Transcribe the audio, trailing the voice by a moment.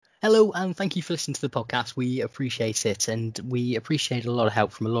Hello, and thank you for listening to the podcast. We appreciate it, and we appreciate a lot of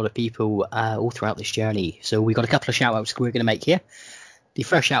help from a lot of people all throughout this journey. So we've got a couple of shout-outs we're going to make here. The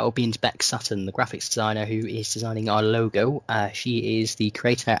first shout-out being to Beck Sutton, the graphics designer who is designing our logo. She is the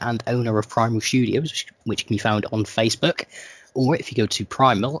creator and owner of Primal Studios, which can be found on Facebook. Or if you go to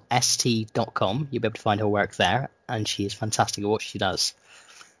primalst.com, you'll be able to find her work there, and she is fantastic at what she does.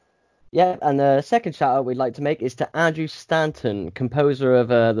 Yeah, and the second shout out we'd like to make is to Andrew Stanton, composer of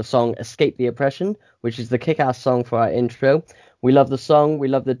the song Escape the Oppression, which is the kick-ass song for our intro. We love the song, we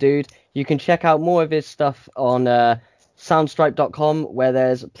love the dude. You can check out more of his stuff on soundstripe.com, where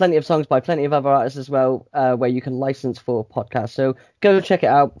there's plenty of songs by plenty of other artists as well, where you can license for podcasts. So go check it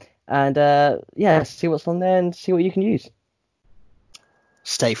out and see what's on there and see what you can use.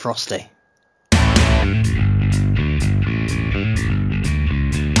 Stay frosty.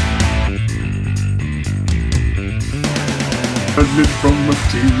 Running from a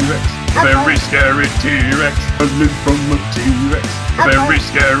T-Rex, a very scary T-Rex. Running from a T-Rex, a very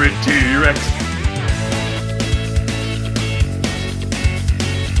scary T-Rex.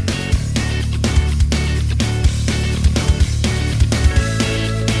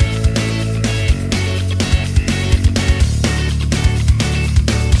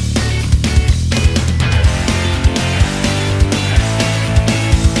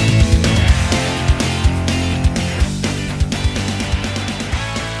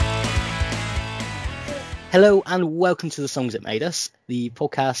 Hello and welcome to The Songs That Made Us, the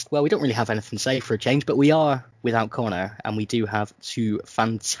podcast. Well, we don't really have anything to say for a change, but we are without Connor, and we do have two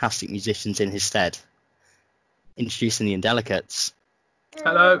fantastic musicians in his stead. Introducing the Indelicates.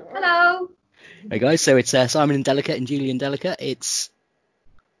 Hello. Hello. Hey guys, so it's Simon Indelicate and Julie Indelicate. It's,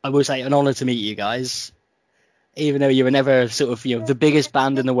 I will say, an honour to meet you guys, even though you were never sort of, the biggest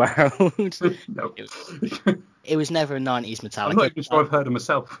band in the world. No. It was never a 90s Metallica. I'm not even sure I've heard of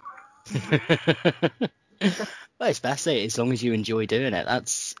myself. Well, it's best as long as you enjoy doing it.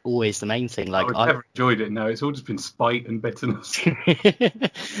 That's always the main thing. Like I've never enjoyed it. No, it's all just been spite and bitterness.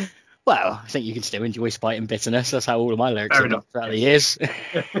 Well, I think you can still enjoy spite and bitterness. That's how all of my lyrics Fair have been enough. throughout the years.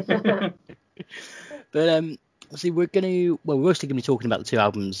 But see, we're mostly going to be talking about the two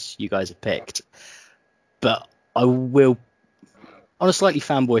albums you guys have picked. But I will, on a slightly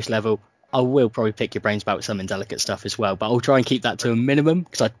fanboyish level, I will probably pick your brains about some Indelicate stuff as well. But I'll try and keep that to a minimum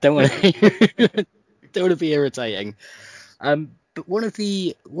because I don't want to don't want to be irritating. But one of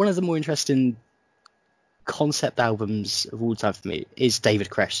the more interesting concept albums of all time for me is David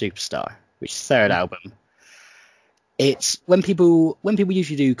Koresh Superstar, which is the third album. It's when people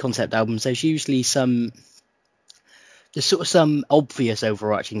usually do concept albums, there's usually some obvious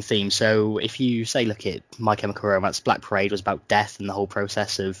overarching theme. So if you say, look at My Chemical Romance, Black Parade was about death and the whole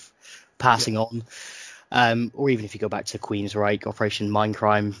process of passing on. Or even if you go back to Queensryche, Operation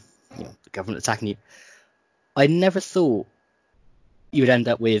Mindcrime, the government attacking you. I never thought you would end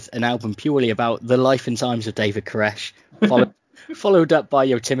up with an album purely about the life and times of David Koresh, followed up by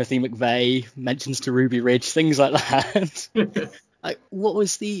Timothy McVeigh, mentions to Ruby Ridge, things like that. What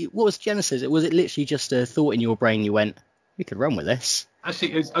was Genesis? Was it literally just a thought in your brain? You went, we could run with this.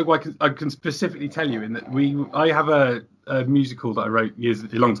 Actually, I can specifically tell you in that I have a musical that I wrote a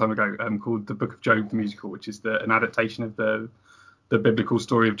long time ago called The Book of Job the Musical, which is an adaptation of the biblical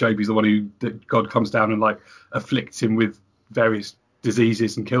story of Job. He's the one that God comes down and afflicts him with various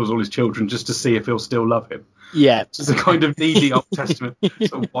diseases and kills all his children just to see if he'll still love him. Yeah, it's a kind of needy Old Testament,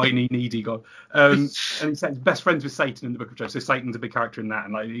 sort of whiny, needy God. And he says best friends with Satan in the Book of Job. So Satan's a big character in that,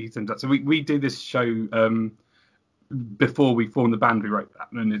 and he turns out. So we do this show before we formed the band. We wrote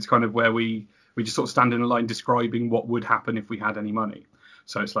that, and it's kind of where we just sort of stand in a line describing what would happen if we had any money.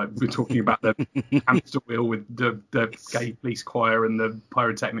 So it's like we're talking about the hamster wheel with the gay police choir and the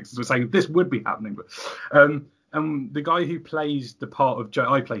pyrotechnics. We're saying this would be happening. But and the guy who plays the part of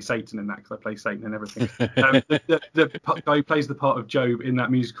Job, I play Satan in that because I play Satan and everything. The guy who plays the part of Job in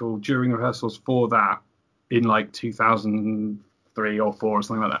that musical during rehearsals for that in 2003 or 4 or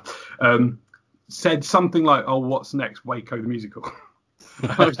something like that, said something like, "Oh, what's next? Waco the musical."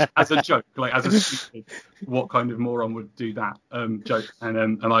 As a joke, as a stupid, what kind of moron would do that joke?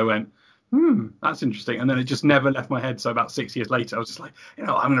 And I went, that's interesting. And then it just never left my head. So about 6 years later, I was just like, I'm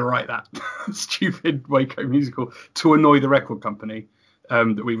going to write that stupid Waco musical to annoy the record company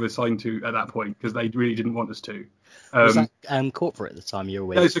that we were signed to at that point because they really didn't want us to. Was that corporate at the time you were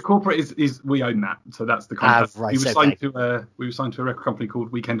with? No, so corporate is we own that. So that's the contract. Right, we were signed to a record company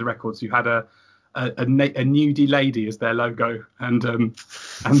called Weekender Records who had a nudie lady as their logo, and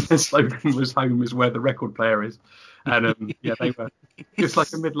their slogan was "Home is where the record player is." And they were just like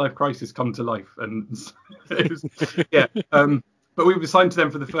a midlife crisis come to life, and it was But we were signed to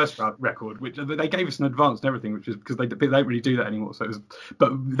them for the first record, which they gave us an advance and everything, which is because they don't really do that anymore. So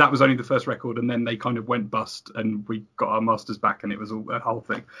but that was only the first record, and then they kind of went bust, and we got our masters back, and it was a whole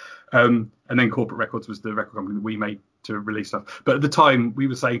thing. And then Corporate Records was the record company that we made to release stuff. But at the time, we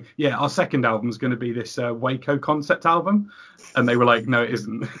were saying, yeah, our second album is going to be this Waco concept album, and they were like, no, it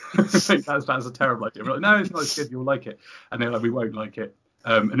isn't. that's a terrible idea. We're like, no, it's not as good. You'll like it. And they're like, we won't like it.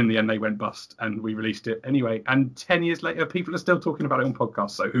 And in the end, they went bust, and we released it anyway. And 10 years later, people are still talking about it on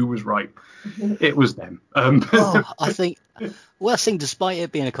podcasts. So who was right? It was them. I think, despite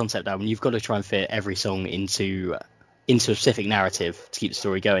it being a concept album, you've got to try and fit every song into a specific narrative to keep the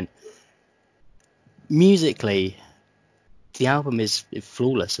story going. Musically, the album is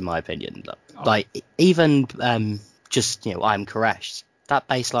flawless in my opinion. Like even just I'm Koresh. That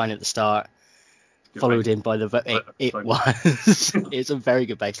bass line at the start. Followed in by it's a very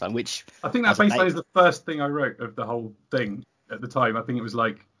good bass line, which I think that bass line is the first thing I wrote of the whole thing at the time. I think it was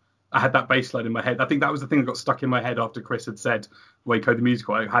like I had that bass line in my head. I think that was the thing that got stuck in my head after Chris had said Waco the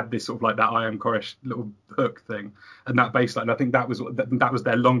musical. I had this sort of like that I Am Koresh little hook thing, and that bass line. I think that was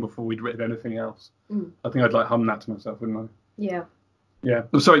there long before we'd written anything else. I think I'd like hum that to myself, wouldn't I? Yeah. Yeah.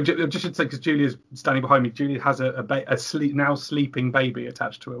 I'm sorry, I just should say, because Julia's standing behind me, Julia has a now sleeping baby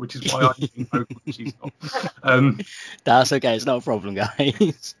attached to her, which is why I'm being vocal and she's not. That's okay, it's not a problem,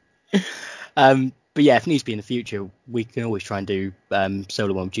 guys. But yeah, if it needs to be in the future, we can always try and do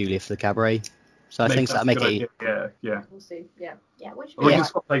solo one with Julia for the cabaret. So I think that'll make it. Yeah. We'll see. Yeah. Or we can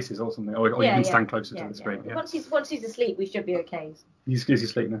swap places or something, or you can stand closer to the screen. Yeah. Once he's asleep, we should be okay. He's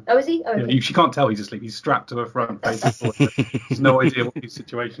asleep now. Oh, is he? Oh, okay. Yeah, she can't tell he's asleep. He's strapped to her front, facing forward. There's no idea what his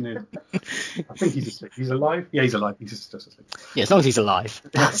situation is. I think he's asleep. He's alive? Yeah, he's alive. He's just asleep. Yeah, as long as he's alive.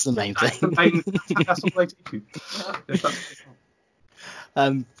 That's the main thing. That's all they teach you.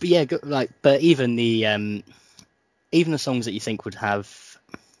 But yeah, but even the songs that you think would have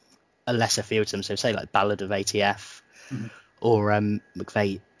a lesser feel to them, so say like Ballad of ATF or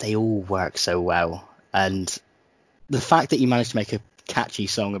McVeigh, they all work so well. And the fact that you managed to make a catchy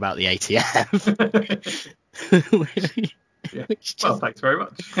song about the ATF. Yeah. Well, thanks very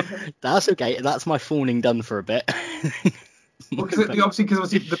much. That's okay. That's my fawning done for a bit. Because obviously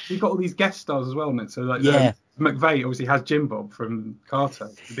you've got all these guest stars as well, isn't it? So like McVeigh obviously has Jim Bob from Carter,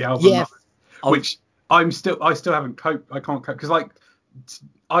 the album, which I still haven't coped. I can't cope because like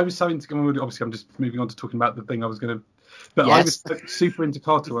I was so into. Obviously, I'm just moving on to talking about the thing I was going to. But I was super into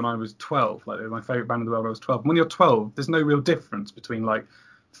Carter when I was 12. Like my favorite band in the world when I was 12. And when you're 12, there's no real difference between like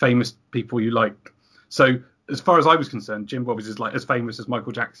famous people you like. So as far as I was concerned, Jim Bob is like as famous as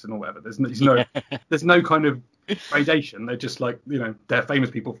Michael Jackson or whatever. There's no kind of gradation. They're just like they're famous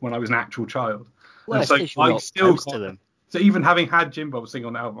people from when I was an actual child. Well, and so I still to them. So even having had Jim Bob sing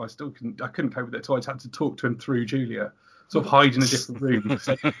on the album, I couldn't cope with it. So I just had to talk to him through Julia. Sort of hide in a different room.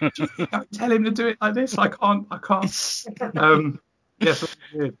 Say, tell him to do it like this. I can't. So it's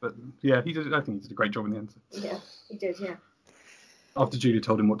weird, but yeah, I think he did a great job in the end. Yeah, he did. Yeah. After Julia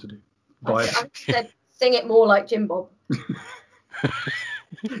told him what to do. I said, sing it more like Jim Bob.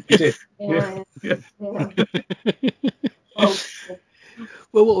 You did. Yeah. Well,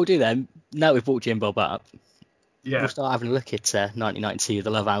 what we'll do then, now we've brought Jim Bob up, we'll start having a look at 1992, The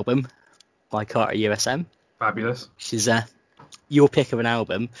Love Album by Carter USM. Fabulous. Which is your pick of an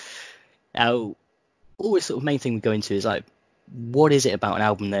album. Now, always sort of main thing we go into is like, what is it about an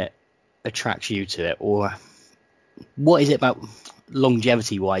album that attracts you to it, or what is it about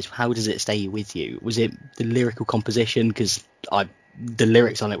longevity-wise? How does it stay with you? Was it the lyrical composition? Because the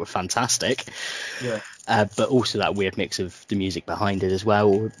lyrics on it were fantastic. Yeah. But also that weird mix of the music behind it as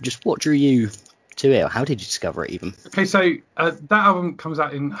well. Or just what drew you to it, or how did you discover it even? Okay, so that album comes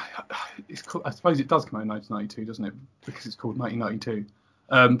out in, I suppose it does come out in 1992, doesn't it? Because it's called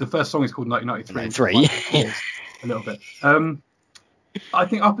 1992. The first song is called 1993. A little bit. I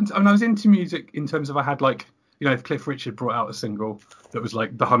think up until I was into music in terms of I had like, if Cliff Richard brought out a single that was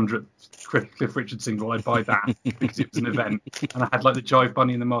like the 100th Cliff Richard single, I'd buy that because it was an event. And I had like the Jive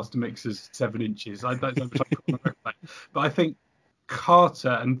Bunny and the Master Mixers 7 inches. But I think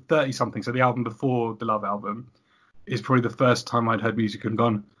Carter and 30 something, so the album before the Love album, is probably the first time I'd heard music and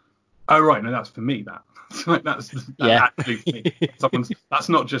gone, oh right, no, that's for me. That's actually for me. That's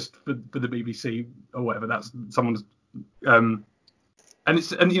not just for the BBC or whatever. That's someone's, and it's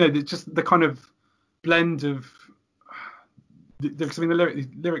just the kind of blend of. Because I mean, the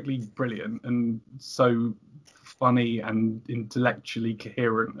lyrically brilliant and so funny and intellectually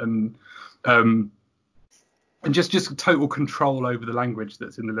coherent and and just total control over the language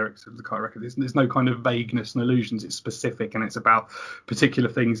that's in the lyrics of the Kite record. There's no kind of vagueness and illusions. It's specific, and it's about particular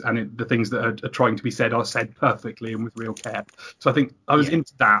things, and the things that are trying to be said are said perfectly and with real care. So I think I was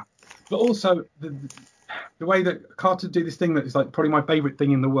into that, but also the way that Carter do this thing that is like probably my favourite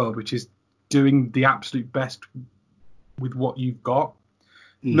thing in the world, which is doing the absolute best with what you've got.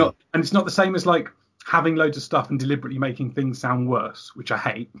 And it's not the same as like having loads of stuff and deliberately making things sound worse, which I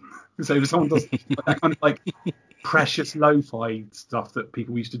hate. So if someone does that kind of like precious lo-fi stuff that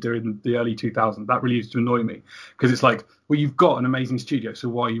people used to do in the early 2000s, that really used to annoy me, because it's like, well, you've got an amazing studio, so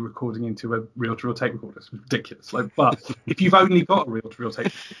why are you recording into a reel-to-reel tape recorder? It's ridiculous. Like, but if you've only got a reel-to-reel tape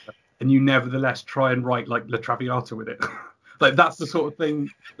recorder and you nevertheless try and write like La Traviata with it, like that's the sort of thing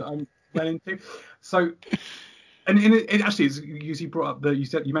that I'm well into. So. And it actually is. You brought up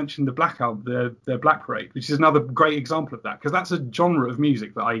you mentioned the Black album, the Black Parade, which is another great example of that, because that's a genre of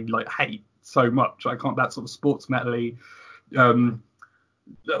music that I like hate so much. I can't, that sort of sports metally,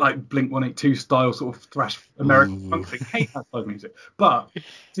 like Blink-182 style sort of thrash American punk thing. Hate that style of music. But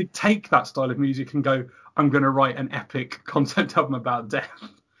to take that style of music and go, I'm going to write an epic concept album about death,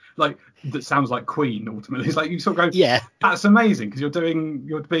 like that sounds like Queen. Ultimately, it's like you sort of go, yeah, that's amazing, because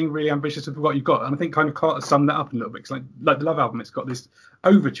you're being really ambitious with what you've got. And I think kind of Carter summed that up a little bit. Cause like the Love album, it's got this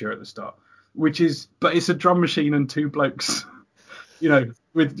overture at the start, but it's a drum machine and two blokes, you know,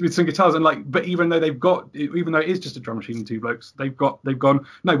 with some guitars, and like, but even though it is just a drum machine and two blokes, they've gone,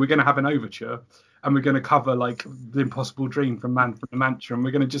 no, we're going to have an overture, and we're going to cover like The Impossible Dream from Man from the Mantra, and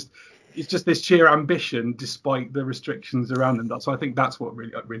we're going to it's just this sheer ambition despite the restrictions around them. So I think that's what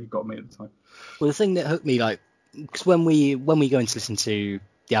really got me at the time. Well, the thing that hooked me, like, because when we go in to listen to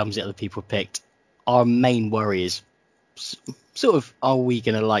the albums that other people have picked, our main worry is sort of, are we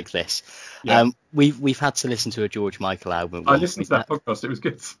going to like this? Yeah. We've had to listen to a George Michael album. I listened to that podcast. It was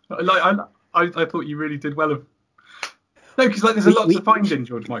good. I thought you really did well. No, because like there's a lot to find in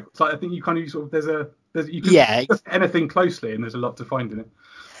George Michael. So I think you kind of sort of you can look at anything closely, and there's a lot to find in it.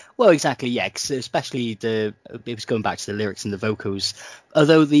 Well, exactly, yeah. 'Cause especially it was going back to the lyrics and the vocals.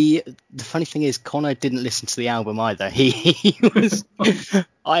 Although the funny thing is, Connor didn't listen to the album either. He was.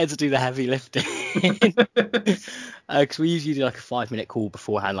 I had to do the heavy lifting, because we usually do like a 5-minute call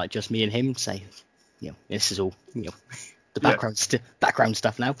beforehand, like just me and him, say, this is all, the background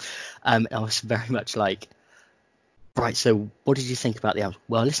stuff now. I was very much like, right. So, what did you think about the album?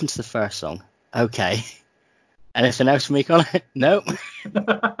 Well, I listened to the first song. Okay. Anything else for me, Connor? Nope.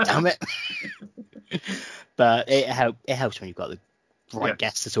 Damn it. But it helps when you've got the right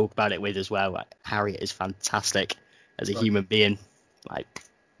guests to talk about it with as well. Like, Harriet is fantastic as a human being. Like,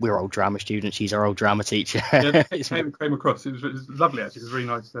 we're old drama students. She's our old drama teacher. Yeah, it came across. It was lovely, actually. It was really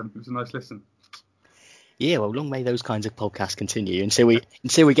nice. It was a nice listen. Yeah, well, long may those kinds of podcasts continue until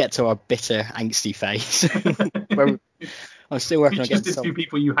we get to our bitter, angsty phase. Where I'm still working on getting some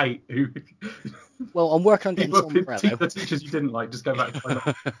people you hate. Well, I'm working on getting some the teachers you didn't like. Just go back to find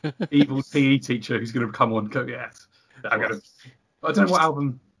an evil PE teacher who's going to come on. Go, yes. I don't know what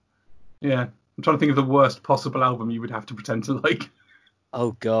album. Yeah, I'm trying to think of the worst possible album you would have to pretend to like.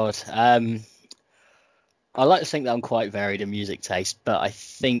 Oh God. I like to think that I'm quite varied in music taste, but I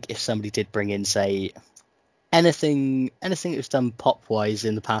think if somebody did bring in, say, anything that's done pop wise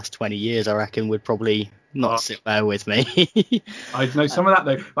in the past 20 years, I reckon would probably not sit well with me. I know some of that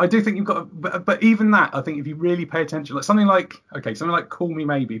though. I do think you've got, but even that, I think if you really pay attention, like something like "Call Me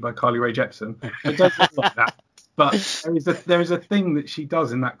Maybe" by Carly Rae Jepsen. I don't like that, but there is a thing that she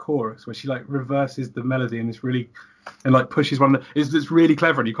does in that chorus where she like reverses the melody and it's really, and like pushes one. It's really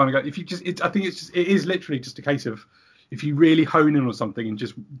clever, and you kind of go, if you just, I think it is literally just a case of, if you really hone in on something and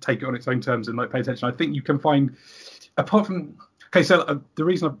just take it on its own terms and like pay attention, I think you can find, apart from, so the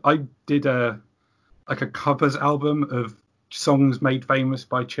reason I did a covers album of songs made famous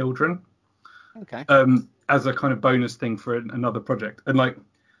by children, as a kind of bonus thing for another project, and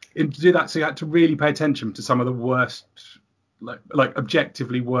to do that, so you had to really pay attention to some of the worst, like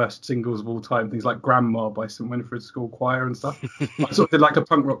objectively worst singles of all time, things like "Grandma" by St Winifred's School Choir and stuff. I sort of did like a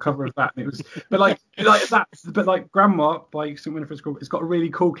punk rock cover of that, and it was, but like "Grandma" by St Winifred's School, it's got a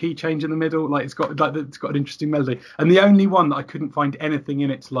really cool key change in the middle, like it's got an interesting melody, and the only one that I couldn't find anything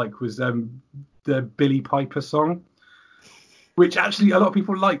in it to like was the Billy Piper song, which actually a lot of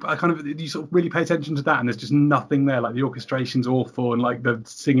people like, but you sort of really pay attention to that, and there's just nothing there. Like the orchestration's awful, and like the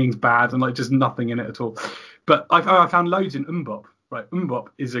singing's bad, and like just nothing in it at all. But I found loads in Mbop. Right, Mbop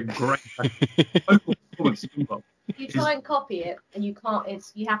is a great vocal performance. Mbop. You try and copy it, and you can't.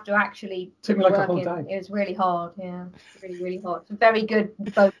 You have to actually. Took me like a whole day. It was really hard. Yeah, really, really hard. It's a very good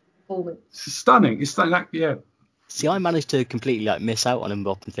vocal performance. It's stunning. It's stunning. Yeah. See, I managed to completely like miss out on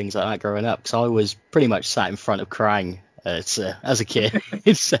Mbop and things like that growing up, because I was pretty much sat in front of Krang as a kid.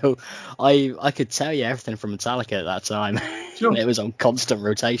 So I could tell you everything from Metallica at that time. Sure. It was on constant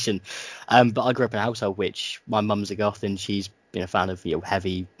rotation. But I grew up in a household which my mum's a goth and she's been a fan of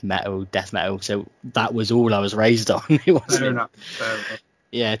heavy metal, death metal. So that was all I was raised on. It wasn't. Fair enough.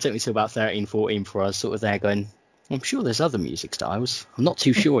 Yeah, it took me till about 13, 14 before I was sort of there going, I'm sure there's other music styles. I'm not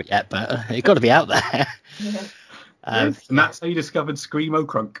too sure yet, but it's got to be out there. Yeah. And that's how you discovered Screamo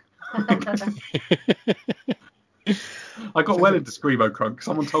Crunk. I got well into Screamo Crunk.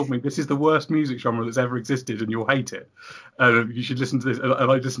 Someone told me this is the worst music genre that's ever existed and you'll hate it. You should listen to this. And I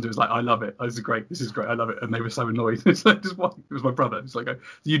listened to it. It was like, I love it. This is great. I love it. And they were so annoyed. It's like, it was my brother. It's like,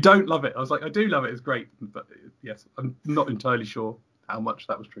 you don't love it. I was like, I do love it. It's great. But yes, I'm not entirely sure how much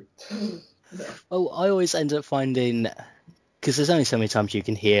that was true. Yeah. Well, I always end up finding, because there's only so many times you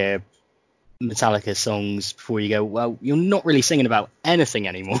can hear Metallica songs before you go, well, you're not really singing about anything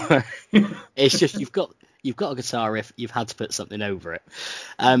anymore. It's just you've got a guitar riff, you've had to put something over it.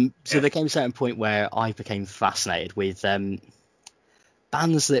 So there came a certain point where I became fascinated with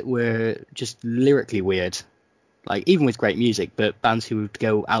bands that were just lyrically weird, like even with great music, but bands who would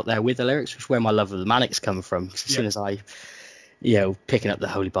go out there with the lyrics, which is where my love of the Manics come from. 'Cause as soon as I, picking up the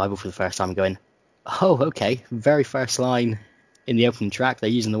Holy Bible for the first time and going, oh, okay, very first line in the opening track, they're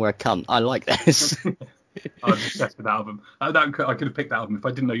using the word cunt. I like this. I was obsessed with that album. I could have picked that album if I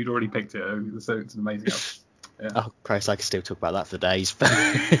didn't know you'd already picked it. So it's an amazing album. Yeah. Oh Christ, I could still talk about that for days.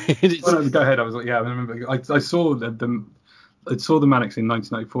 Well, no, go ahead. I was like, I remember. I saw the Manics in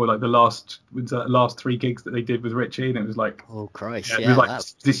 1994, like the last 3 gigs that they did with Richie, and it was like, oh Christ, it was like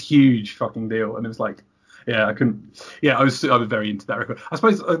this huge fucking deal, and it was like, I couldn't. I was very into that record. I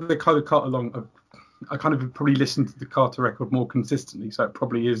suppose they kind of cut along. I kind of probably listened to the Carter record more consistently, so it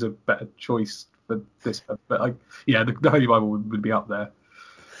probably is a better choice for this. But the Holy Bible would be up there.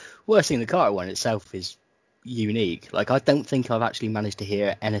 Worst thing, the Carter one itself is unique. Like, I don't think I've actually managed to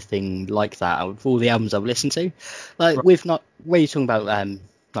hear anything like that out of all the albums I've listened to. Like, right. Where you're talking about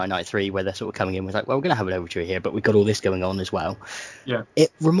 1993, where they're sort of coming in with like, well, we're going to have an overture here, but we've got all this going on as well. Yeah.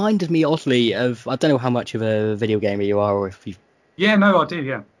 It reminded me oddly of, I don't know how much of a video gamer you are, or if you've... Yeah, no, I do,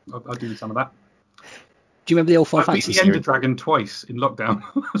 yeah. I do some of that. Do you remember the old Final Fantasy series? I beat the Ender Dragon twice in lockdown.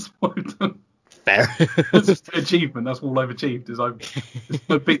 That's what I've done. Fair. That's just an achievement. That's all I've achieved. Is I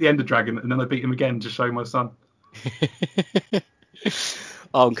beat the Ender Dragon and then I beat him again to show my son.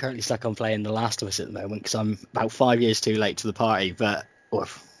 I'm currently stuck on playing The Last of Us at the moment because I'm about 5 years too late to the party, or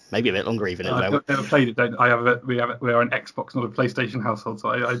maybe a bit longer even at the moment. I've never played it. We are an Xbox, not a PlayStation household, so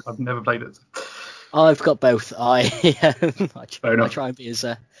I've never played it. I've got both. I try and be as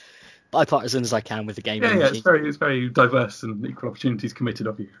bipartisan as I can with the game. Yeah, it's very diverse and equal opportunities committed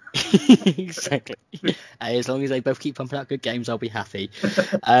of you. Exactly. As long as they both keep pumping out good games, I'll be happy.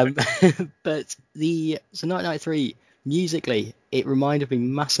 But the 1993 musically, it reminded me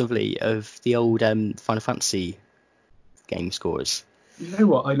massively of the old Final Fantasy game scores. You know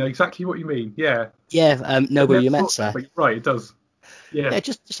what? I know exactly what you mean. Yeah. Yeah. Nobody Umetsa. Right, it does. Yeah. Yeah,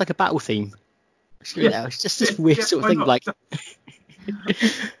 just like a battle theme. It's just this weird sort of thing. Like,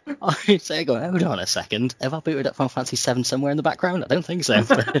 I say, hold on a second. Have I booted up Final Fantasy 7 somewhere in the background? I don't think so.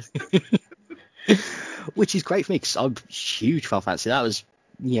 Which is great for me because I'm a huge Final Fantasy. That was,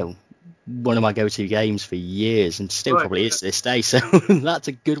 one of my go-to games for years and still probably is to this day. So that's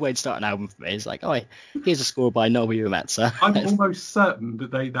a good way to start an album for me. It's like, here's a score by Nobuo Uematsu. I'm almost certain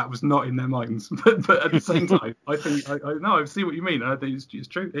that was not in their minds, but at the same time, I think I see what you mean. I think it's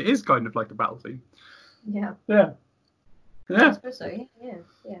true. It is kind of like a battle theme. Yeah. Yeah. Yeah. I suppose so. Yeah.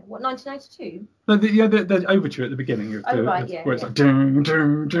 What, 1992? No, the overture at the beginning of where it's like dun,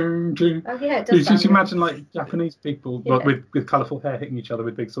 dun, dun, dun. Oh yeah, it does. You imagine like Japanese people with colourful hair hitting each other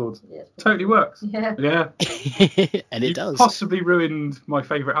with big swords. Yeah, totally works. Yeah. And it does. Possibly ruined my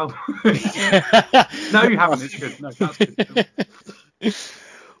favourite album. No, you haven't. It's good. No, that's good.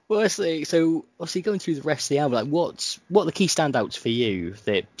 Well, so obviously going through the rest of the album, like what are the key standouts for you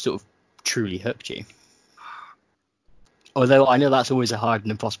that sort of truly hooked you? Although I know that's always a hard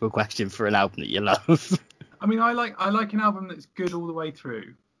and impossible question for an album that you love. I mean, I like an album that's good all the way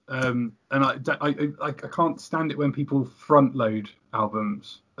through, and I can't stand it when people front load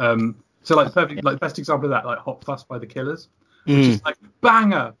albums. So like the best example of that, like Hot Fuss by the Killers, which is like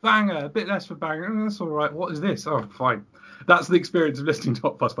banger, a bit less for banger. That's all right. What is this? Oh, fine. That's the experience of listening to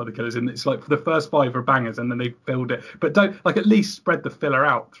Hot Fuss by the Killers, and it's like for the first 5 are bangers, and then they build it. But don't at least spread the filler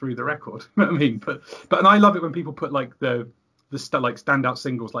out through the record. You know what I mean? But and I love it when people put like the standout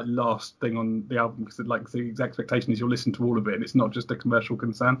singles like last thing on the album because like the expectation is you'll listen to all of it, and it's not just a commercial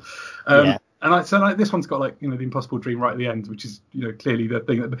concern. And so this one's got like the Impossible Dream right at the end, which is clearly the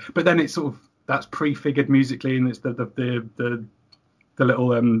thing. But then it's sort of that's prefigured musically, and it's the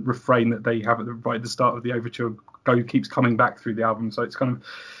little refrain that they have right at the start of the overture keeps coming back through the album. So it's kind of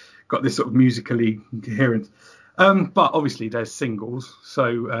got this sort of musically coherence. But obviously there's singles.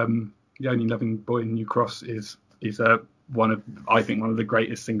 So The Only Loving Boy in New Cross is one of the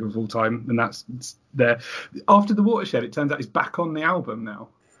greatest singles of all time, and that's there. After the Watershed, it turns out it's back on the album now.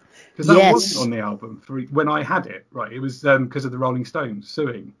 Because that wasn't on the album when I had it, right? It was because of the Rolling Stones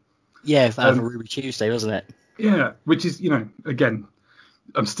suing. Yeah, for Ruby Tuesday, wasn't it? Yeah, which is, again,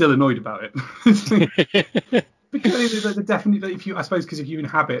 I'm still annoyed about it. Because definitely, if you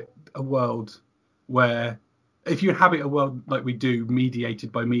inhabit a world like we do,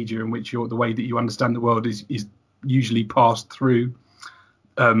 mediated by media, in which the way that you understand the world is usually passed through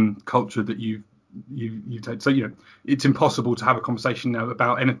culture that you take. So it's impossible to have a conversation now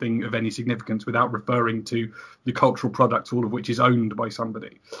about anything of any significance without referring to the cultural products, all of which is owned by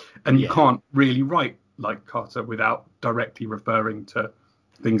somebody, and you can't really write like Carter without directly referring to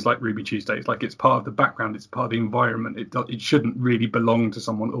things like Ruby Tuesday. It's like it's part of the background, it's part of the environment. It shouldn't really belong to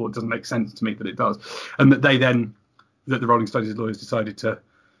someone, or it doesn't make sense to me that it does. And that the Rolling Stones' lawyers decided to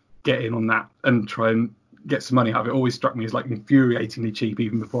get in on that and try and get some money out of it always struck me as like infuriatingly cheap,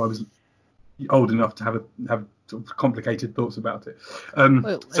 even before I was old enough to have sort of complicated thoughts about it.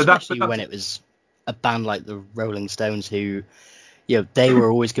 Especially when it was a band like the Rolling Stones, who they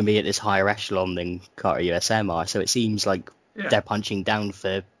were always going to be at this higher echelon than Carter USM are, so it seems like they're punching down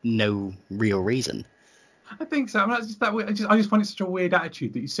for no real reason. I think so. I mean, that's just that weird. I just find it such a weird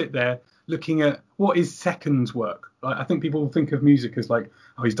attitude that you sit there looking at what is Second's work. Like, I think people think of music as like,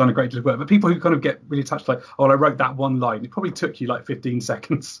 oh, he's done a great deal of work, but people who kind of get really touched, like, oh, I wrote that one line. It probably took you like 15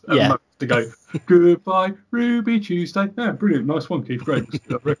 seconds to go, goodbye, Ruby Tuesday. Yeah, brilliant, nice one, Keith. Great.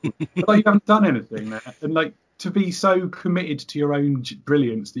 But like, you haven't done anything there, and like to be so committed to your own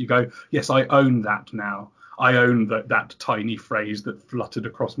brilliance that you go, yes, I own that now. I own that tiny phrase that fluttered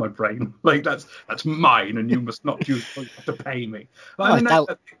across my brain. Like that's mine, and you must not have to pay me. I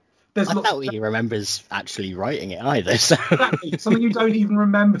doubt he remembers actually writing it either. So. Exactly. Something you don't even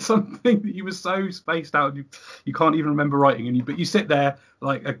remember, something that you were so spaced out, you can't even remember writing, but you sit there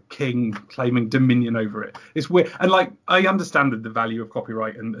like a king claiming dominion over it. It's weird, and like I understand the value of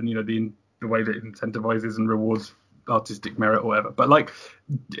copyright and the way that it incentivizes and rewards artistic merit or whatever, but like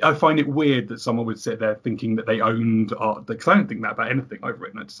I find it weird that someone would sit there thinking that they owned art, because I don't think that about anything I've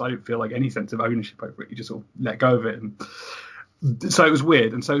written. I don't feel like any sense of ownership over it. You just sort of let go of it, and so it was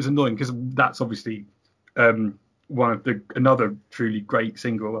weird, and so it was annoying, because that's obviously one of another truly great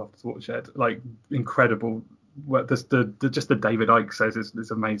single after Watershed, like incredible. Well, just the David Icke says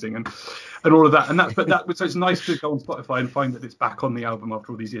is amazing, and all of that, so it's nice to go on Spotify and find that it's back on the album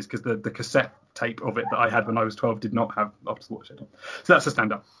after all these years, because the cassette tape of it that I had when I was 12 did not have After the Watershed on. So that's a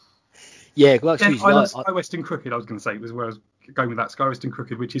stand up. Yeah, well, I love Sky West and Crooked. I was going to say was where I was going with that. Sky West and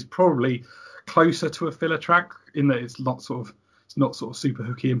Crooked, which is probably closer to a filler track in that it's not sort of super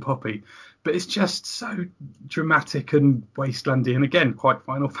hooky and poppy, but it's just so dramatic and wastelandy, and again quite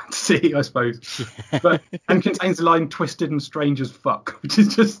Final Fantasy, I suppose. And contains the line "twisted and strange as fuck," which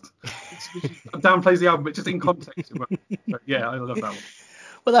is just downplays the album, but just in context. But yeah, I love that one.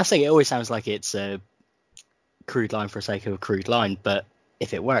 Well, that's the thing. It always sounds like it's a crude line for the sake of a crude line, but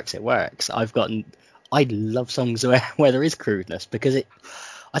if it works, it works. I love songs where there is crudeness, because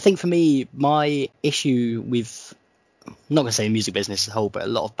I think for me, my issue with, I'm not going to say the music business as a whole, but a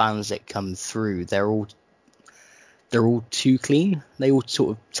lot of bands that come through, they're all too clean. They all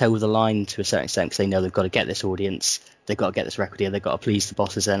sort of toe the line to a certain extent, because they know they've got to get this audience, they've got to get this record here, they've got to please the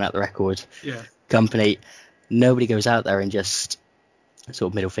bosses then at the record company. Nobody goes out there and just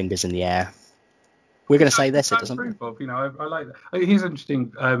sort of middle fingers in the air. We're going to say this, it doesn't. I like that. Here's an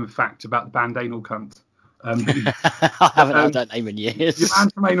interesting fact about the band Anal Cunt. I haven't heard that name in years. The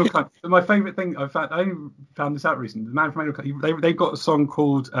man from Anal Cunt. My favourite thing I only found this out recently. The man from Anal Cunt. They've got a song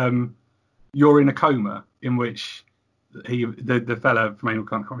called "You're in a Coma," in which the fella from Anal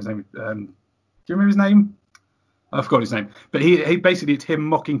Cunt, I can't remember his name. Do you remember his name? I forgot his name. But he basically, it's him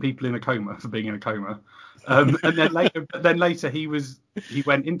mocking people in a coma for being in a coma. And then later he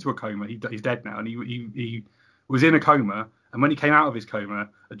went into a coma. He's dead now, and he was in a coma. And when he came out of his coma,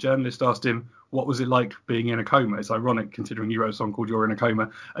 a journalist asked him, what was it like being in a coma? It's ironic considering he wrote a song called You're in a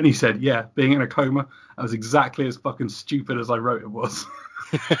Coma. And he said, yeah, being in a coma, that was exactly as fucking stupid as I wrote it was.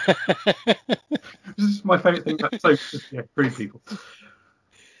 This is my favourite thing. So, yeah, rude people.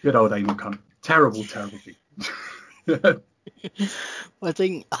 Good old Anal Cunt. Terrible people. Well, I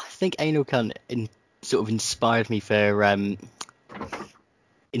think Anal Cunt sort of inspired me for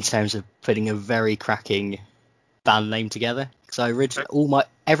in terms of putting a very cracking band name together. Because I originally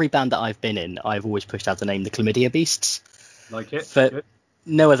every band that I've been in, I've always pushed out the name the Chlamydia Beasts. Like it. For Good.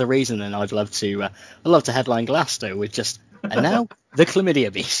 no other reason than I'd love to headline Glasgow with just and now the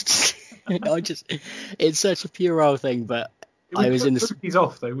Chlamydia Beasts. It's such a puerile thing, but I was in this. He's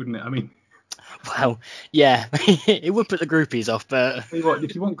off though, wouldn't it? I mean, well, yeah, it would put the groupies off, but tell you what,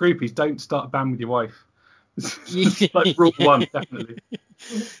 if you want groupies, don't start a band with your wife. Like rule one, definitely.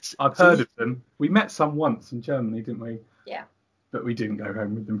 I've heard of them. We met some once in Germany, didn't we? Yeah. But we didn't go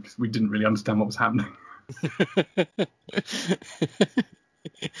home with them because we didn't really understand what was happening.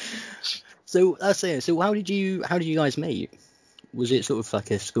 So that's it. So how did you guys meet? Was it sort of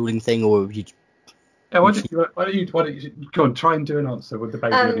like a schooling thing, or you? Yeah, why don't you go on, try and do an answer with the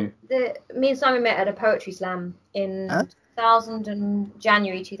baby on you. Me and Simon met at a poetry slam in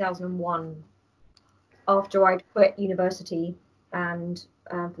January 2001. After I'd quit university, and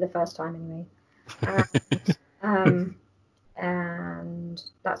for the first time anyway, and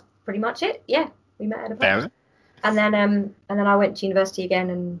that's pretty much it. Yeah, we met at a poetry. And then I went to university again,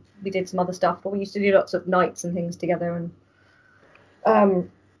 and we did some other stuff. But we used to do lots of nights and things together, and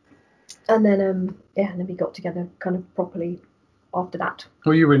then we got together kind of properly after that.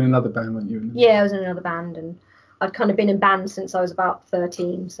 Well, you were in another band, weren't you? Yeah, I was in another band, and I'd kind of been in bands since I was about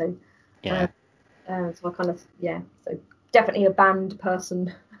 13. So yeah. So I kind of so definitely a band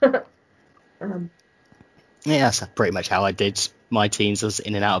person. Yeah, that's pretty much how I did my teens. I was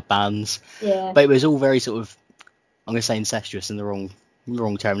in and out of bands. Yeah. But it was all very sort of, I'm going to say incestuous in the wrong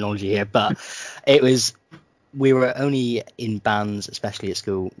terminology here, but we were only in bands, especially at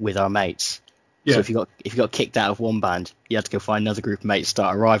school, with our mates. Yeah. So if you got kicked out of one band, you had to go find another group of mates,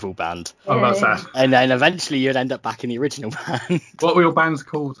 start a rival band. Oh, that's sad. And then eventually you'd end up back in the original band. What were your bands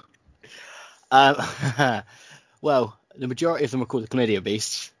called? Well, the majority of them were called the Chlamydia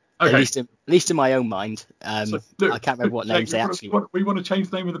Beasts. Okay. At least in my own mind. So, look, I can't remember what names they actually were. We want to change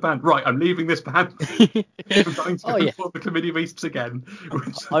the name of the band. Right, I'm leaving this band. I'm going to go for the Chlamydia Beasts again.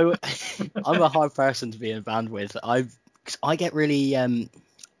 I'm a hard person to be in a band with. I get really... I'm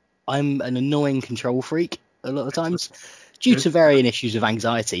an annoying control freak a lot of times. Due to varying issues of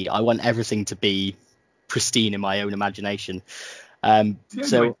anxiety, I want everything to be pristine in my own imagination.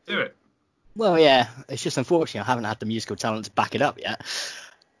 So do it. Well, yeah, it's just unfortunate I haven't had the musical talent to back it up yet.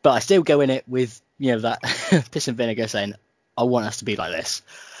 But I still go in it with, that piss and vinegar saying, I want us to be like this.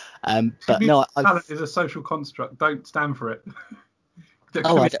 But no, talent is a social construct. Don't stand for it.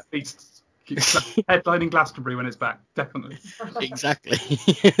 Headlining Glastonbury when it's back, definitely. Exactly.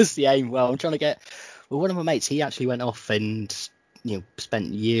 It's the aim. Well, I'm trying to get... Well, one of my mates, he actually went off and, spent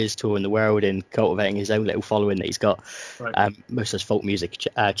years touring the world and cultivating his own little following that he's got. Right. Most of his folk music,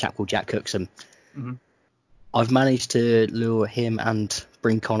 chap called Jack Cookson. Mm-hmm. I've managed to lure him and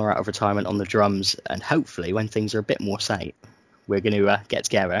bring Connor out of retirement on the drums, and hopefully when things are a bit more sane, we're going to get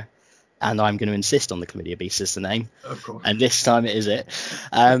together, and I'm going to insist on the Chlamydia Beast as the name. Of course. And this time it is it.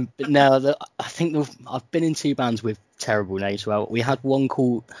 But no, I think I've been in two bands with terrible names. Well, we had one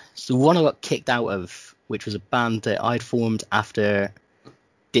called... So one I got kicked out of, which was a band that I'd formed after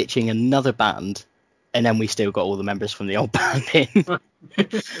ditching another band, and then we still got all the members from the old band in.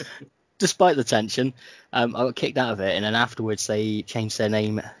 Despite the tension, I got kicked out of it, and then afterwards they changed their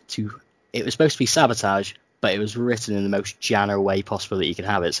name to... It was supposed to be Sabotage, but it was written in the most Janner way possible that you could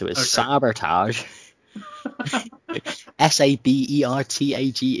have it, so it was Sabotage.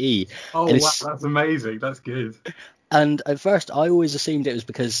 Sabertage. Oh, wow, that's amazing. That's good. And at first, I always assumed it was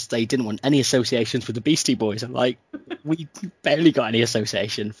because they didn't want any associations with the Beastie Boys. I'm like, we barely got any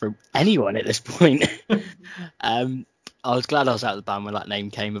association from anyone at this point. I was glad I was out of the band when that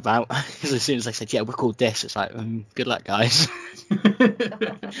name came about, because as soon as they said, yeah, we're called this, it's like, good luck, guys.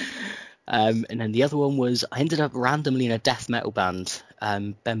 And then the other one was, I ended up randomly in a death metal band.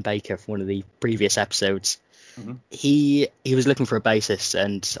 Ben Baker, from one of the previous episodes, mm-hmm. he was looking for a bassist,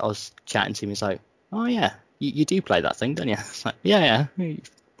 and I was chatting to him. He's like, oh yeah, you do play that thing, don't you? I was like, yeah,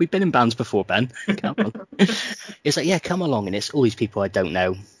 we've been in bands before, Ben. Come on. He's like, yeah, come along. And it's all these people I don't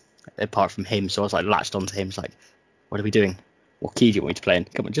know apart from him, so I was like latched onto him. It's like, what are we doing? What key do you want me to play in?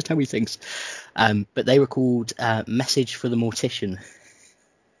 Come on, just tell me things. But they were called Message for the Mortician.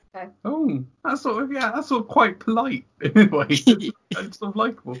 Okay. Oh, that's sort of quite polite in a way. It's sort of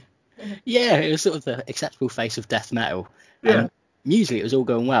likeable. Yeah, it was sort of the acceptable face of death metal. Yeah. Usually it was all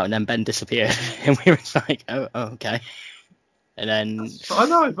going well, and then Ben disappeared, and we were like, oh, okay. And then... I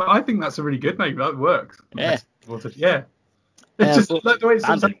know, but I think that's a really good name. That works. Yeah. Yeah. It's just like the way it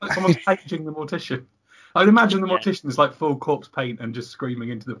sounds like someone's paging the mortician. I'd imagine the mortician is like full corpse paint and just screaming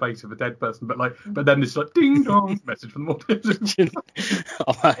into the face of a dead person, but then it's like ding dong message from the mortician.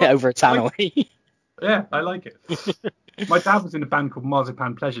 Over a tannoy. Yeah, I like it. My dad was in a band called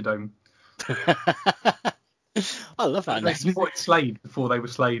Marzipan Pleasure Dome. I love that They name. supported Slade before they were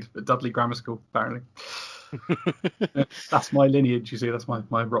Slade at Dudley Grammar School, apparently. That's my lineage, you see. That's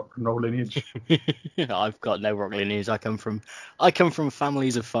my rock and roll lineage. I've got no rock lineage. I come from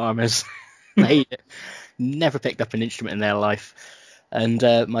families of farmers. They never picked up an instrument in their life. And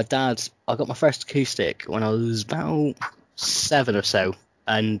my dad, I got my first acoustic when I was about 7 or so.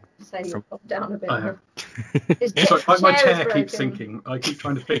 And Say you've got down a bit. So my chair is keeps broken. sinking. I keep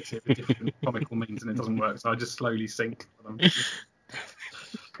trying to fix it with different comical means, and it doesn't work. So I just slowly sink.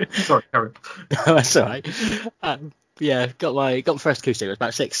 Sorry, carry on. That's all right. Yeah, got my first acoustic. It was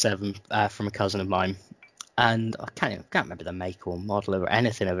about 6, 7 from a cousin of mine, and I can't remember the make or model or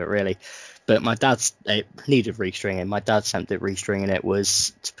anything of it really. But my dad's it needed restringing. My dad's attempt at restringing it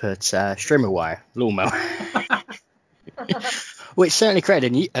was to put strimmer wire lawnmower, which certainly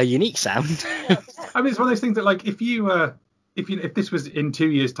created a unique sound. I mean, it's one of those things that, like, if this was in 2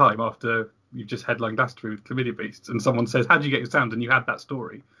 years' time after you've just headlined Glastonbury with Chlamydia Beasts, and someone says, "How did you get your sound?" and you had that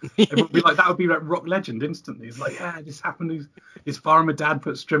story, it would be like that would be like rock legend instantly. It's like, yeah, this happened. His farmer dad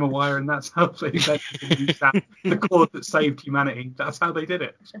put strimmer wire, and that's how they invented the chord that saved humanity. That's how they did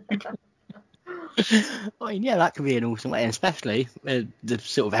it. I mean, yeah, that could be an awesome way, and especially the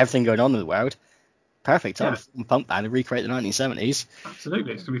sort of everything going on in the world. Perfect time for punk band to recreate the 1970s.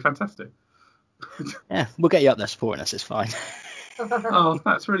 Absolutely, it's gonna be fantastic. Yeah, we'll get you up there supporting us. It's fine. Oh,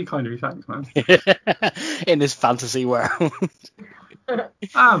 that's really kind of you. Thanks, man. In this fantasy world.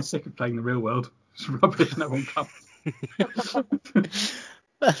 I'm sick of playing the real world. It's rubbish. No one comes.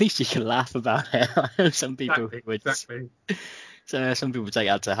 Well, at least you can laugh about it. I know some people would. Exactly. So some people take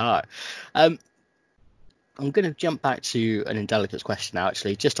that to heart. I'm going to jump back to an Indelicates question now,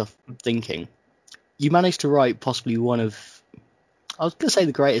 actually, just off thinking. You managed to write possibly one of, I was going to say,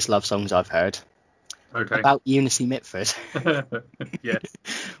 the greatest love songs I've heard. Okay. About Eunice Mitford. Yes.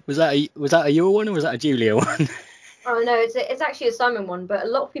 Was that a your one or was that a Julia one? Oh no, it's actually a Simon one, but a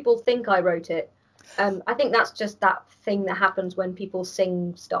lot of people think I wrote it. I think that's just that thing that happens when people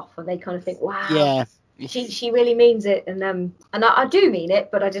sing stuff and they kind of think, wow, yeah, she really means it, and I do mean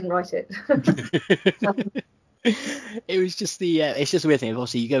it, but I didn't write it. It was just it's just a weird thing.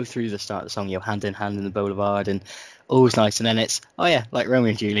 Obviously, you go through the start of the song, you're hand in hand in the boulevard, and all's nice, and then it's like Romeo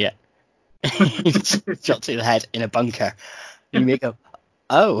and Juliet. Shot to the head in a bunker. And you may go,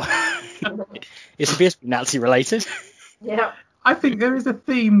 oh, it's supposed to be Nazi related. Yeah. I think there is a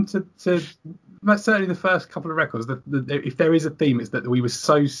theme to certainly the first couple of records. If there is a theme, it's that we were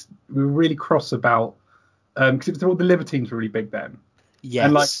really cross about because the Libertines were really big then. Yes.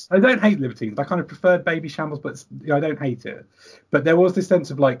 And like, I don't hate Libertines. I kind of preferred Baby Shambles, but I don't hate it. But there was this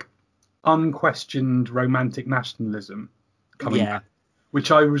sense of like unquestioned romantic nationalism coming back. Which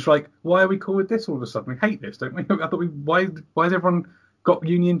I was like, why are we cool with this all of a sudden? We hate this, don't we? I thought why has everyone got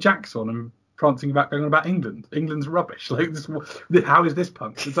Union Jacks on and prancing about going on about England? England's rubbish. Like, how is this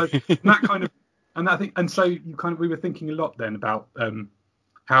punk? And so that kind of, and so we were thinking a lot then about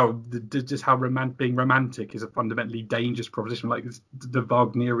how being romantic is a fundamentally dangerous proposition. Like the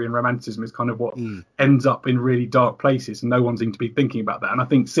Wagnerian romanticism is kind of what ends up in really dark places, and no one seemed to be thinking about that. And I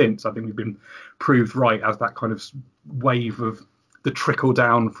think we've been proved right as that kind of wave of the trickle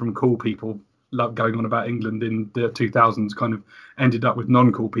down from cool people going on about England in the 2000s kind of ended up with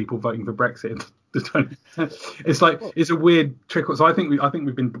non-cool people voting for Brexit. It's like it's a weird trickle. So I think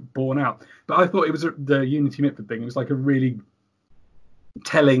we've been borne out. But I thought it was the Unity Mitford thing. It was like a really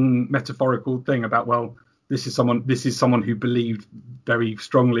telling metaphorical thing about, well, this is someone who believed very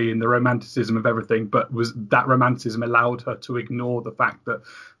strongly in the romanticism of everything, but that romanticism allowed her to ignore the fact that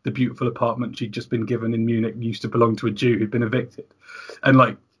the beautiful apartment she'd just been given in Munich used to belong to a Jew who'd been evicted. And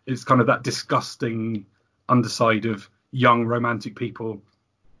like, it's kind of that disgusting underside of young romantic people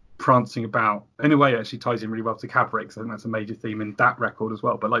prancing about. In a way, it actually ties in really well to Cabaret, because I think that's a major theme in that record as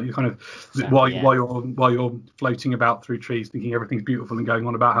well. But like, you kind of while you're floating about through trees thinking everything's beautiful and going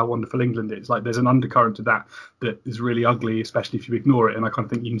on about how wonderful England is, like there's an undercurrent to that is really ugly, especially if you ignore it. And I kind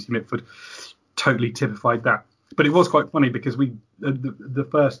of think Unity Mitford totally typified that. But it was quite funny because the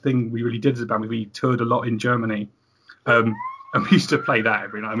first thing we really did as a band, we toured a lot in Germany. And we used to play that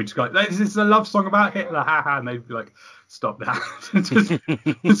every night. And we just go, this is a love song about Hitler, haha. And they'd be like, stop that.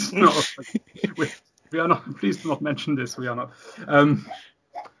 It's not. We are not. Please do not mention this. We are not. Don't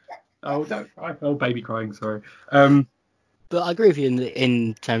cry. Oh, baby crying. Sorry. But I agree with you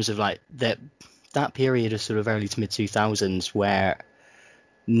in terms of like that period of sort of early to mid 2000s where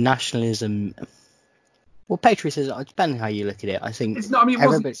nationalism Well, patriotism, depending how you look at it, I think it's not. I mean,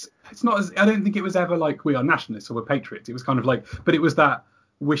 it's not as. I don't think it was ever like we are nationalists or we're patriots. It was kind of like, but it was that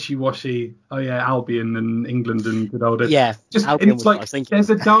wishy-washy. Oh yeah, Albion and England and good old. Yeah, just Albion it's like there's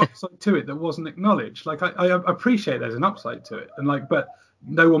a about. dark side to it that wasn't acknowledged. Like I appreciate there's an upside to it, and like, but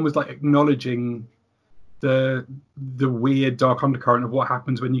no one was like acknowledging the weird dark undercurrent of what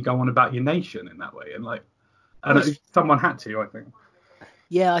happens when you go on about your nation in that way, and like, and someone had to, I think.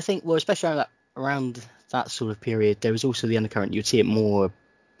 Yeah, I think, well, especially around that sort of period, there was also the undercurrent. You'd see it more,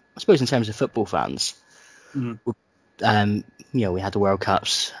 I suppose, in terms of football fans. Mm. We had the World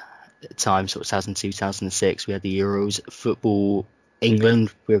Cups at the time, sort of 2002, 2006. We had the Euros. Football,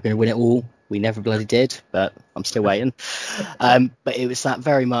 England, we were going to win it all. We never bloody did, but I'm still waiting. But it was that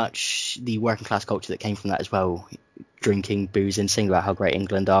very much the working class culture that came from that as well. Drinking, boozing, singing about how great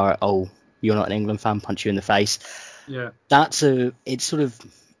England are. Oh, you're not an England fan, punch you in the face. Yeah. It's sort of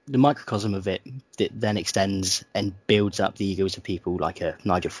the microcosm of it that then extends and builds up the egos of people like a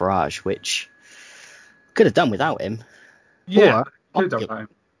Nigel Farage, which could have done without him. Yeah, could have done without him.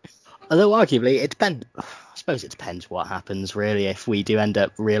 Although arguably, I suppose it depends what happens really. If we do end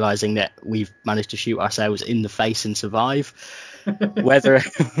up realising that we've managed to shoot ourselves in the face and survive, whether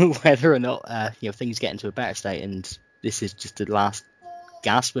or not things get into a better state and this is just the last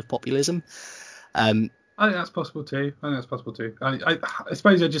gasp of populism. I think that's possible too. I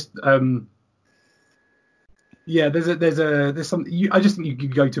suppose I just there's some. I just think you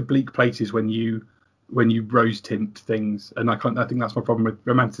could go to bleak places when you rose tint things, and I think that's my problem with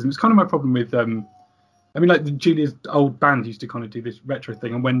romanticism. It's kind of my problem with like Julia's old band used to kind of do this retro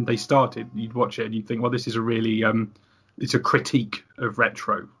thing, and when they started, you'd watch it and you'd think, well, this is a really it's a critique of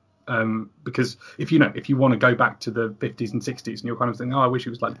retro. Because if you want to go back to the 50s and 60s and you're kind of saying, oh, I wish it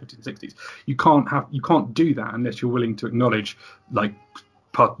was like the 50s and 60s, you can't do that unless you're willing to acknowledge like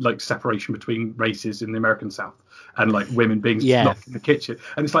separation between races in the American South and like women being locked in the kitchen.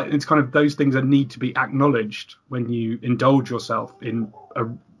 And it's kind of those things that need to be acknowledged when you indulge yourself in a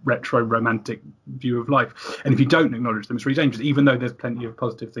retro romantic view of life. And if you don't acknowledge them, it's really dangerous, even though there's plenty of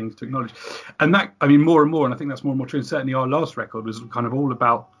positive things to acknowledge. And that, I mean, more and more, and I think that's more and more true. And certainly our last record was kind of all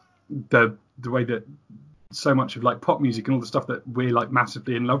about the way that so much of like pop music and all the stuff that we're like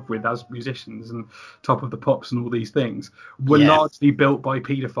massively in love with as musicians and Top of the Pops and all these things were largely built by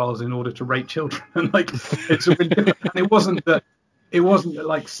paedophiles in order to rape children. And like it's a really different, and it wasn't that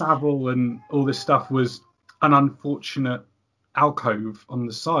like Savile and all this stuff was an unfortunate alcove on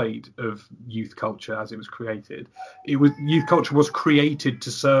the side of youth culture as it was created. Youth culture was created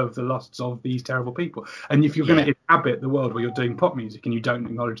to serve the lusts of these terrible people, and if you're going to inhabit the world where you're doing pop music and you don't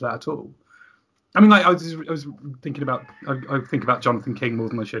acknowledge that at all, I mean, like I was thinking about, I think about Jonathan King more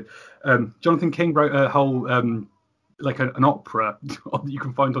than I should. Jonathan King wrote a whole like an opera that you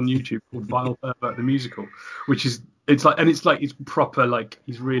can find on YouTube called Vile Pervert the Musical, which is it's proper, like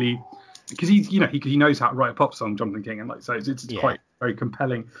he's really, because he knows how to write a pop song, Jonathan King, and like so it's quite a very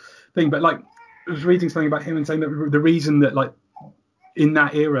compelling thing. But like I was reading something about him and saying that the reason that like in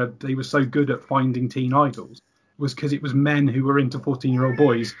that era they were so good at finding teen idols was because it was men who were into 14-year-old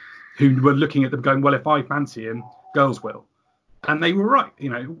boys who were looking at them going, well, if I fancy him, girls will. And they were right.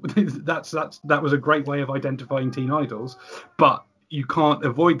 That was a great way of identifying teen idols. But you can't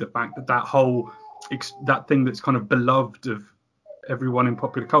avoid the fact that thing that's kind of beloved of everyone in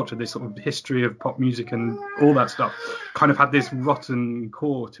popular culture, this sort of history of pop music and all that stuff, kind of had this rotten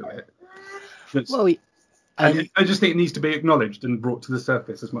core to it. I just think it needs to be acknowledged and brought to the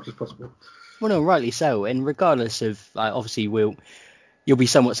surface as much as possible. Well, no, rightly so. And regardless of, obviously, you'll be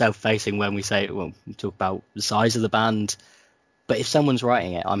somewhat self-facing when we we talk about the size of the band. But if someone's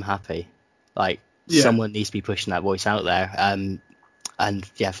writing it, I'm happy. Someone needs to be pushing that voice out there. And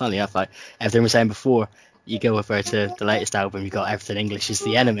yeah, funnily enough, like everything we were saying before, you go over to the latest album, you've got Everything English is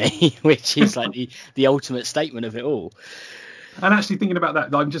the Enemy, which is like the ultimate statement of it all. And actually thinking about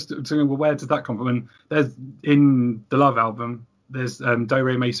that, I'm just thinking, well, where does that come from? And there's in the Love album, there's Do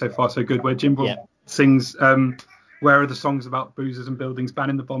Re Mi So Far So Good, where Jim Bob sings where are the songs about boozers and buildings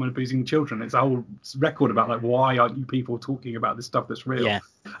banning the bomb and abusing children? It's a whole record about like, why aren't you people talking about this stuff that's real? Yeah.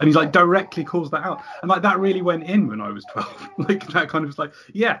 And he's like directly calls that out, and like that really went in when I was 12. Like that kind of was like,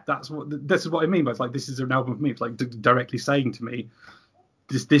 yeah, this is what I mean. But it's like, this is an album for me. It's like directly saying to me,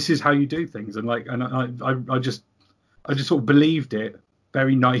 this is how you do things, and like, and I just sort of believed it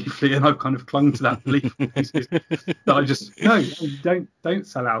very naively, and I've kind of clung to that belief that I just don't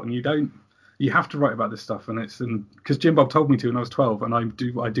sell out, and you have to write about this stuff, and because Jim Bob told me to when I was 12, and I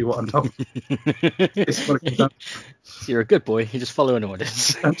do what I'm told. It's what it comes down to. So you're a good boy. You're just following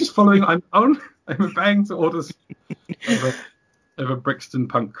orders. I'm just following. I'm obeying to orders of of a Brixton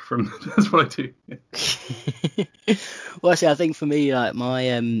punk from. That's what I do. Yeah. Well, see, I think for me, like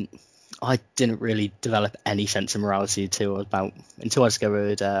I didn't really develop any sense of morality until I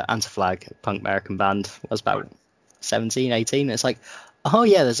discovered Anti-Flag, a punk American band. I was about 17, 18. It's like, oh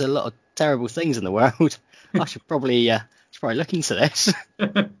yeah, there's a lot of terrible things in the world. I should probably look into this.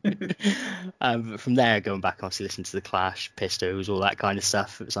 But from there, going back, obviously listening to the Clash, Pistols, all that kind of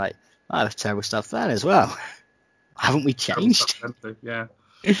stuff. It was like, oh, there's terrible stuff then as well. Haven't we changed? Yeah.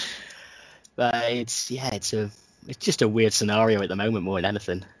 But it's just a weird scenario at the moment more than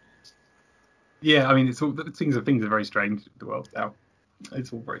anything. Yeah, I mean, it's all things are very strange. The world now,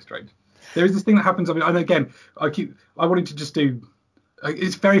 it's all very strange. There is this thing that happens. I mean, and again, I wanted to just do.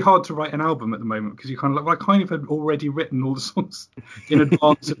 It's very hard to write an album at the moment because you kind of I kind of had already written all the songs in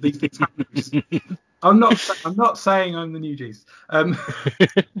advance of these things happening. I'm not saying I'm the New Jeez,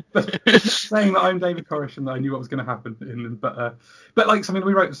 but saying that I'm David Koresh and that I knew what was going to happen. But like something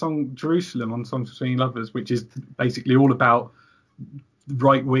we wrote the song Jerusalem on Songs Between Lovers, which is basically all about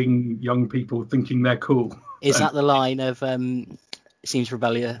right-wing young people thinking they're cool. Is that the line of seems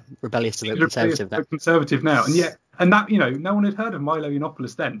rebellious to look conservative now? Conservative now, and that no one had heard of Milo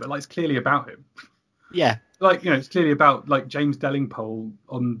Yiannopoulos then, but like it's clearly about him. Yeah, like it's clearly about like James Dellingpole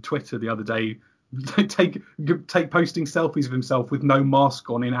on Twitter the other day. Take posting selfies of himself with no mask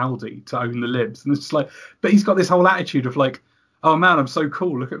on in Aldi to own the libs, and it's just like, but he's got this whole attitude of like, oh man, I'm so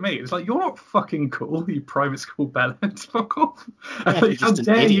cool, look at me. It's like, you're not fucking cool, you private school bellends, fuck off. Like, how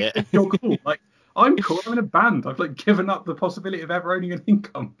dare you think you're cool? Like, I'm cool, I'm in a band, I've like given up the possibility of ever owning an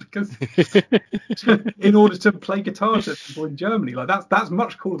income because in order to play guitar to people in Germany. Like that's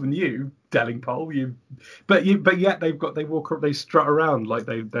much cooler than you, Dellingpole. But yet they strut around like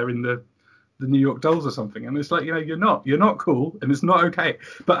they're in the New York Dolls or something, and it's like, you're not cool, and it's not okay.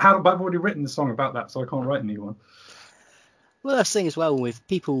 But I've already written the song about that, so I can't write a new one. Well, that's the thing as well with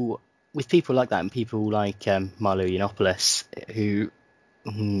people like that, and people like Milo Yiannopoulos, who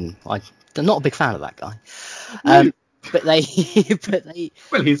I'm not a big fan of that guy. But they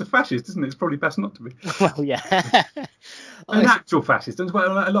well, he's a fascist, isn't it? It's probably best not to be. Well, yeah. An actual fascist. A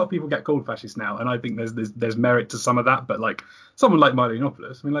lot of people get called fascists now, and I think there's merit to some of that. But like someone like Milo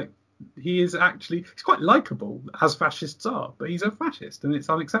Yiannopoulos, I mean, like he's quite likable as fascists are, but he's a fascist, and it's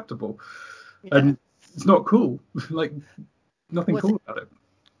unacceptable, and it's not cool. Like nothing cool about it.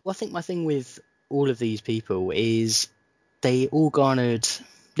 Well, I think my thing with all of these people is they all garnered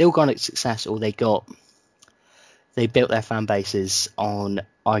success, or they built their fan bases on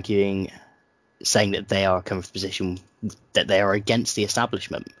saying that they are coming from a position that they are against the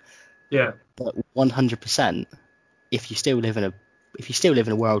establishment. Yeah. But 100%, if you still live in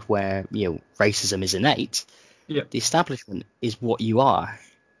a world where racism is innate, the establishment is what you are.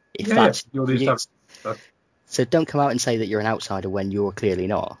 You're the establishment. So don't come out and say that you're an outsider when you're clearly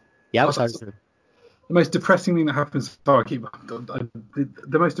not. The outsiders. The most depressing thing that happens.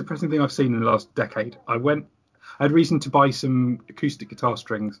 The most depressing thing I've seen in the last decade. I had reason to buy some acoustic guitar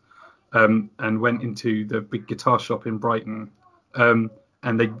strings, and went into the big guitar shop in Brighton. And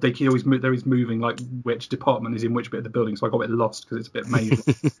they always there is moving like which department is in which bit of the building, so I got a bit lost because it's a bit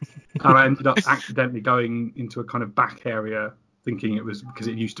mazy. And I ended up accidentally going into a kind of back area, thinking it was because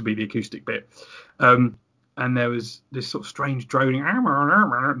it used to be the acoustic bit. And there was this sort of strange droning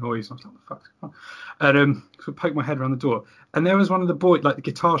noise. I was like, what the fuck? And so I poked my head around the door, and there was one of the boys, like the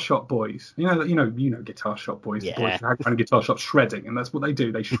guitar shop boys. You know, guitar shop boys. Yeah. The boys who hang around guitar shop shredding, and that's what they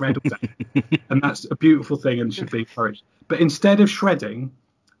do. They shred all day, and that's a beautiful thing and should be encouraged. But instead of shredding,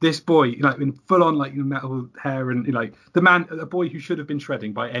 this boy, in full on metal hair and a boy who should have been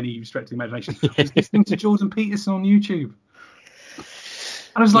shredding by any stretch of the imagination, was listening to Jordan Peterson on YouTube.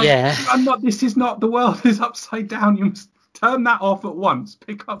 And I was like, this is not the world. It's upside down. You must turn that off at once.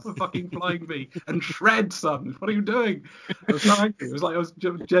 Pick up a fucking flying V and shred, son. What are you doing? I was so angry. It was like I was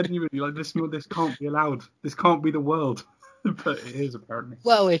genuinely like, this can't be allowed. This can't be the world. But it is apparently.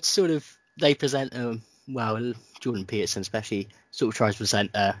 Well, it's sort of they present Jordan Peterson especially sort of tries to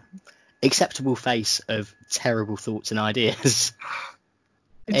present a acceptable face of terrible thoughts and ideas.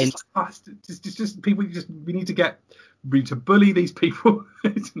 It's just people. We need to bully these people.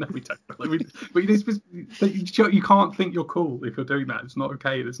 No, we don't. You can't think you're cool if you're doing that. It's not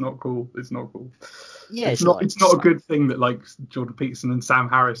okay. It's not cool. It's not cool. Yeah, it's not a good thing that like Jordan Peterson and Sam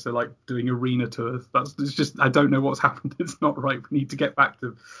Harris are like doing arena tours. It's just I don't know what's happened. It's not right. We need to get back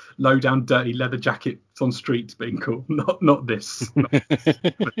to low down dirty leather jackets on streets being cool. Not this.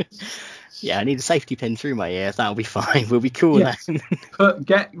 Yeah, I need a safety pin through my ear. That'll be fine. We'll be cool then.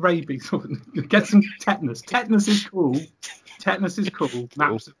 Get rabies. Get some tetanus. Tetanus is cool. Tetanus is cool.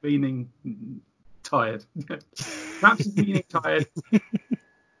 Maps of meaning tired. Raptors feeling tired.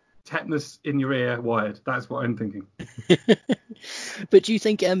 Tetanus in your ear, wired. That's what I'm thinking. But do you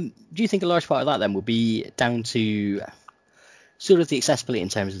think a large part of that then will be down to sort of the accessibility in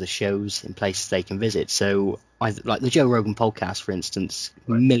terms of the shows in places they can visit? So, like the Joe Rogan podcast, for instance,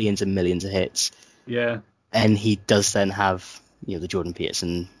 millions and millions of hits. Yeah. And he does then have, the Jordan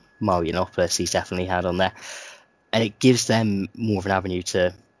Peterson, Mario Yiannopoulos he's definitely had on there. And it gives them more of an avenue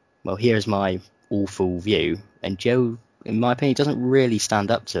to, well, here's my awful view. And Joe, in my opinion, doesn't really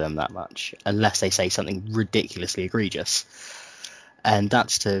stand up to them that much unless they say something ridiculously egregious. And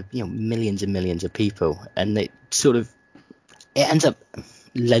that's to, millions and millions of people. And it ends up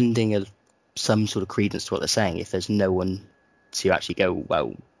lending some sort of credence to what they're saying if there's no one to actually go,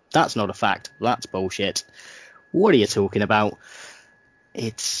 well, that's not a fact, that's bullshit. What are you talking about?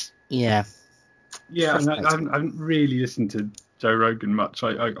 It's, yeah. Yeah, and I haven't really listened to Joe Rogan much.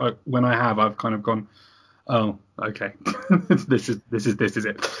 I when I have, I've kind of gone, oh, okay, this is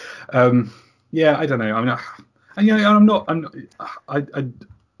it. Yeah, I don't know. I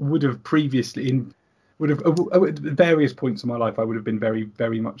would have previously at various points in my life, I would have been very,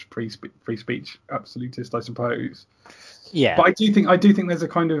 very much free speech absolutist, I suppose. Yeah. But I do think there's a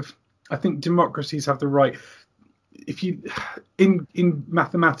kind of, I think democracies have the right. If you in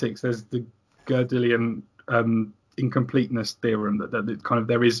mathematics, there's the Gödelian incompleteness theorem that kind of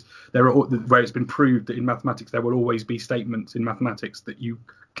there are where it's been proved that in mathematics there will always be statements in mathematics that you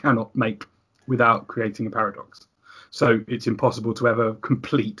cannot make without creating a paradox. So it's impossible to ever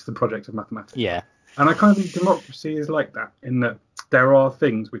complete the project of mathematics. Yeah. And I kind of think democracy is like that, in that there are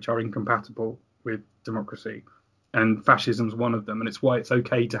things which are incompatible with democracy, and fascism's one of them. And it's why it's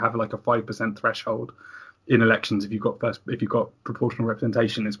okay to have like a 5% threshold in elections if you've got proportional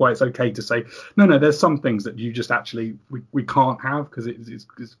representation. It's why it's okay to say no, there's some things that you just actually we can't have because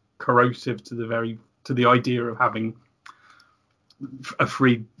it's corrosive to the idea of having a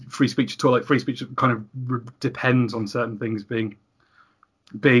free speech at all. Like free speech kind of depends on certain things being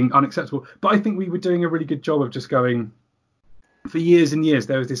unacceptable. But I think we were doing a really good job of just going, for years and years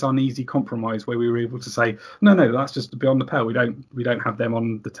there was this uneasy compromise where we were able to say no, that's just beyond the pale. We don't have them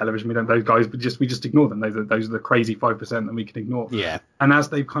on the television. We don't those guys, but we just ignore them. Those are the crazy 5% that we can ignore. Yeah. And as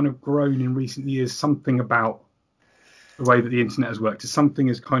they've kind of grown in recent years, something about the way that the internet has worked is something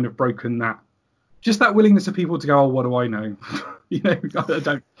has kind of broken that willingness of people to go, oh, what do I know?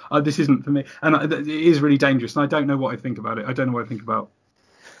 This isn't for me. And it is really dangerous. And I don't know what I think about it. I don't know what I think about.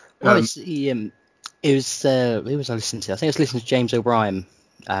 Well, it was who was I listening to? I think I was listening to James O'Brien,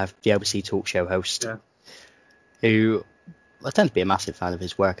 the LBC talk show host, who I tend to be a massive fan of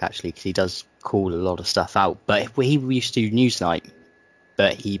his work actually, because he does call a lot of stuff out. But he used to do Newsnight,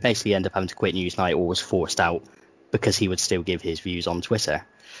 but he basically ended up having to quit Newsnight or was forced out because he would still give his views on Twitter.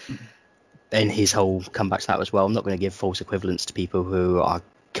 Mm-hmm. And his whole comeback to that was, well, I'm not going to give false equivalence to people who are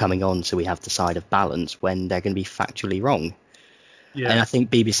coming on, so we have the side of balance when they're going to be factually wrong. Yeah. And I think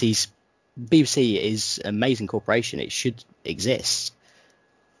BBC is an amazing corporation. It should exist.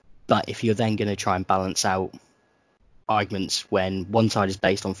 But if you're then going to try and balance out arguments when one side is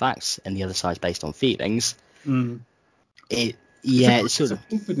based on facts and the other side is based on feelings, it's sort of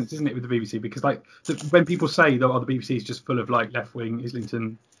confidence, isn't it, with the BBC? Because when people say that the BBC is just full of like left-wing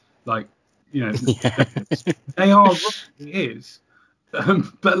Islington, like, they are wrong. It is.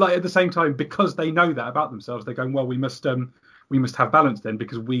 But like at the same time, because they know that about themselves, they're going, well, we must have balance then,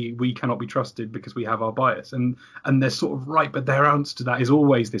 because we cannot be trusted because we have our bias, and they're sort of right, but their answer to that is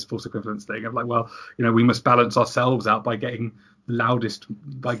always this false equivalence thing of like, well, we must balance ourselves out by getting the loudest,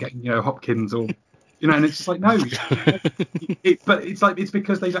 by getting Hopkins or and it's just like, no. But it's like, it's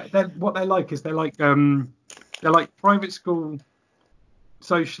because they're what they're like is they're like private school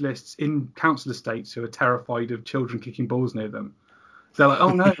socialists in council estates who are terrified of children kicking balls near them. They're like,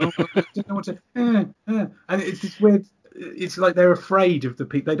 oh no, I don't know what to, and it's this weird. It's like they're afraid of the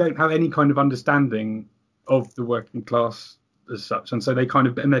people. They don't have any kind of understanding of the working class as such, and so they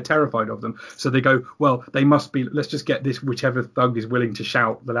and they're terrified of them. So they go, well, they must be. Let's just get this whichever thug is willing to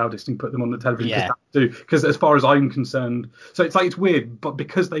shout the loudest and put them on the television. Yeah. Because as far as I'm concerned, so it's like, it's weird, but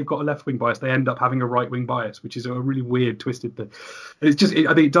because they've got a left wing bias, they end up having a right wing bias, which is a really weird, twisted thing. It's just,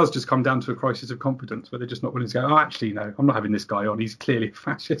 I think it does just come down to a crisis of confidence where they're just not willing to go, oh, actually, no, I'm not having this guy on. He's clearly a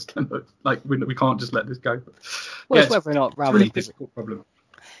fascist. Like we can't just let this go. Well, it's whether or not, rather than than difficult problem.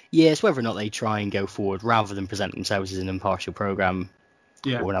 Yeah, it's whether or not they try and go forward rather than present themselves as an impartial programme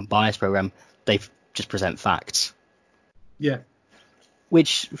or an unbiased programme. They just present facts. Yeah.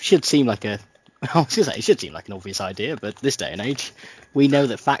 Which should seem like it should seem like an obvious idea, but this day and age, we know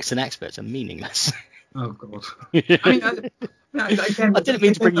that facts and experts are meaningless. Oh, God. I didn't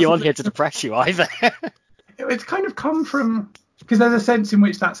mean to bring you on here to depress you either. it's kind of come from, because there's a sense in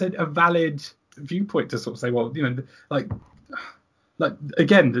which that's a valid viewpoint to sort of say, well, like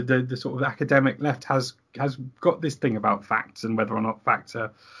again, the sort of academic left has got this thing about facts and whether or not facts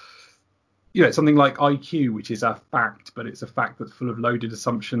are, it's something like IQ, which is a fact, but it's a fact that's full of loaded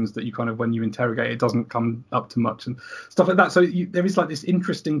assumptions that you kind of, when you interrogate, it doesn't come up to much and stuff like that. So there is like this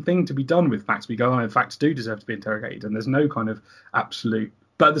interesting thing to be done with facts. We go, facts do deserve to be interrogated, and there's no kind of absolute.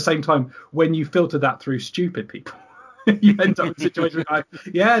 But at the same time, when you filter that through stupid people, you end up in a situation where,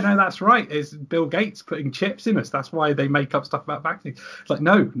 yeah, no, that's right. It's Bill Gates putting chips in us. That's why they make up stuff about vaccines. It's like,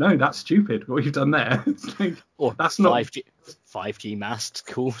 no, that's stupid. What you've done there. It's like, or that's 5G masks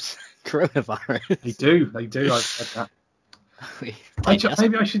cause coronavirus. They do. I've said that.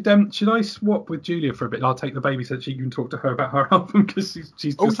 Maybe I should I swap with Julia for a bit? I'll take the baby so that she can talk to her about her album, because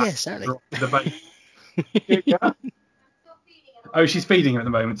she's just certainly. The baby. Yeah. Oh, she's feeding him at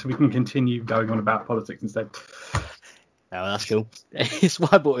the moment, so we can continue going on about politics instead. Oh, that's cool. It's why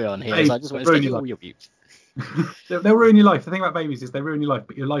I brought you on here. I just want to take all your views. They'll ruin your life. The thing about babies is they ruin your life,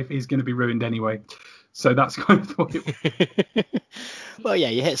 but your life is going to be ruined anyway. So that's kind of what it was. Well, yeah,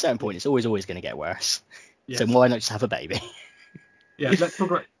 you hit a certain point, it's always going to get worse. Yeah. So why not just have a baby? Yeah, let's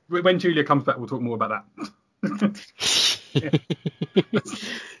talk about, when Julia comes back, we'll talk more about that.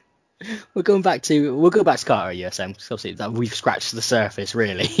 We'll go back to Carter USM, because obviously we've scratched the surface,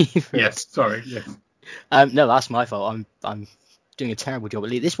 really. Yes, sorry. Yes. No, that's my fault. I'm doing a terrible job.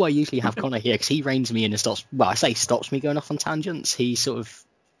 This is why I usually have Connor here, because he reins me in and stops me going off on tangents. He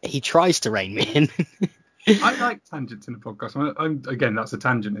tries to rein me in. I like tangents in the podcast. Again, that's a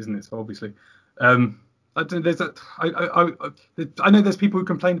tangent, isn't it? So obviously, I know there's people who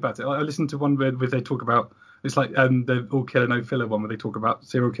complain about it. I listened to one where they talk about, it's like the all killer no filler one where they talk about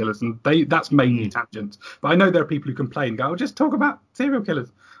serial killers, and that's mainly tangents. But I know there are people who complain, go, just talk about serial killers.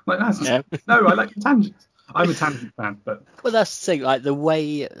 I'm like, no, I like tangents. I'm a tangent fan, but that's the thing. Like the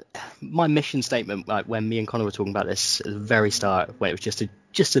way my mission statement, like when me and Connor were talking about this at the very start, when it was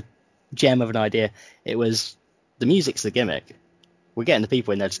just a gem of an idea, it was the music's the gimmick. We're getting the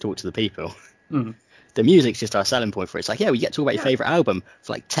people in there to talk to the people. Mm. The music's just our selling point for it. It's like, we get to talk about your favourite album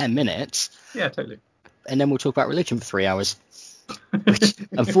for like 10 minutes. Yeah, totally. And then we'll talk about religion for 3 hours. Which,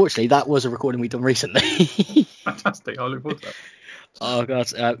 unfortunately, that was a recording we've done recently. Fantastic. I look forward to that. Oh, God.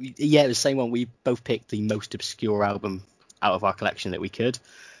 It was the same one. We both picked the most obscure album out of our collection that we could.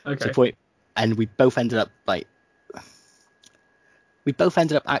 Okay. To the point, and we both ended up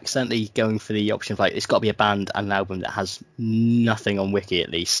accidentally going for the option of like, it's got to be a band and an album that has nothing on Wiki at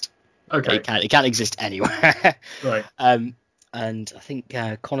least. Okay. It can't exist anywhere. Right. And I think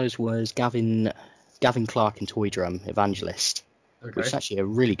Connor's was Gavin Clark and Toy Drum Evangelist, which is actually a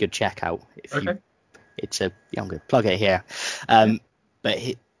really good checkout. I'm going to plug it here. But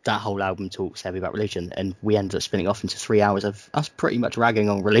that whole album talks heavy about religion, and we ended up spinning off into 3 hours of us pretty much ragging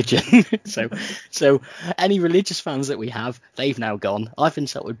on religion. so any religious fans that we have, they've now gone. I've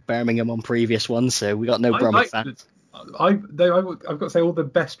insulted Birmingham on previous ones, so we got no Bromwich fans. I've got to say all the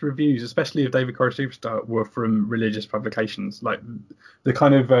best reviews, especially of David Corey Superstar, were from religious publications. Like the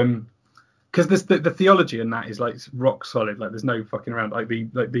kind of because the theology in that is like rock solid. Like there's no fucking around. Like the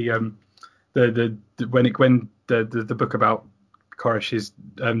book about Koresh's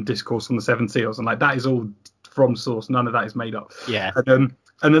discourse on the seven seals, and like that is all from source. None of that is made up. Yeah. And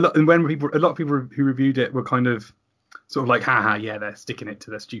a lot of people who reviewed it were kind of sort of like, they're sticking it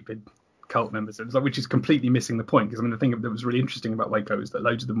to their stupid cult members, which is completely missing the point. Because I mean, the thing that was really interesting about Waco is that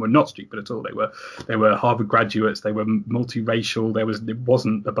loads of them were not stupid at all. They were Harvard graduates. They were multiracial. It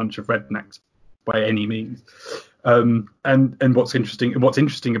wasn't a bunch of rednecks by any means. And what's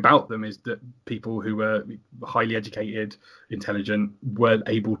interesting about them is that people who were highly educated, intelligent, were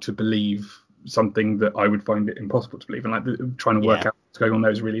able to believe something that I would find it impossible to believe, and like trying to work out what's going on there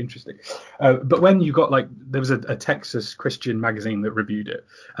is really interesting. But when you got there was a Texas Christian magazine that reviewed it,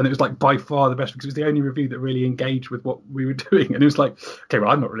 and it was like by far the best because it was the only review that really engaged with what we were doing, and it was like, okay, well,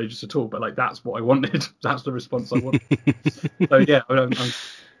 I'm not religious at all, but like that's what I wanted. That's the response I wanted. So yeah, I'm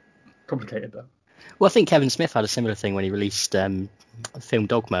complicated that. Well, I think Kevin Smith had a similar thing when he released film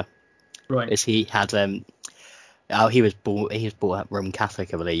Dogma. Right. Is he had he was brought up Roman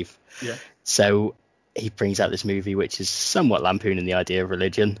Catholic, I believe. Yeah. So he brings out this movie which is somewhat lampooning the idea of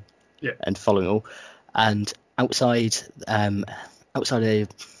religion. Yeah. And following all. And outside a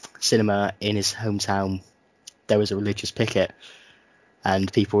cinema in his hometown, there was a religious picket,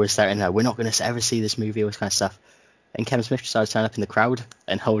 and people were starting, we're not going to ever see this movie, all this kind of stuff. And Kevin Smith decided to turn up in the crowd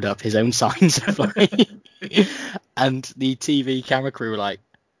and hold up his own signs. And the TV camera crew were like,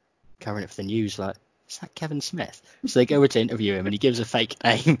 covering it for the news, like, is that Kevin Smith? So they go over to interview him, and he gives a fake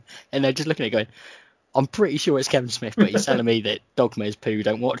name, and they're just looking at it going, I'm pretty sure it's Kevin Smith, but he's telling me that Dogma is poo,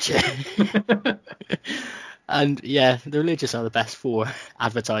 don't watch it. And yeah, the religious are the best for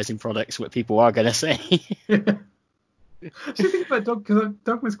advertising products what people are going to see. So you think about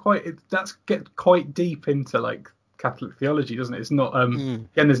Dogma's that's get quite deep into like Catholic theology, doesn't it? It's not again,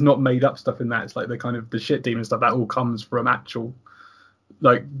 there's not made up stuff in that. It's like the shit demon stuff that all comes from actual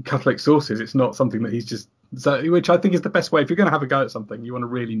like Catholic sources. It's not something that he's just which I think is the best way if you're going to have a go at something. You want to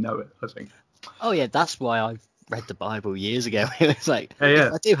really know it, I think. Oh yeah, that's why I read the Bible years ago. It was like,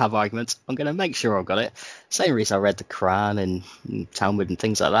 if I do have arguments, I'm going to make sure I've got it. Same reason I read the Quran and Talmud and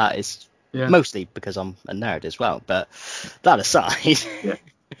things like that is mostly because I'm a nerd as well. But that aside, you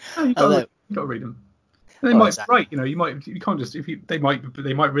got to read them. And they might be right, you can't just they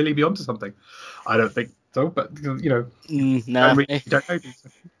might really be onto something. I don't think so, but no, you don't know.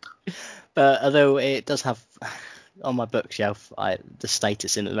 But although it does have on my bookshelf, the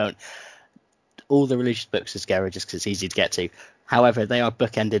status in at the moment, all the religious books are scary just because it's easy to get to. However, they are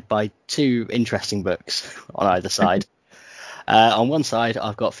bookended by two interesting books on either side. On one side,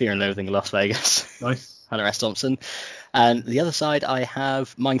 I've got Fear and Loathing in Las Vegas. Nice. Hunter S. Thompson. And the other side, I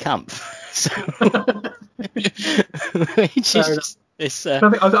have Mein Kampf. So, which is this. I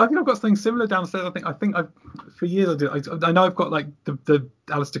think I've got something similar downstairs. I think I've for years I know I've got like the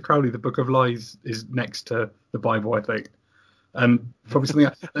Aleister Crowley, the Book of Lies, is next to the Bible, I think. And probably something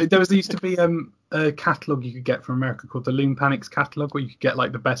else. There used to be a catalogue you could get from America called the Loom Panics catalogue, where you could get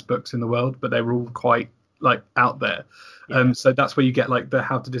like the best books in the world, but they were all quite like out there. So that's where you get like the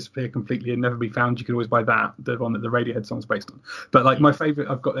How to Disappear Completely and Never Be Found. You could always buy that, the one that the Radiohead song's based on. But like my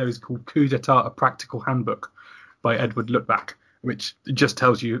favourite I've got there is called Coup d'etat, a Practical Handbook by Edward Lookback, which just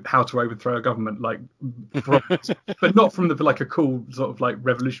tells you how to overthrow a government, like, but not from the like a cool sort of like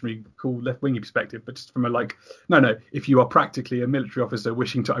revolutionary, cool left-wingy perspective, but just from a like, no, if you are practically a military officer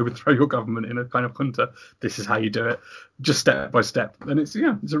wishing to overthrow your government in a kind of junta, this is how you do it, just step by step. And it's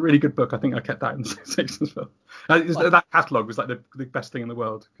a really good book. I think I kept that in the section as well. That catalogue was like the best thing in the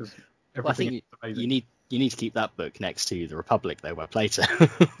world because everything is amazing. You need to keep that book next to The Republic, though, by Plato.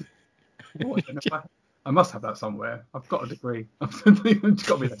 I must have that somewhere. I've got a degree. It's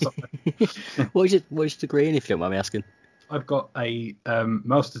got to be there somewhere. What is your degree in, if you don't mind me asking? I've got a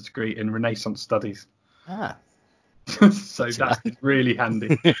master's degree in Renaissance studies. Ah. So that's really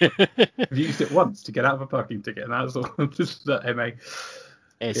handy. I've used it once to get out of a parking ticket, and that's all. Just that MA.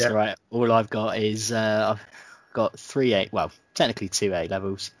 It's right. All I've got is I've got 3 technically 2 A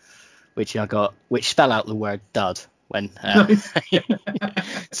levels, which spell out the word dud. When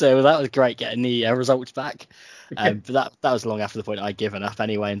so that was great getting the results back, but that was long after the point I'd given up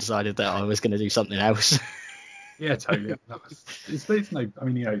anyway and decided that I was going to do something else. Yeah, totally.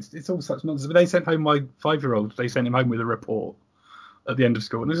 It's all such nonsense. But they sent home my 5-year-old. They sent him home with a report at the end of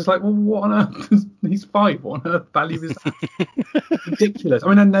school, and it's just like, well, what on earth? He's 5. What on earth value is that? Ridiculous. I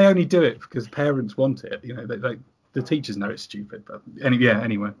mean, and they only do it because parents want it. The teachers know it's stupid, but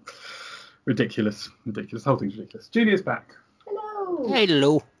anyway. Ridiculous. The whole thing's ridiculous. Julia's back.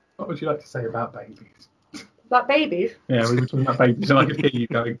 Hello. What would you like to say about babies? About babies? Yeah, we were talking about babies, and I could hear you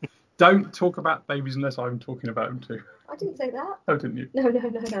going, don't talk about babies unless I'm talking about them too. I didn't say that. Oh, didn't you? No.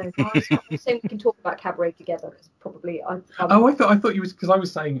 I was saying we can talk about cabaret together, because probably I thought you was, because I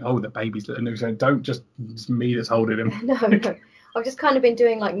was saying, the babies, and it was saying, don't just, it's me that's holding him. No. I've just kind of been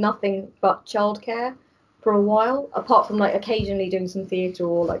doing like nothing but childcare for a while, apart from like occasionally doing some theatre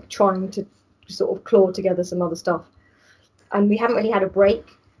or like trying to sort of claw together some other stuff, and we haven't really had a break,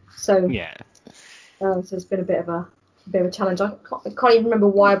 so so it's been a bit of a challenge. I can't even remember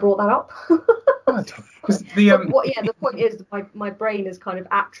why I brought that up. Because the point is that my brain is kind of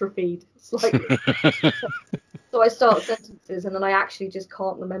atrophied slightly. So I start sentences and then I actually just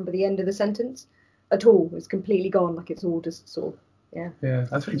can't remember the end of the sentence at all. It's completely gone, like it's all just sort of Yeah,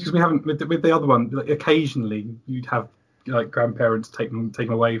 that's because we haven't with the other one. Like, occasionally, you'd have like grandparents take them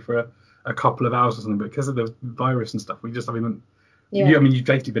away for a couple of hours or something, but because of the virus and stuff, we just haven't. Yeah. You've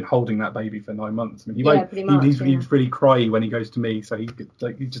basically been holding that baby for 9 months. I mean, he's really cryy when he goes to me, so he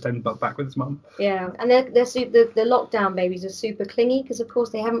just ends up back with his mum. Yeah, and the lockdown babies are super clingy because of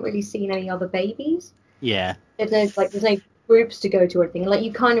course they haven't really seen any other babies. Yeah. There's no groups to go to or anything. Like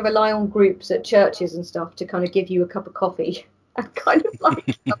you kind of rely on groups at churches and stuff to kind of give you a cup of coffee and kind of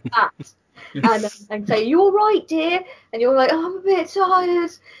like that. And say, "You all right, dear?" And you're like, "Oh, I'm a bit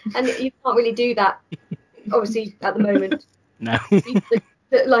tired," and you can't really do that, obviously, at the moment. No.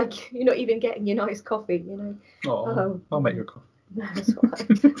 Like you're not even getting your nice coffee, I'll make you a coffee. No, that's all right.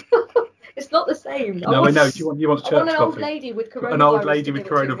 It's not the same. No, I know. You want church I want an old coffee. lady with coronavirus. An old lady with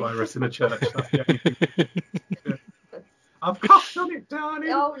coronavirus in a church. I've coughed on it, darling.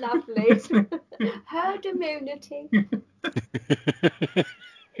 Oh, lovely. Herd immunity.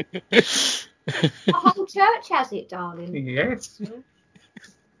 The whole church has it, darling. Yes.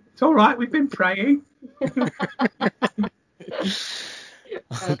 It's all right. We've been praying.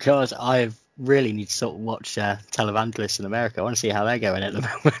 Oh God, I really need to sort of watch televangelists in America. I want to see how they're going at the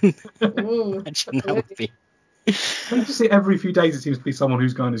moment. Imagine that would be. I just see every few days it seems to be someone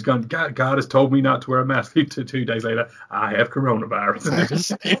who's going, God has told me not to wear a mask. 2 days later, I have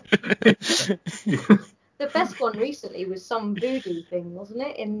coronavirus. The best one recently was some voodoo thing, wasn't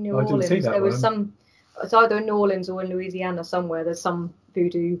it? In New I didn't Orleans. see that There was one. it's either in New Orleans or in Louisiana somewhere. There's some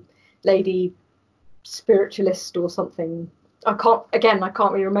voodoo lady spiritualist or something. I can't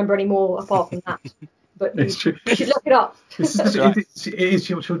really remember any more apart from that. But you should look it up. It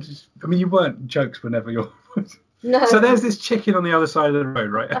is. I mean, you weren't jokes whenever you're. No. So there's this chicken on the other side of the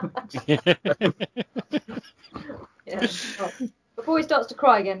road, right? Yeah. Right. Before he starts to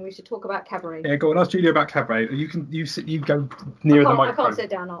cry again, we should talk about cabaret. Yeah, go on. Ask Julia about cabaret. You go nearer the microphone. I can't sit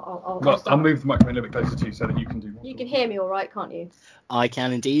down. I'll move the microphone a little bit closer to you so that you can do more. You can hear me all right, can't you? I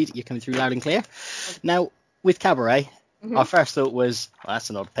can indeed. You're coming through loud and clear. Now, with cabaret, our first thought was, well, that's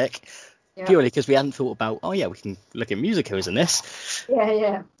an odd pick. Yeah. Purely because we hadn't thought about, we can look at musicals in this.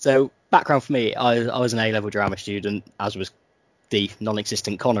 Yeah. So, background for me, I was an A-level drama student, as was the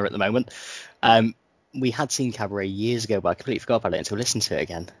non-existent Connor at the moment. We had seen Cabaret years ago, but I completely forgot about it until I listened to it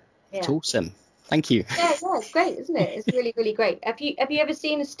again. Yeah. It's awesome. Thank you. Yeah, it's great, isn't it? It's really, really great. Have you ever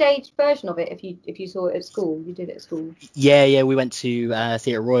seen a staged version of it? If you saw it at school, you did it at school. Yeah. We went to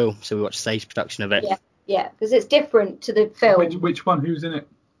Theatre Royal, so we watched a stage production of it. Yeah, because it's different to the film. Which one? Who's in it?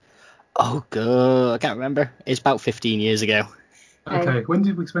 Oh God, I can't remember. It's about 15 years ago. Okay. When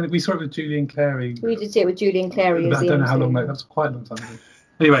did we spend it? We saw it with Julie and Clary. We did see it with Julie and Clary. I don't know how long that was. Quite a long time ago.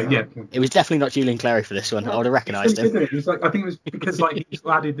 Anyway, yeah. It was definitely not Julie and Clary for this one. I would have recognised him. It was like, I think it was because he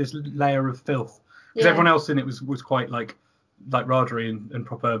added this layer of filth. Because everyone else in it was quite like ragery and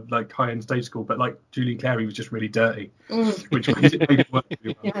proper high-end stage school, but Julie and Clary was just really dirty, which made it work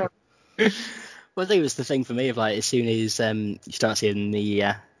really well. Yeah. Well, I think it was the thing for me of as soon as you start seeing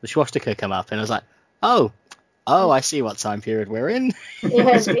the swastika come up, and I was like, oh, I see what time period we're in.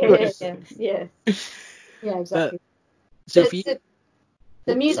 Yeah, exactly. So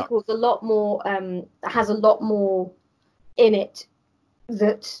the musical's a lot more has a lot more in it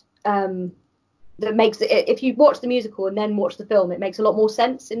that makes it. If you watch the musical and then watch the film, it makes a lot more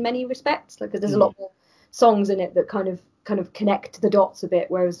sense in many respects. Because there's a lot more songs in it that kind of connect the dots a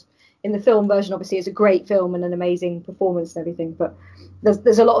bit, whereas in the film version, obviously, it's a great film and an amazing performance and everything, but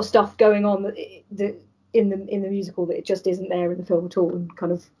there's a lot of stuff going on that in the musical that it just isn't there in the film at all, and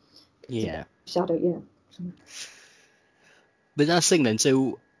kind of shadow. But that's the thing then.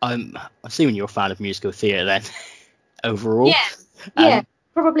 So I'm assuming you're a fan of musical theatre then, overall. Yeah,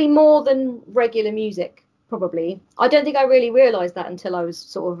 probably more than regular music. Probably. I don't think I really realised that until I was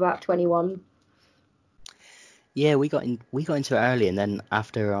sort of about 21. Yeah, we got into it early, and then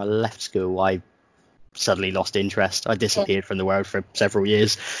after I left school, I suddenly lost interest. I disappeared from the world for several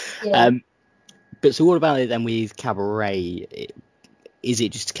years. Yeah. But so what about it then with Cabaret? Is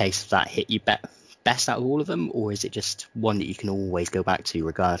it just a case of that hit you best out of all of them, or is it just one that you can always go back to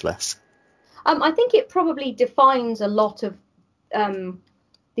regardless? I think it probably defines a lot of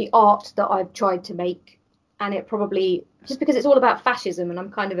the art that I've tried to make, and it probably, just because it's all about fascism, and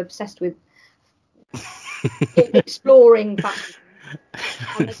I'm kind of obsessed with exploring fascism,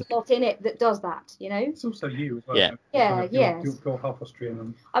 and there's a lot in it that does that, It's also you as well. Yeah. You're half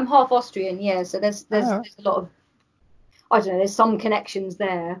Austrian. I'm half Austrian, so there's a lot of, I don't know, there's some connections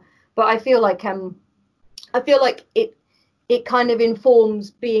there, but I feel like it kind of informs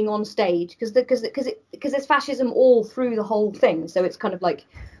being on stage because there's fascism all through the whole thing, so it's kind of like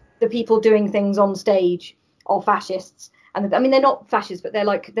the people doing things on stage are fascists. And I mean, they're not fascists, but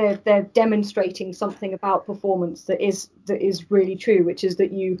they're demonstrating something about performance that is really true, which is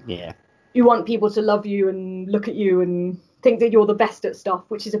that you want people to love you and look at you and think that you're the best at stuff,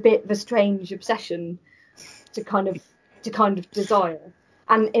 which is a bit of a strange obsession to kind of desire.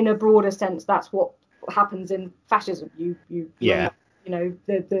 And in a broader sense, that's what happens in fascism. You the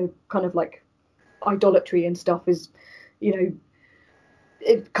kind of idolatry and stuff is,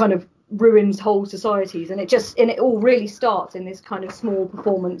 it kind of ruins whole societies, and it all really starts in this kind of small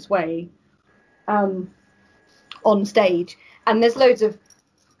performance way on stage, and there's loads of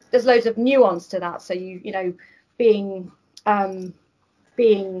nuance to that. So being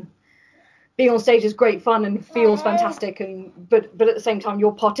being on stage is great fun and feels fantastic, but at the same time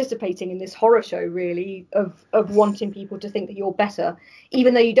you're participating in this horror show really of wanting people to think that you're better,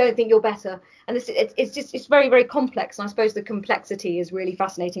 even though you don't think you're better. And it's very, very complex, and I suppose the complexity is really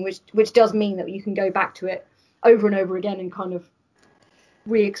fascinating, which does mean that you can go back to it over and over again and kind of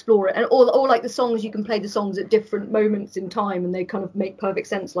re-explore it. And or like the songs, you can play the songs at different moments in time and they kind of make perfect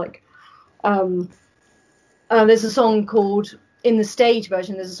sense. Like there's a song called, in the stage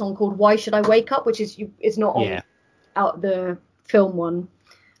version, there's a song called Why Should I Wake Up, which is not on out the film one.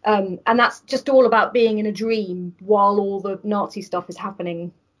 And that's just all about being in a dream while all the Nazi stuff is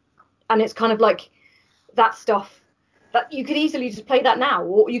happening. And it's kind of like that stuff that you could easily just play that now,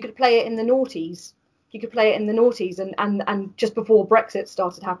 or you could play it in the noughties. You could play it in the noughties and just before Brexit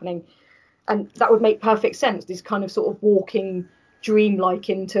started happening. And that would make perfect sense, this kind of sort of walking dreamlike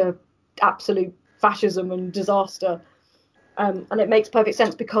into absolute fascism and disaster. And it makes perfect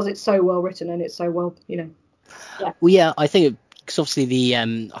sense because it's so well written and it's so well, Yeah. Well, yeah, I think because obviously I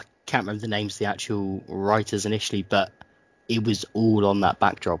can't remember the names of the actual writers initially, but it was all on that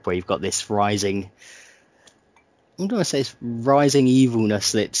backdrop where you've got this rising, I'm going to say it's rising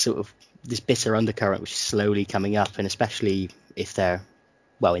evilness that's sort of this bitter undercurrent which is slowly coming up, and especially if they're,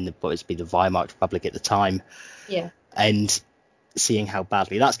 well, in what would be the Weimar Republic at the time. Yeah. And seeing how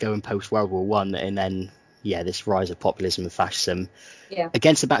badly that's going post World War One, and then this rise of populism and fascism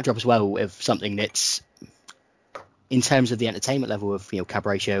against the backdrop as well of something that's, in terms of the entertainment level of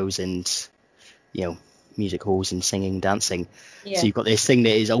cabaret shows and music halls and singing, dancing. So you've got this thing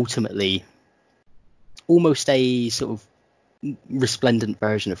that is ultimately almost a sort of resplendent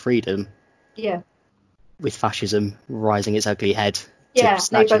version of freedom. Yeah. With fascism rising its ugly head to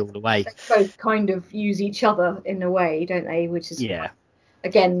snatch it all away. They both kind of use each other in a way, don't they? Which is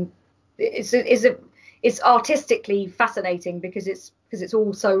again, it's artistically fascinating because it's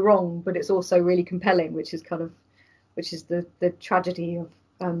all so wrong, but it's also really compelling, which is the tragedy of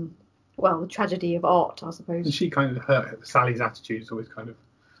the tragedy of art, I suppose. And she kind of, Sally's attitude is always kind of,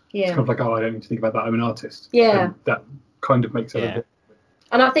 it's kind of like, I don't need to think about that, I'm an artist. Yeah. And that kind of makes it a bit.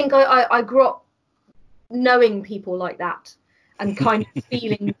 And I think I grew up knowing people like that and kind of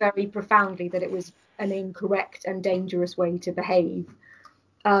feeling very profoundly that it was an incorrect and dangerous way to behave.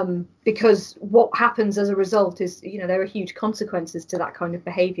 Because what happens as a result is, there are huge consequences to that kind of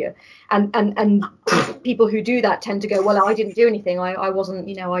behaviour, and people who do that tend to go, well, I didn't do anything, I wasn't,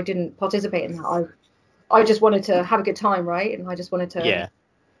 I didn't participate in that, I just wanted to have a good time, right? And I just wanted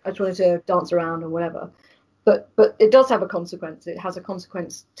to dance around or whatever. But it does have a consequence. It has a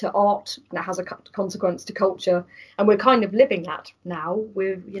consequence to art, and it has a consequence to culture, and we're kind of living that now.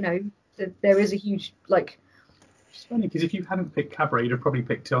 There is a huge It's funny because if you hadn't picked cabaret, you'd have probably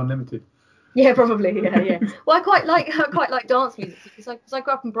picked Till Unlimited. Yeah, probably. Yeah. Well, I quite like dance music because I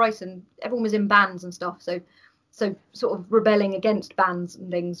grew up in Brighton. Everyone was in bands and stuff, so sort of rebelling against bands and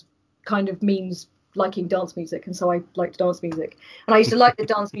things kind of means liking dance music, and so I liked dance music. And I used to like that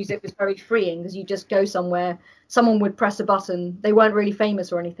dance music was very freeing because you just go somewhere, someone would press a button. They weren't really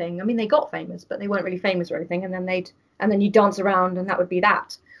famous or anything. I mean, they got famous, but they weren't really famous or anything. And then you'd dance around, and that would be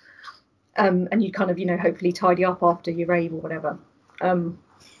that. And you kind of, hopefully tidy up after your rave or whatever. And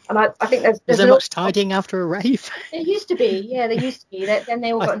I think there's is there much tidying after a rave? There used to be, there used to be. Then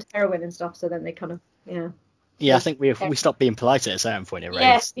they all got into heroin and stuff, so then they kind of, Yeah, I think we stopped being polite at a certain point in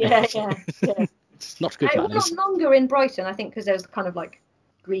raves. Yes, yeah. It's not good manners. It went on longer in Brighton, I think, because there was kind of like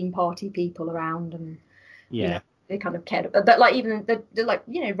Green Party people around, and they kind of cared. But like even the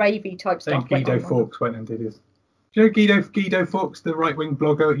ravey type stuff. Guido Fawkes went and did his. Do you know Guido Fawkes, the right-wing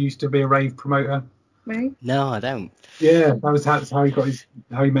blogger, who used to be a rave promoter? Really? No, I don't. Yeah, that's how he got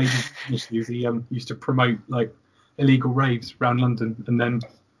how he made his news. He used to promote like illegal raves around London, and then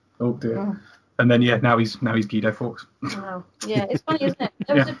and then now he's Guido Fawkes. Wow. Yeah, it's funny, isn't it?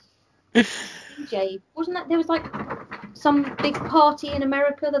 There was a DJ, wasn't that? There was like some big party in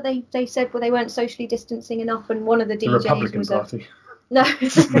America that they said they weren't socially distancing enough, and one of the DJs Republican was Party. No.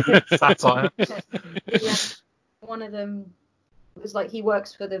 Satire. Yeah. One of them was like he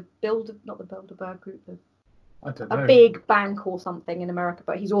works for the not the Bilderberg group, I don't know. a big bank or something in America,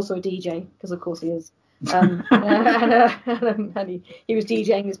 but he's also a DJ because of course he is. And he was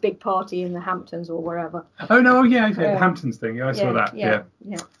DJing this big party in the Hamptons or wherever. Oh no! The Hamptons thing. Yeah, I saw that. Yeah.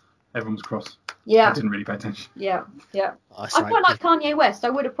 Everyone's cross. Yeah. I didn't really pay attention. Yeah. I quite like Kanye West. I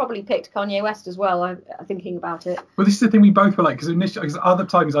would have probably picked Kanye West as well. Thinking about it. Well, this is the thing we both were like, because other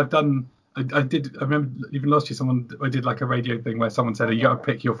times I've done. I remember even last year I did like a radio thing where someone said, you got to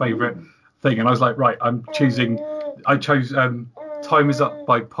pick your favourite thing, and I was like, right, I chose Time Is Up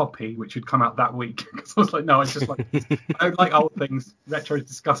by Poppy, which would come out that week. Because I was like, no, I don't like old things. Retro is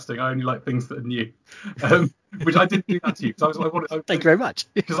disgusting. I only like things that are new. Which I did do that to you. Because Thank you very much.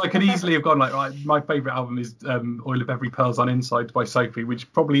 Because I could easily have gone like, right, my favourite album is Oil of Every Pearl's on Inside by Sophie,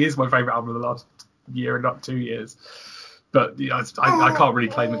 which probably is my favourite album of the last year and not 2 years. But I can't really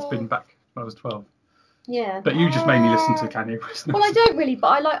claim it's been back when I was 12. Yeah. But you just made me listen to Kanye West. Well, I don't really,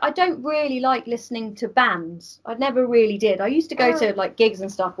 but I don't really like listening to bands. I never really did. I used to go to like gigs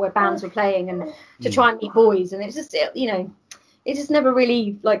and stuff where bands were playing and to try and meet boys, and it's just, you know, it just never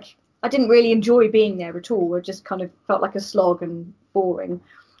really, like, I didn't really enjoy being there at all. It just kind of felt like a slog and boring.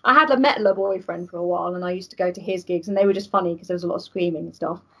 I had met a boyfriend for a while, and I used to go to his gigs, and they were just funny because there was a lot of screaming and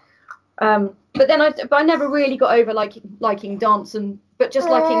stuff. But then I never really got over liking dance but just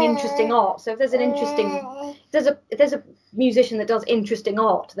liking interesting art. So if there's if there's a musician that does interesting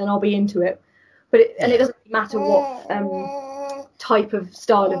art, then I'll be into it. And it doesn't matter what type of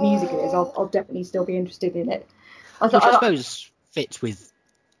style of music it is. I'll definitely still be interested in it. Which I suppose fits with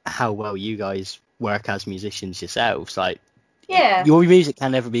how well you guys work as musicians yourselves. Like, yeah, your music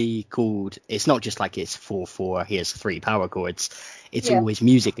can never be called. It's not just like it's 4/4. Here's 3 power chords. It's always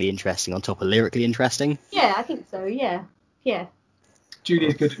musically interesting on top of lyrically interesting. Yeah, I think so. Yeah.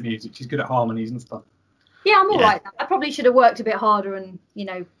 Julia's good at music. She's good at harmonies and stuff. Yeah, I'm all right. I probably should have worked a bit harder, and you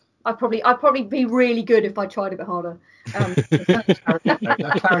know, I'd probably be really good if I tried a bit harder. I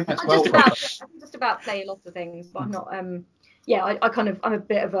just about play lots of things, but I'm not. I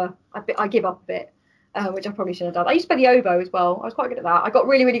give up a bit. Which I probably shouldn't have done. I used to play the oboe as well. I was quite good at that. I got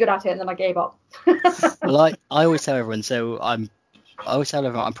really, really good at it, and then I gave up. Well, I always tell everyone.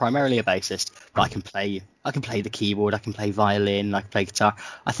 I'm primarily a bassist, but I can play the keyboard, I can play violin, I can play guitar.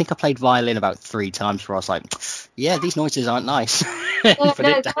 I think I played violin about 3 times before I was like, yeah, these noises aren't nice.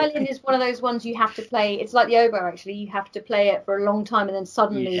 Violin is one of those ones you have to play. It's like the oboe, actually. You have to play it for a long time, and then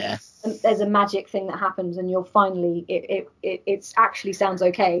suddenly there's a magic thing that happens, and you're finally it actually sounds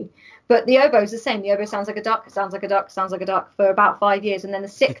okay. But the oboe is the same. The oboe sounds like a duck, sounds like a duck, sounds like a duck for about 5 years, and then the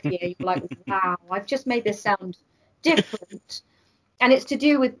 6th year you're like, wow, I've just made this sound different. And it's to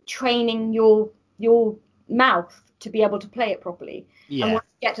do with training your mouth to be able to play it properly. Yeah. And once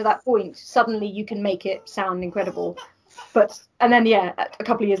you get to that point, suddenly you can make it sound incredible. And then a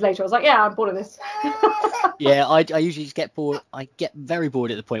couple of years later, I was like, yeah, I'm bored of this. Yeah, I usually just get bored. I get very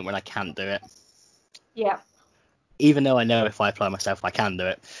bored at the point when I can't do it. Yeah. Even though I know if I apply myself, I can do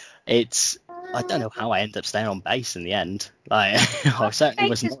it. I don't know how I end up staying on bass in the end. Like, I certainly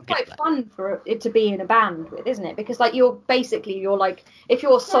was not. It's quite fun for it to be in a band with, isn't it? Because like you're like, if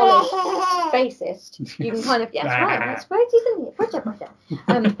you're a solid bassist, you can kind of that's right,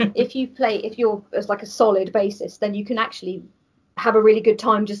 isn't it? If you're as like a solid bassist, then you can actually have a really good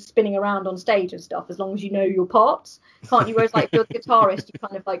time just spinning around on stage and stuff, as long as you know your parts, can't you? Whereas like if you're the guitarist, you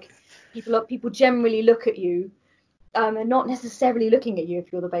kind of like people generally look at you. And not necessarily looking at you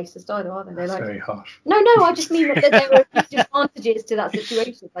if you're the bassist either, are they? They're like, very harsh. No, I just mean that there are huge advantages to that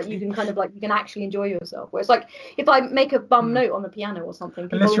situation. Like you can you can actually enjoy yourself. Whereas like if I make a bum note on the piano or something,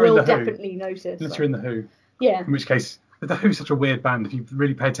 people will definitely notice. Unless you're in the Who. Yeah. In which case, the Who's such a weird band. If you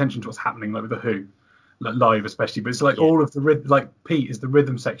really pay attention to what's happening, like with the Who, like live especially, but it's like all of the like Pete is the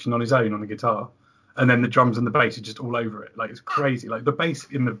rhythm section on his own on the guitar, and then the drums and the bass are just all over it. Like it's crazy. Like the bass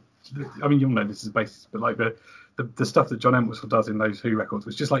I mean, you'll know this is bass, but like the stuff that John Entwistle does in those Who records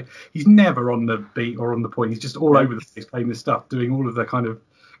was just like he's never on the beat or on the point. He's just all over the place playing this stuff, doing all of the kind of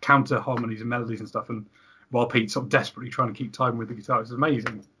counter harmonies and melodies and stuff, and while Pete's sort of desperately trying to keep time with the guitar. It's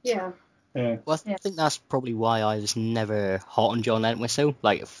amazing. Yeah. Well, I think that's probably why I was never hot on John Entwistle.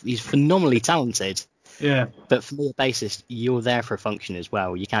 Like, he's phenomenally talented. Yeah. But for me, a bassist, you're there for a function as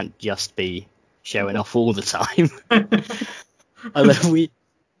well. You can't just be showing off all the time.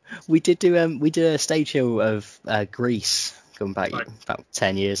 We did a stage show of Grease going back about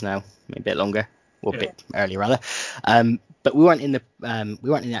 10 years now, maybe a bit longer, or a bit earlier rather. But we weren't in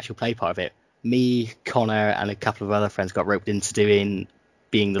the actual play part of it. Me, Connor, and a couple of other friends got roped into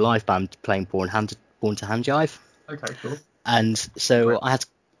being the live band playing Born to Hand Jive. Okay, cool. And so I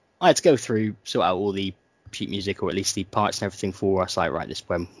had to go through, sort out all the sheet music, or at least the parts and everything for us. Like, right, this is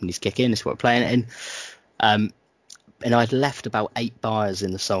when we need to kick in, this is what we're playing it in. And I'd left about 8 bars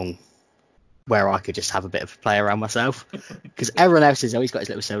in the song where I could just have a bit of a play around myself, because everyone else has always got his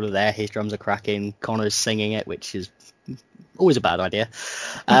little solo there. His drums are cracking. Connor's singing it, which is always a bad idea.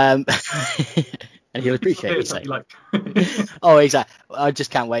 And he'll appreciate it. Saying, like. Oh, exactly. I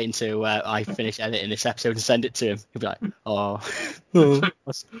just can't wait until I finish editing this episode and send it to him. He'll be like,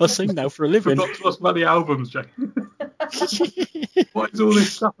 I sing now for a living. Not to ask about the albums, Jack. What is all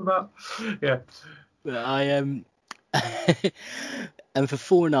this stuff about? Yeah. But And for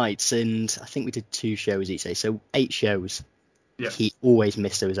 4 nights, and I think we did 2 shows each day, so 8 shows. Yeah. He always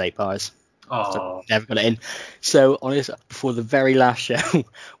missed those 8 bars. Oh. So never got it in. So honestly, before the very last show,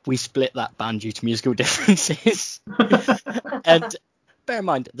 we split that band due to musical differences. And bear in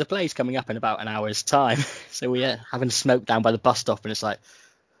mind, the play's coming up in about an hour's time. So we're having a smoke down by the bus stop, and it's like,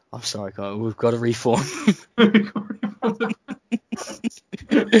 I'm sorry, Connor, we've got to reform.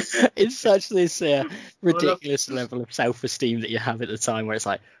 It's such this ridiculous level of self-esteem that you have at the time, where it's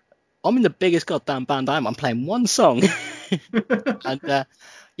like, I'm in the biggest goddamn band I'm playing one song. And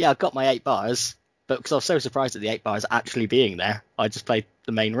yeah, I got my 8 bars, but because I was so surprised at the 8 bars actually being there, I just played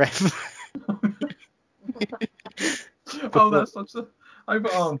the main riff. Oh, that's such a...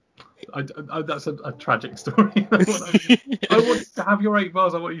 that's a tragic story. I wanted to have your 8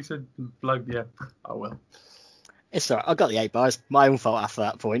 bars. I want you to blow. Yeah. Oh well. It's alright. I got the 8 bars. My own fault after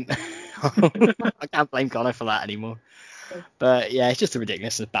that point. I can't blame Connor for that anymore. But yeah, it's just the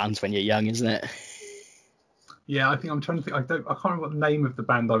ridiculousness of bands when you're young, isn't it? Yeah, I think I'm trying to think. I can't remember what the name of the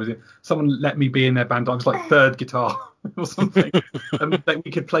band I was in. Someone let me be in their band. I was like 3rd guitar or something. And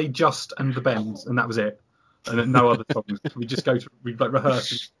we could play Just and the Bends, and that was it. And then no other songs. We'd like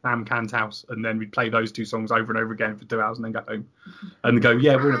rehearse in Sam Can's house, and then we'd play those 2 songs over and over again for 2 hours, and then go home and go,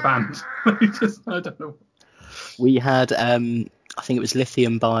 yeah, we're in a band. I don't know. We had, I think it was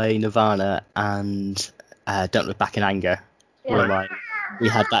Lithium by Nirvana and Don't Look Back in Anger. Yeah. We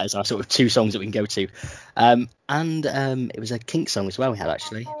had that as our sort of 2 songs that we can go to. And it was a Kink song as well we had,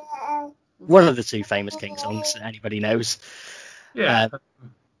 actually. One of the 2 famous Kink songs that anybody knows. Yeah.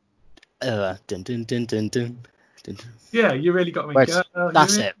 Dun, dun, dun, dun, dun, dun, dun. Yeah, you really got me.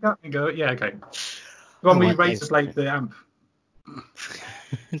 That's it. Got me go. Yeah, okay. The one where you razor blade the amp.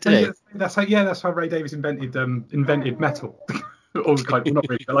 That's how Ray Davies invented metal. Or kind of, not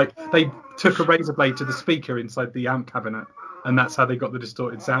really, but like they took a razor blade to the speaker inside the amp cabinet, and that's how they got the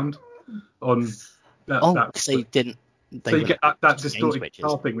distorted sound on that. They didn't. So you get that distorted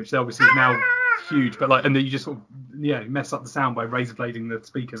guitar thing, which obviously is now huge, but like, and then you just sort of mess up the sound by razor blading the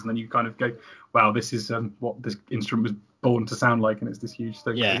speakers, and then you kind of go, wow, this is what this instrument was born to sound like, and it's this huge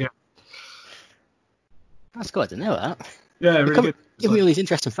thing. Yeah. That's good. I didn't know that. Yeah, really good. Give me all these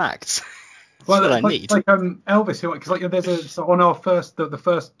interesting facts. Well, what I need. Like Elvis, because like there's on our first the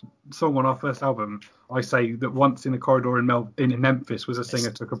first song on our first album, I say that once in a corridor in Memphis was a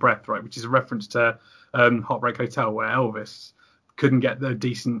singer took a breath, right, which is a reference to Heartbreak Hotel, where Elvis couldn't get the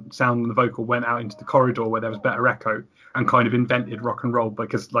decent sound on the vocal, went out into the corridor where there was better echo, and kind of invented rock and roll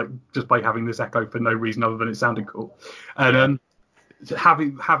because like just by having this echo for no reason other than it sounded cool, and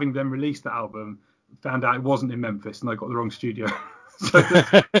having them release the album, found out it wasn't in Memphis and I got the wrong studio. So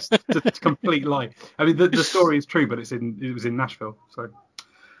it's a complete lie. I mean, the story is true, but it was in Nashville. So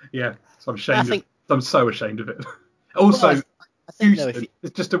yeah, so I'm so ashamed of it. Also, I think Houston,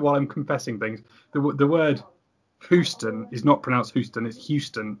 it's just while I'm confessing things, the word Houston is not pronounced Houston. It's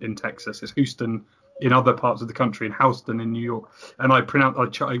Houston in Texas. It's Houston in other parts of the country, and Houston in New York.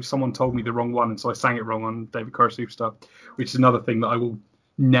 And someone told me the wrong one, and so I sang it wrong on David Corr Superstar, which is another thing that I will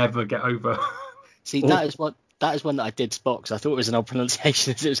never get over. See, that is one that I did spot because I thought it was an old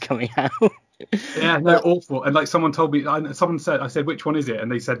pronunciation as it was coming out. Yeah, no, awful. And like someone told me, I said, which one is it?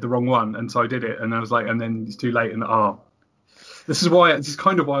 And they said the wrong one, and so I did it, and I was like, and then it's too late, and this is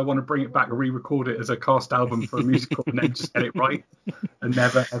kind of why I want to bring it back and re-record it as a cast album for a musical, and then just get it right and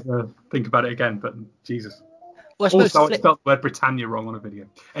never ever think about it again. But Jesus. Well, I spelled the word Britannia wrong on a video.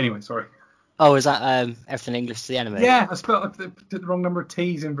 Anyway, sorry. Oh, is that everything English to the enemy? Yeah, I did the wrong number of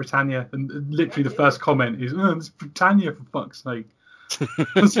T's in Britannia, and literally the first comment is, "Oh, it's Britannia, for fuck's sake." I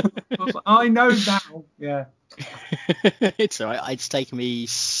was like, I know now. Yeah. It's alright. It's taken me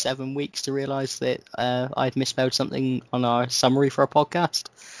 7 weeks to realise that I'd misspelled something on our summary for our podcast.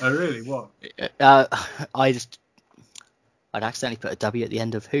 Oh, really? What? I'd accidentally put a W at the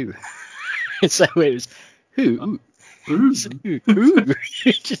end of who. So it was who. Ooh.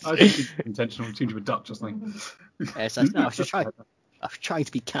 Just, I think it's intentional. It seemed to be Dutch or something. Yes, I was trying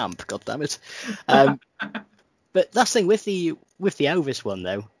to be camp. God damn it! But that's the thing with the Elvis one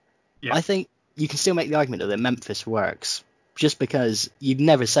though. Yeah. I think you can still make the argument that Memphis works just because you'd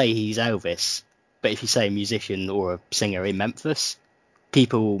never say he's Elvis, but if you say a musician or a singer in Memphis,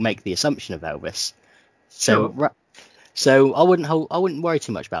 people make the assumption of Elvis. So I wouldn't worry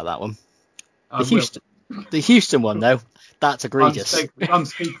too much about that one. The Houston one, though, that's egregious.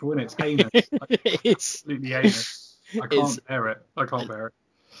 Unspeakable, isn't it? It's heinous. It's absolutely heinous. I can't bear it.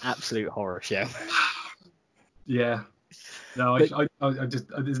 Absolute horror show. Yeah. No, I just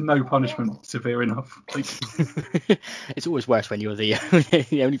there's no punishment severe enough. Like, it's always worse when you're the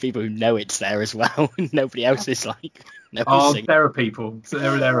only people who know it's there as well. Nobody else is like noticing. there are people. So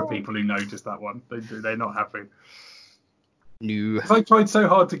there are people who know just that one. They're not happy. No. I tried so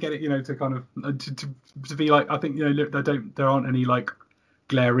hard to get it, to kind of to be like, I think there aren't any like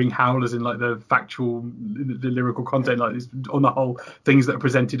glaring howlers in like the lyrical content, like this, on the whole, things that are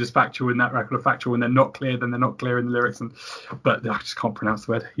presented as factual in that record are factual, and they're not clear, then they're not clear in the lyrics, but I just can't pronounce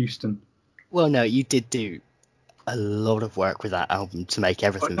the word Houston. Well, no, you did do a lot of work with that album to make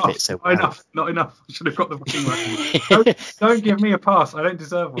everything fit so well. Not enough. I should have got the fucking word. Don't give me a pass. I don't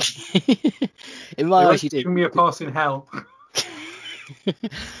deserve one. In my eyes, you do. Give me a pass in hell.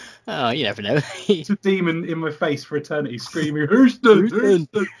 Oh, you never know. It's a demon in my face for eternity, screaming, Houston,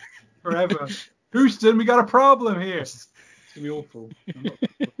 forever. Houston, we got a problem here. It's gonna be awful.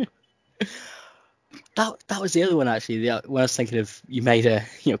 That was the other one actually. When I was thinking of, you made a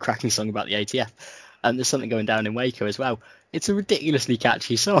cracking song about the ATF, and there's something going down in Waco as well. It's a ridiculously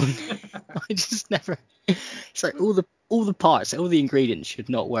catchy song. I just never. It's like all the parts, all the ingredients should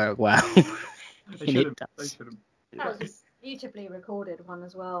not work well. They shouldn't. That was a beautifully recorded one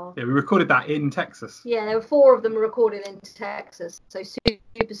as well. Yeah, we recorded that in Texas. Yeah, there were 4 of them recorded in Texas. So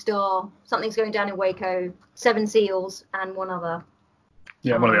Superstar, Something's Going Down in Waco, 7 Seals, and one other.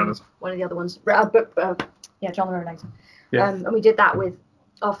 Yeah, one of the others. One of the other ones. John the Revelator. Yeah. And we did that with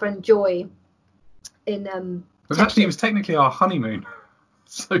our friend Joy in It was technically our honeymoon.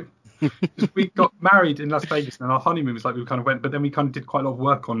 So we got married in Las Vegas, and our honeymoon was like we kind of went, but then we kind of did quite a lot of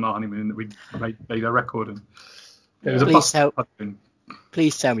work on our honeymoon that we made a record, and it was honeymoon.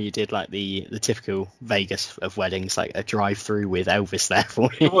 Please tell me you did like the typical Vegas of weddings, like a drive-through with Elvis there for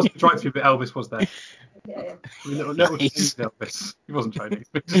you. It wasn't a drive-through, but Elvis was there. Yeah. Little Nice. Elvis. He wasn't Chinese.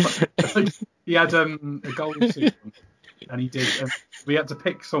 He had a gold suit on, and he did. We had to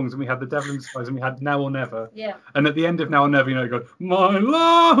pick songs, and we had The Devil in Disguise, and we had Now or Never. Yeah. And at the end of Now or Never, it goes, my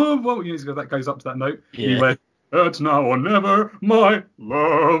love. Well, that goes up to that note. Yeah. He went, it's now or never, my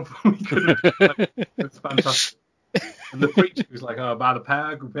love. It's fantastic. And the preacher was like, by the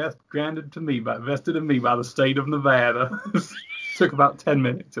power granted to me, vested in me by the state of Nevada. Took about 10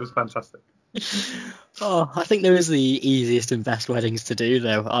 minutes. It was fantastic. Oh, I think those are the easiest and best weddings to do,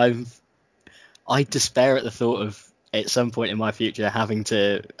 though. I despair at the thought of, at some point in my future, having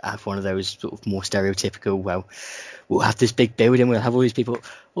to have one of those sort of more stereotypical, well, we'll have this big building, we'll have all these people.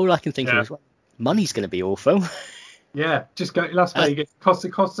 All I can think of is, well, money's going to be awful. Yeah, just go to Las Vegas. It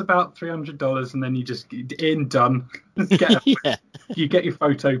costs about $300, and then you just done. You get your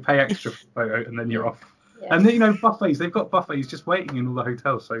photo, pay extra for the photo, and then you're off. Yeah. And then, buffets. They've got buffets just waiting in all the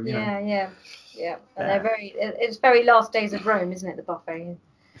hotels. So yeah. And they're it's very Last Days of Rome, isn't it? The buffet.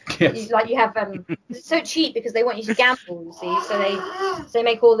 Yes. You have it's so cheap because they want you to gamble. You see, so they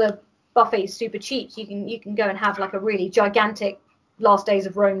make all the buffets super cheap. So you can go and have like a really gigantic Last Days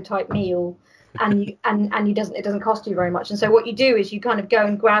of Rome type meal. And it doesn't cost you very much. And so what you do is you kind of go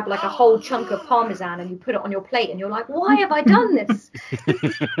and grab like a whole chunk of parmesan and you put it on your plate, and you're like, why have I done this?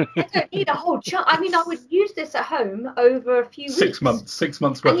 I don't need a whole chunk. I mean, I would use this at home over a few weeks. 6 months. 6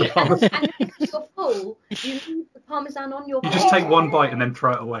 months worth of parmesan. And because you're full, you leave the parmesan on your plate. You just take one bite and then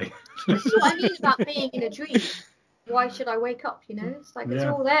throw it away. This is what I mean about being in a dream. Why should I wake up? It's like it's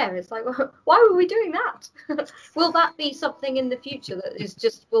all there. It's like, well, why were we doing that? Will that be something in the future that is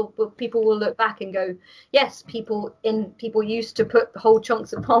just people will look back and go, yes, people used to put whole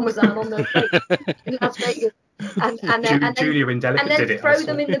chunks of parmesan on their plate in Las Vegas, and Julia Indelicates and then did it. Throw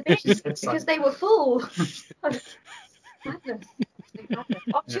them in the bin because they were full. Madness.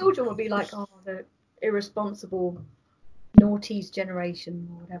 Our children will be like, oh, the irresponsible noughties generation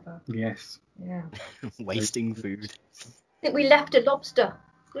or whatever. Yes. Yeah. Wasting food. I think we left a lobster,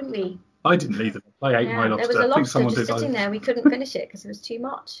 didn't we? I didn't leave it. I ate my lobster. There was a I think lobster someone just did. sitting there. We couldn't finish it because it was too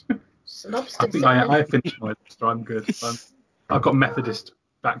much. Just a lobster. I think I finished my lobster. I'm good. I've got Methodist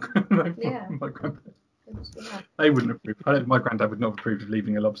background. Yeah. My granddad. They wouldn't approve. My granddad would not approve of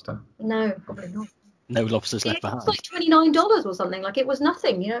leaving a lobster. No, probably not. No lobsters left behind. It was like $29 or something. Like it was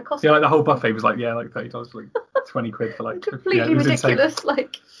nothing. It cost. Yeah, like the whole buffet was like $30, like 20 quid for like. Completely ridiculous. Insane.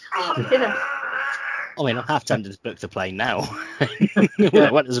 Like. I mean, I'm half tempted to book the plane now.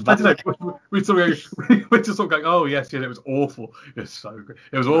 What is about? I don't know. We're just sort of going, oh yes, it was awful. It's so good.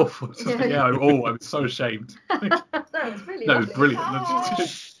 It was awful. I was so ashamed. That was really. No, it was brilliant.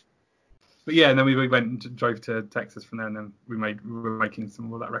 But yeah, and then we went and drove to Texas from there, and then we were making some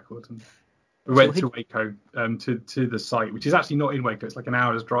more of that record, and we went to Waco, to the site, which is actually not in Waco. It's like an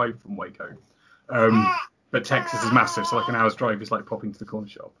hour's drive from Waco. But Texas is massive, so like an hour's drive is like popping to the corner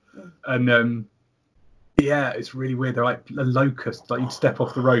shop. And Yeah, it's really weird. They're like a locust. Like you'd step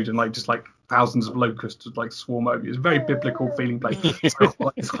off the road and like just like thousands of locusts would like swarm over you. It's a very biblical feeling place.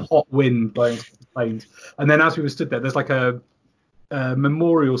 It's hot wind blowing through the plains. And then as we were stood there, there's like a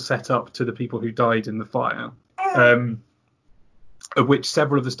memorial set up to the people who died in the fire, of which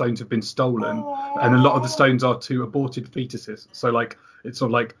several of the stones have been stolen, and a lot of the stones are to aborted fetuses. So like it's sort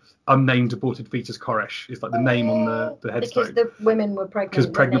of like unnamed aborted fetus Koresh is like the name on the headstone. Because the women were pregnant. Because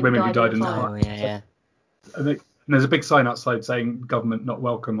pregnant women who died in the fire. Oh yeah. And there's a big sign outside saying "Government not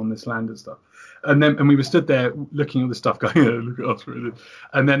welcome on this land" and stuff. And we were stood there looking at the stuff, going, oh, "Look at us!" Really.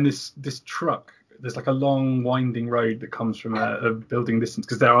 And then this truck. There's like a long winding road that comes from a building distance,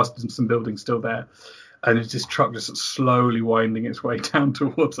 because there are some buildings still there. And it's this truck just slowly winding its way down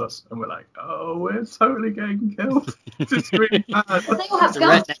towards us, and we're like, "Oh, we're totally getting killed." It's really bad. Well, they all have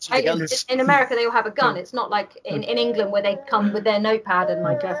guns. In America, they all have a gun. It's not like in England where they come with their notepad and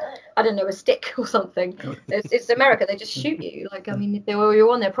like a stick or something. It's America. They just shoot you. Like, I mean, if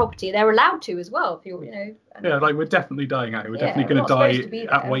you're on their property, they're allowed to as well. If you're, Yeah, like we're definitely dying out here. We're definitely going to die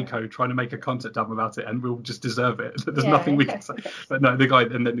at Waco trying to make a concept album about it, and we'll just deserve it. There's nothing we can say. But no, the guy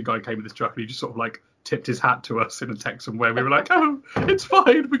came with this truck, and he just sort of like tipped his hat to us in a Texan way. We were like, "Oh, it's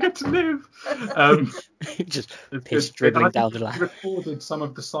fine, we get to live." Just piss dribbling down the line. Recorded some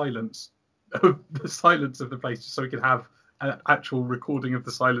of the silence of the place, just so we could have an actual recording of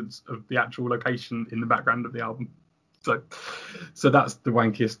the silence of the actual location in the background of the album. So that's the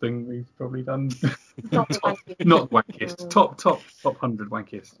wankiest thing we've probably done. Not the wankiest. Not wankiest. Top 100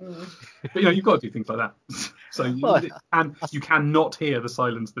 wankiest. But you've got to do things like that. So you cannot hear the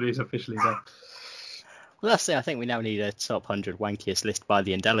silence that is officially there. Well, that's it. I think we now need a top 100 wankiest list by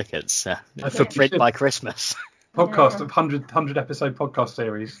the Indelicates for print by Christmas. Podcast of 100 episode podcast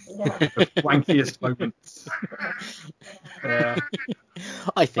series. Yeah. Wankiest moments. Yeah.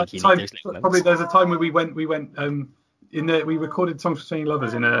 I think you need those moments. Probably there's a time where we went we recorded Songs Between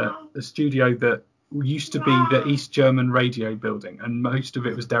Lovers in a studio that used to be the East German radio building, and most of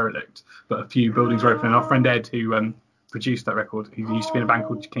it was derelict, but a few buildings were open. And our friend Ed, who produced that record, he used to be in a band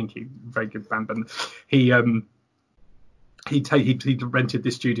called Kinky, very good band, and he rented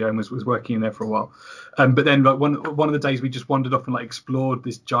this studio and was working in there for a while. But then like one of the days we just wandered off and like explored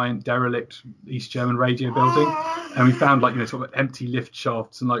this giant derelict East German radio building, and we found like sort of empty lift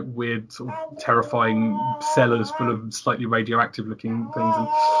shafts and like weird sort of terrifying cellars full of slightly radioactive looking things,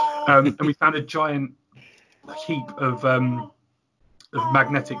 and we found a giant heap of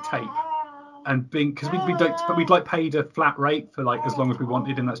magnetic tape. And because we'd like paid a flat rate for like as long as we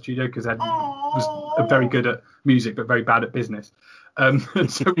wanted in that studio, because Ed was very good at music but very bad at business. And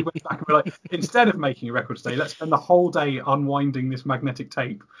so we went back and we're like, instead of making a record today, let's spend the whole day unwinding this magnetic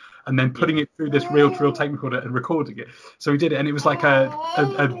tape and then putting it through this reel-to-reel tape recorder and recording it. So we did it, and it was like a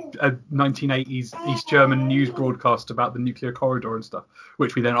 1980s East German news broadcast about the nuclear corridor and stuff,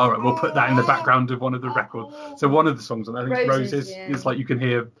 which we then, all right, we'll put that in the background of one of the records. So one of the songs, and I think Roses is like you can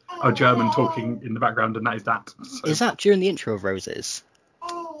hear a German talking in the background, and that is that. So, is that during the intro of Roses?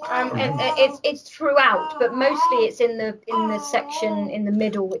 It's throughout, but mostly it's in the section in the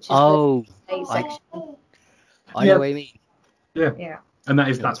middle, which is the section. I know what you mean. Yeah. And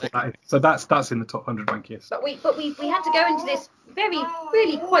that's what that is. So that's in the top 100 wankiest. But we had to go into this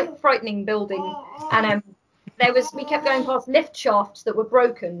really quite frightening building, and we kept going past lift shafts that were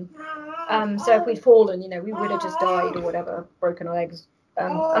broken. So if we'd fallen, we would have just died or whatever, broken our legs.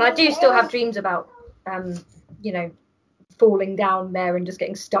 And I do still have dreams about falling down there and just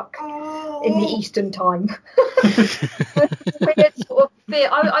getting stuck in the Eastern time. Weird sort of fear.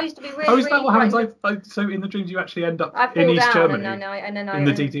 I used to be really. Oh, is that what happens? frightened. So in the dreams you actually end up I in fall East down Germany, and then in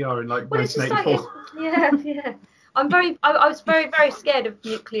the DDR in like 1984. Yeah. I was very, very scared of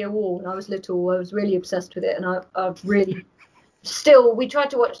nuclear war when I was little. I was really obsessed with it, and I really still. We tried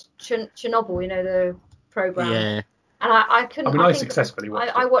to watch Chernobyl, the program. Yeah. And I couldn't. I successfully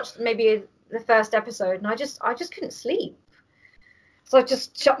watched. I watched maybe the first episode, and I just couldn't sleep. So I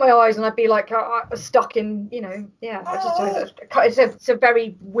just shut my eyes, and I'd be like I was stuck in, it's a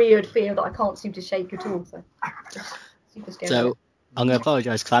very weird fear that I can't seem to shake at all. So super scary. So I'm going to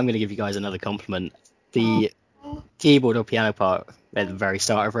apologise because I'm going to give you guys another compliment. The keyboard or piano part at the very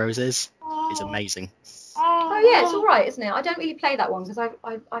start of Roses is amazing. Oh yeah, it's all right, isn't it? I don't really play that one because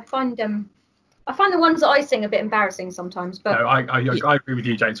I find the ones that I sing a bit embarrassing sometimes. But no, I agree with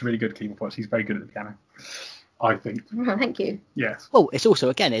you, Jane. It's a really good keyboard part. He's very good at the piano, I think. Thank you. Yes. Well, it's also,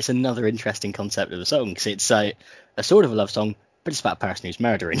 again, it's another interesting concept of the song, because it's a sort of a love song, but it's about a person who's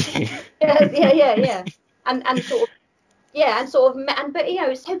murdering you. Yeah. And sort of, but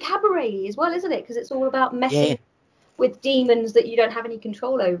it's so cabaret as well, isn't it? Because it's all about messing with demons that you don't have any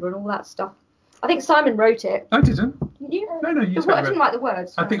control over and all that stuff. I think Simon wrote it. I didn't. You, No, you I didn't write the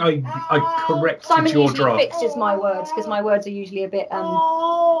words. I think I corrected Simon your usually draft. fixes my words because my words are usually a bit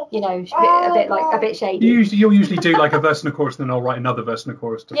a bit shady. You'll usually do like a verse and a chorus, and then I'll write another verse and a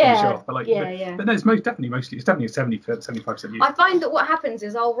chorus to finish off. But But no, it's definitely a 75% you. I find that what happens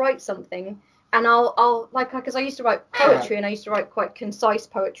is I'll write something and I'll like, because I used to write poetry and I used to write quite concise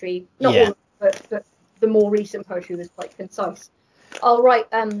poetry. Not all, but the more recent poetry was quite concise. I'll write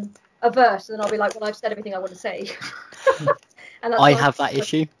a verse and then I'll be like, well, I've said everything I want to say. And that's I have that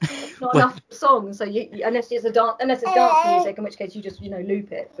issue. Not enough songs, so unless it's dance music, in which case you just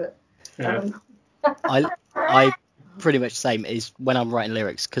loop it. But I pretty much the same is when I'm writing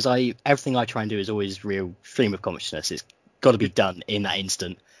lyrics, because everything I try and do is always real stream of consciousness. It's got to be done in that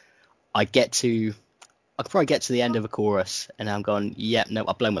instant. I could probably get to the end of a chorus and I'm going, yeah, no,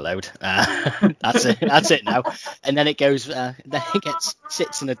 I've blown my load. That's it now. And then it goes, then it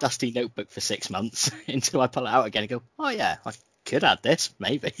sits in a dusty notebook for 6 months until I pull it out again and go, oh yeah, I could add this,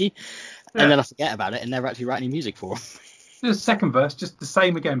 maybe. And then I forget about it and never actually write any music for them. The second verse, just the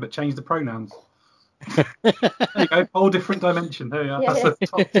same again, but change the pronouns. There you go, whole different dimension. There you are. That's the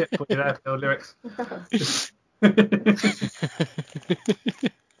top tip for you there, Phil, lyrics.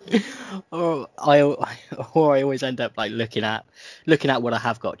 Or I always end up like looking at what I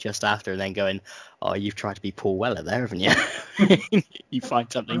have got just after and then going, oh, you've tried to be Paul Weller there, haven't you? You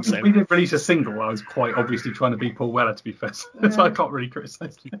find something. So we didn't release a single. I was quite obviously trying to be Paul Weller, to be fair, so I can't really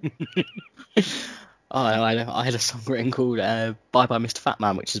criticise you. I had a song written called Bye Bye Mr. Fat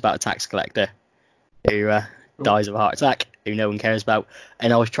Man, which is about a tax collector who dies of a heart attack, who no one cares about,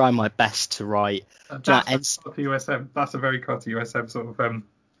 and I was trying my best to write. That's USM. That's a very Carter USM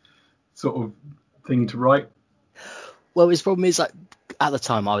sort of thing to write. Well, his problem is, like, at the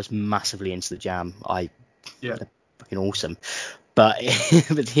time I was massively into the Jam. They're fucking awesome, but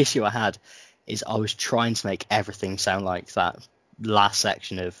the issue I had is I was trying to make everything sound like that last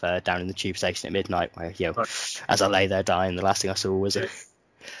section of Down in the Tube Station at Midnight, where as I lay there dying, the last thing I saw was it.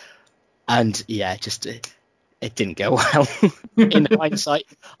 And it didn't go well. In hindsight,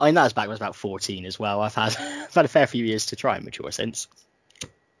 I mean, that was back when I was about 14 as well. I've had a fair few years to try and mature since.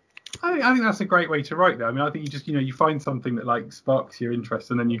 I think that's a great way to write, though. I mean, I think you just you find something that like sparks your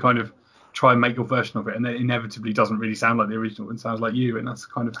interest, and then you kind of try and make your version of it, and then it inevitably doesn't really sound like the original and sounds like you, and that's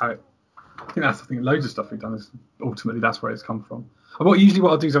kind of how it. I think that's the thing. Loads of stuff we've done is ultimately that's where it's come from. And what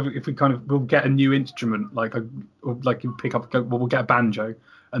I'll do is if we we'll get a new instrument, you pick up, we'll get a banjo,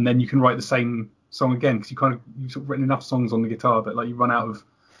 and then you can write the same song again, because you've sort of written enough songs on the guitar that like you run out of,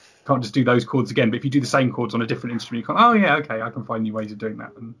 can't just do those chords again. But if you do the same chords on a different instrument, you can, I can find new ways of doing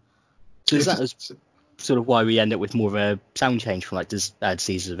that. And so is that sort of why we end up with more of a sound change from like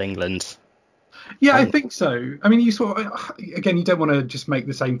Caesars of England? Yeah, I think so. I mean, you you don't want to just make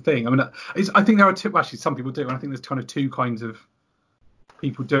the same thing. I mean, I think there are two. Actually, some people do, and I think there's kind of two kinds of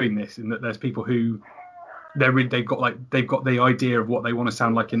people doing this. In that there's people who they've got the idea of what they want to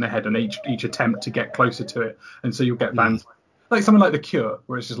sound like in their head, and each attempt to get closer to it. And so you'll get bands like someone like The Cure,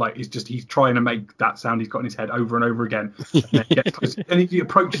 where it's just he's trying to make that sound he's got in his head over and over again, and then he gets closer, and he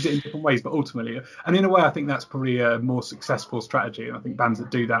approaches it in different ways. But ultimately, and in a way, I think that's probably a more successful strategy. And I think bands that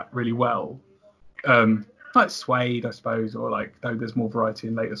do that really well. Like Suede, I suppose, or like there's more variety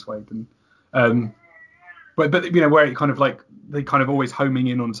in later Suede, and but where it kind of like they kind of always homing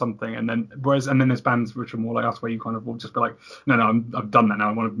in on something, and then there's bands which are more like us, where you kind of will just be like, no, I've done that now,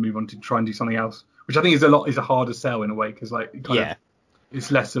 I want to move on to try and do something else, which I think is a harder sell in a way, because like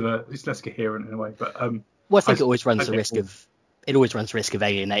it's less coherent in a way. But well, I think it always runs the risk of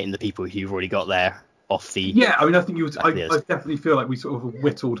alienating the people who've already got there. Off the I mean, I think I definitely feel like we sort of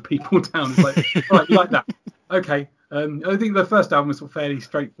whittled people down. It's like, all right, you like that? Okay. I think the first album was sort of fairly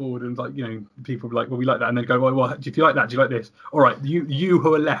straightforward, and like people were like, well, we like that, and then go, well, if you like that, do you like this? All right, you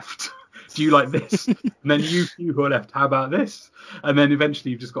who are left, do you like this? And then you who are left, how about this? And then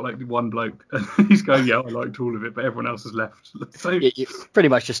eventually you've just got like one bloke, and he's going, yeah, I liked all of it, but everyone else has left. So you're pretty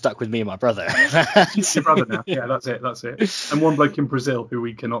much just stuck with me and my brother. Your brother now, yeah, that's it. And one bloke in Brazil who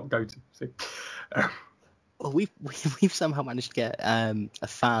we cannot go to. See. Well, we've somehow managed to get a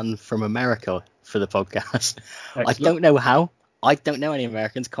fan from America for the podcast. Excellent. I don't know how. I don't know any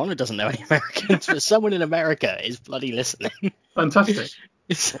Americans. Connor doesn't know any Americans, but someone in America is bloody listening. Fantastic.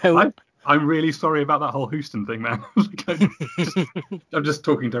 So I'm really sorry about that whole Houston thing, man. I'm just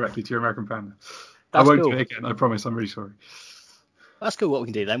talking directly to your American fan. I won't do it again. I promise. I'm really sorry. That's cool. What we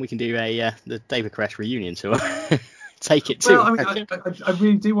can do then? We can do the David Koresh reunion tour. Take it too. Well, I mean, I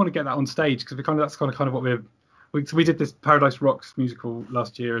really do want to get that on stage, because that's kind of what we did this Paradise Rocks musical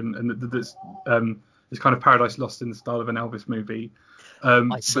last year, and this kind of Paradise Lost in the style of an Elvis movie.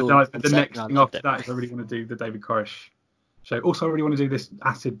 But saw then the the next concept and thing I loved after that is I really want to do the David Koresh show. Also, I really want to do this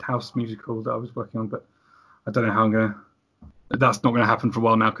acid house musical that I was working on, but I don't know how I'm gonna. That's not going to happen for a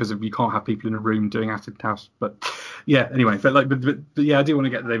while now because you can't have people in a room doing acid house. But yeah, anyway, but yeah, I do want to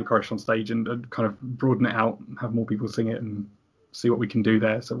get the David Koresh on stage and kind of broaden it out, have more people sing it, and see what we can do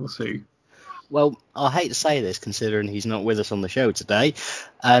there. So we'll see. Well, I hate to say this, considering he's not with us on the show today.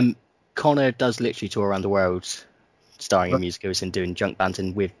 Connor does literally tour around the world, starring in musicals and doing junk bands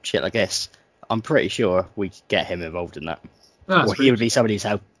with shit like this. I'm pretty sure we could get him involved in that. Or he would be somebody who's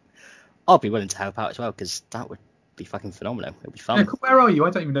help. I'd be willing to help out as well because that would be fucking phenomenal. It'd be fun. Yeah, cool. Where are you?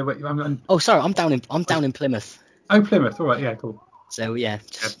 I don't even know where you are. Oh, sorry, I'm down in Plymouth. Oh, Plymouth. All right, yeah, cool. So yeah,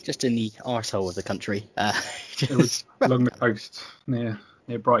 just in the arsehole of the country. Along the coast near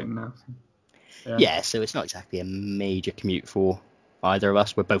Brighton now. So, yeah, so it's not exactly a major commute for either of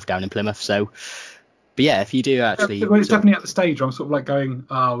us. We're both down in Plymouth, so. But yeah, if you do actually, well, it's definitely at the stage where I'm sort of like going,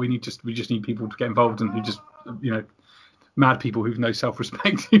 we just need people to get involved and who just mad people who've no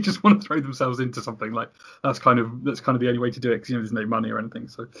self-respect who just want to throw themselves into something like that's kind of the only way to do it because there's no money or anything.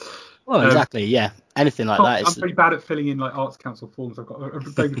 So well, exactly, yeah, anything like that. I'm pretty bad at filling in like arts council forms. I've got a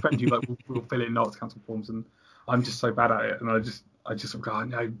very good friend who will fill in arts council forms, and I'm just so bad at it, and I just go,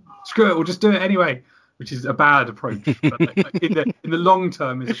 no, screw it, we'll just do it anyway. Which is a bad approach. But in the long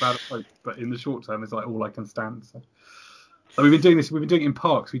term, is a bad approach, but in the short term, is like all I can stand. So we've been doing this. We've been doing it in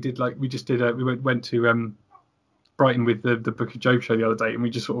parks. We went to Brighton with the Book of Job show the other day, and we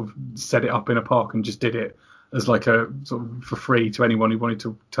just sort of set it up in a park and just did it as like a sort of for free to anyone who wanted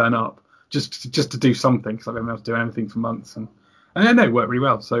to turn up, just to do something because I haven't been able to do anything for months, and I know it worked really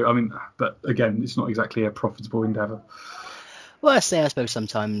well. So I mean, but again, it's not exactly a profitable endeavour. Well, I suppose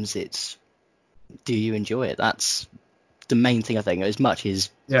sometimes it's. Do you enjoy it? That's the main thing, I think. As much as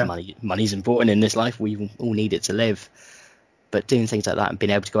money's important in this life, we all need it to live. But doing things like that and being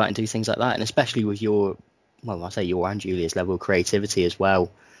able to go out and do things like that, and especially with your and Julia's level of creativity as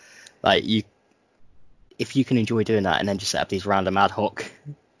well, like if you can enjoy doing that and then just set up these random ad hoc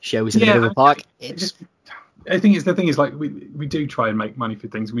shows in the middle of the park, I think the thing is like we do try and make money for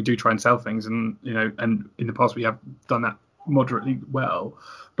things, and we do try and sell things, and and in the past we have done that moderately well,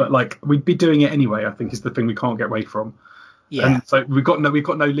 but like we'd be doing it anyway. I think is the thing we can't get away from. Yeah. And so we've got no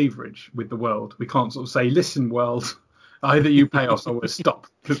leverage with the world. We can't sort of say, listen, world, either you pay us or we'll stop,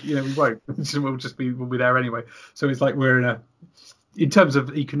 because we won't. We'll be there anyway. So it's like in terms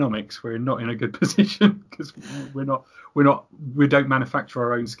of economics, we're not in a good position because we don't manufacture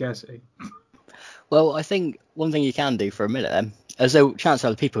our own scarcity. Well, I think one thing you can do for a minute then, as though chances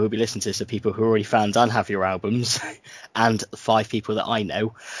are the people who'll be listening to this are people who are already fans and have your albums, and 5 people that I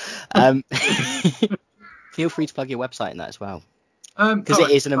know. Feel free to plug your website in that as well. Because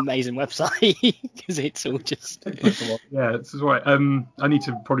it is an amazing website. Because it's all just... Yeah, it's right. I need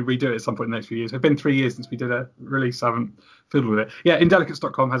to probably redo it at some point in the next few years. It's been 3 years since we did a release. I haven't fiddled with it. Yeah,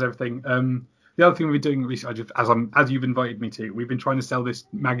 Indelicates.com has everything. The other thing we've been doing recently, as you've invited me to, we've been trying to sell this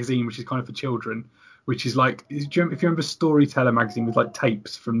magazine, which is kind of for children, which is like, if you remember Storyteller magazine with like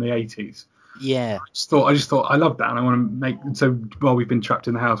tapes from the 80s. Yeah. I just thought I love that, and I want to make. So while we've been trapped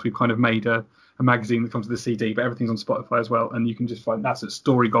in the house, we've kind of made a magazine that comes with a CD, but everything's on Spotify as well, and you can just find that's at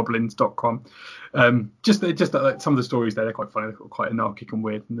storygoblins.com. Just like, some of the stories there, they're quite funny, they're quite anarchic and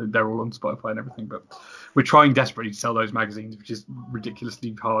weird, and they're all on Spotify and everything. But we're trying desperately to sell those magazines, which is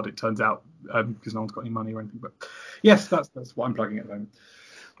ridiculously hard, it turns out, because no one's got any money or anything. But yes, that's what I'm plugging at the moment.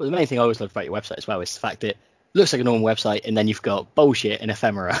 Well, the main thing I always love about your website as well is the fact that it looks like a normal website, and then you've got bullshit and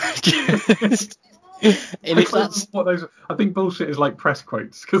ephemera. I think bullshit is like press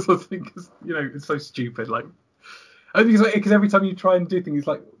quotes, because I think it's so stupid. Like, I think it's like, because every time you try and do things,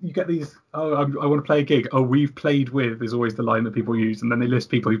 like you get these. Oh, I want to play a gig. Oh, we've played with is always the line that people use, and then they list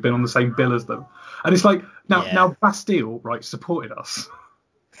people who've been on the same bill as them, and it's like now Bastille supported us,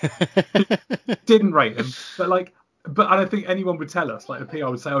 didn't rate them, but I don't think anyone would tell us, like the PR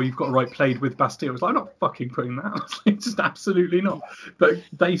would say, oh, you've got to write played with Bastille. It's like, I'm not fucking putting that. It's just absolutely not. But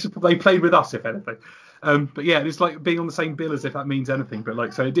they played with us, if anything. But yeah, it's like being on the same bill as if that means anything.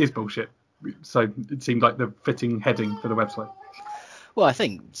 But so it is bullshit. So it seemed like the fitting heading for the website. Well, I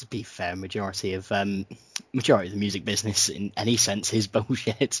think, to be fair, majority of the music business in any sense is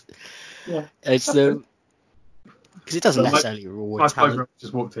bullshit. Yeah. It's because it doesn't necessarily reward talent. My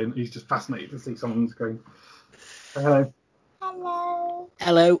just walked in. He's just fascinated to see someone on the screen. Hello.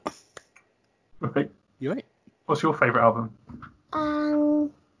 Hello. Right. You right? What's your favourite album?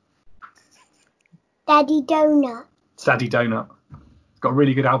 Daddy Donut. Daddy Donut. It's got a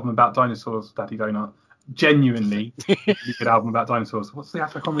really good album about dinosaurs, Daddy Donut. Genuinely really good album about dinosaurs. What's the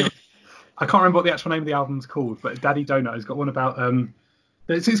actual? I can't remember what the actual name of the album's called, but Daddy Donut has got one about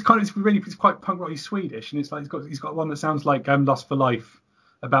It's quite punk rock. He's Swedish, and it's like he's got one that sounds like Lust for Life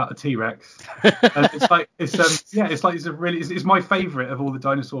about a T-Rex. And it's my favourite of all the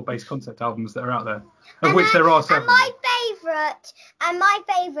dinosaur-based concept albums that are out there, of which there are several. And my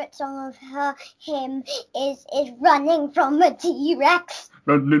favourite song of him is Running from a T-Rex.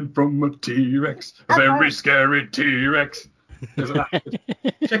 Running from a T-Rex, a very scary T-Rex.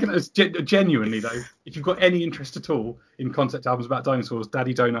 Check it out. Genuinely though, if you've got any interest at all in concept albums about dinosaurs,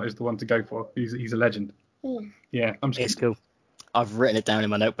 Daddy Donut is the one to go for. He's a legend. Yeah, I'm just. It's cool. I've written it down in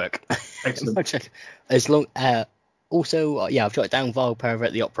my notebook. Excellent. As long. Also, I've jotted down Vile Pervert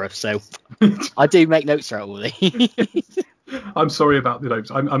at the Opera, so I do make notes throughout all these. I'm sorry about the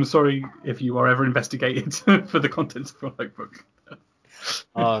notes. I'm sorry if you are ever investigated for the contents of your notebook.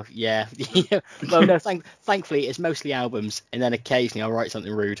 Oh yeah. Well, no. Thankfully, it's mostly albums, and then occasionally I'll write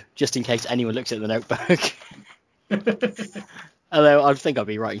something rude, just in case anyone looks at the notebook. Although I think I'll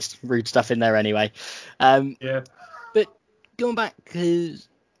be writing rude stuff in there anyway. Yeah. But going back,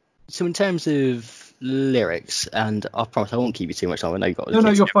 so in terms of lyrics, and I promise I won't keep you too much longer. I know you've got.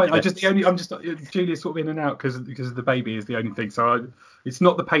 No, you're fine. I'm just Julia's sort of in and out because the baby is the only thing. So it's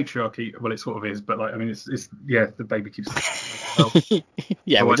not the patriarchy. Well, it sort of is, but like I mean, it's the baby keeps.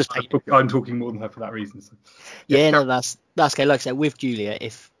 Yeah, so we're just. I'm talking more than her for that reason. So. Yeah, no, that's okay. Like I said, with Julia,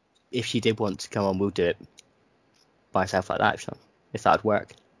 if she did want to come on, we'll do it by herself like that. If that would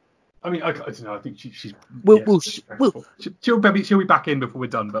work. I mean, I don't know. I think she's. She'll be back in before we're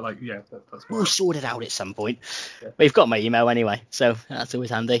done. But like, yeah, that's. We'll sort it out at some point. Yeah. But you've got my email anyway, so that's always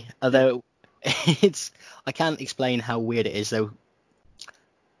handy. Although I can't explain how weird it is though.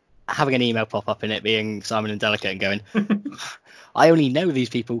 Having an email pop up in it being Simon and Delicate and going, I only know these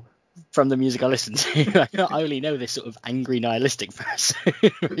people from the music I listen to. I only know this sort of angry nihilistic person.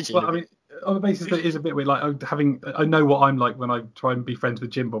 Well, I mean, on the basis that it is a bit weird, like I know what I'm like when I try and be friends with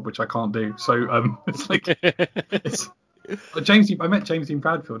Jim Bob, which I can't do. So it's like I met James Dean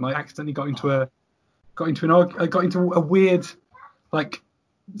Bradfield, and I accidentally got into a weird, like,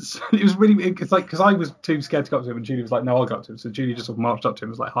 it was really weird. It's like because I was too scared to go up to him, and Julie was like, "No, I'll go up to him." So Julie just sort of marched up to him,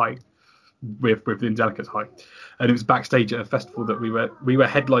 and was like, "Hi," with the Indelicates hi, and it was backstage at a festival that we were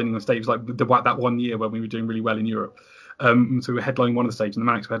headlining on stage. It was like that one year when we were doing really well in Europe. So we were headlining one of the stages, and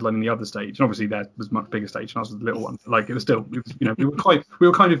the Manics were headlining the other stage. And obviously, there was a much bigger stage, and I was the little one. Like it was we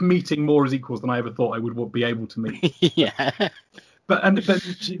were kind of meeting more as equals than I ever thought I would be able to meet. Yeah. But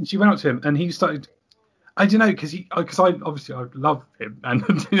she went up to him, and he started. I don't know, because I love him and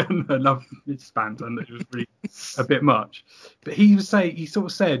I love his band, and it was really a bit much. But he sort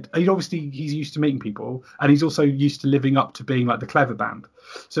of said he's used to meeting people, and he's also used to living up to being like the clever band.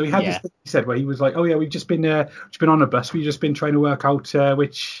 So he had this thing he said where he was like, "Oh yeah, we've just been on a bus. We've just been trying to work out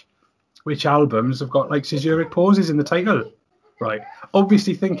which albums have got like caesuric pauses in the title." Right,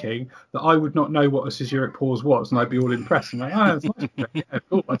 obviously thinking that I would not know what a caesuric pause was, and I'd be all impressed and like, "Oh, that's nice. Yeah,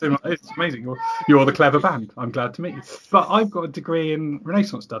 cool. It's amazing. You're the clever band. I'm glad to meet you." But I've got a degree in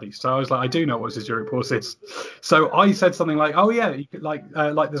Renaissance studies, so I was like, I do know what a caesuric pause is. So I said something like, "Oh yeah, you could like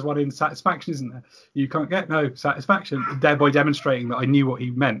there's one in Satisfaction, isn't there? You can't get no satisfaction," thereby demonstrating that I knew what he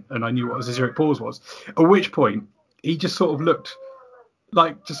meant and I knew what a caesuric pause was. At which point he just sort of looked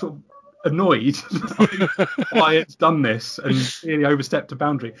like just sort of annoyed I had done this and really overstepped a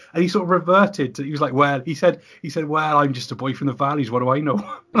boundary, and he sort of reverted to, he was like, well, he said, well, I'm just a boy from the valleys, what do I know?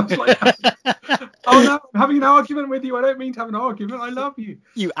 I was like, oh no, I'm having an argument with you. I don't mean to have an argument. I love you.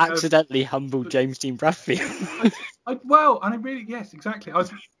 You accidentally humbled James Dean Bradfield. Yes, exactly. I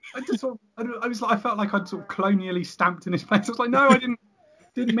felt like I'd sort of colonially stamped in his face. I was like, no, I didn't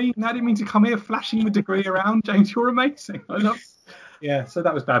mean to come here flashing the degree around. James, you're amazing. I love. Yeah, so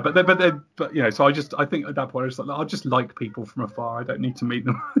that was bad, but you know, so I think at that point I was like, I'll just like people from afar. I don't need to meet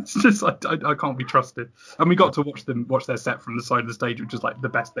them. It's just I can't be trusted. And we got to watch their set from the side of the stage, which was like the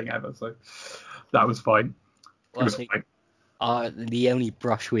best thing ever. So that was fine. Well, the only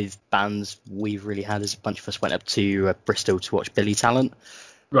brush with bands we've really had is a bunch of us went up to Bristol to watch Billy Talent.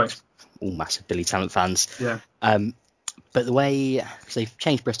 Right. All massive Billy Talent fans. Yeah. But the way, because they've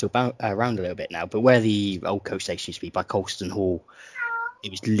changed Bristol around a little bit now, but where the old coach station used to be by Colston Hall,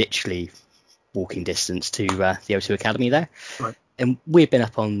 it was literally walking distance to the O2 Academy there. Right. And we've been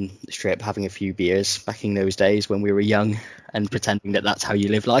up on the strip having a few beers back in those days when we were young and pretending that that's how you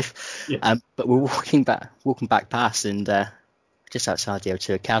live life. Yeah. But we're walking back past, and just outside the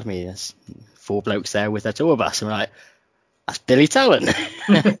O2 Academy, there's 4 blokes there with their tour bus, and we're like, that's Billy Talent.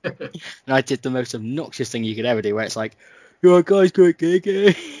 And I did the most obnoxious thing you could ever do, where it's like, your guys got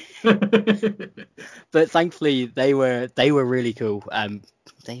gay. But thankfully they were really cool.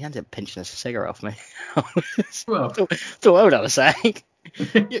 They ended up pinching a cigarette off me. Well, thought what I was saying.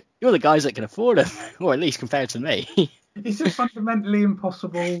 You're the guys that can afford them, or at least compared to me. It's a fundamentally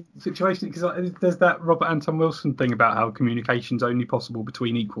impossible situation because there's that Robert Anton Wilson thing about how communication's only possible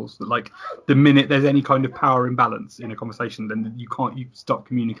between equals. That like the minute there's any kind of power imbalance in a conversation, then you stop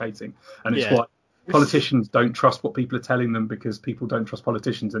communicating, and it's why politicians don't trust what people are telling them because people don't trust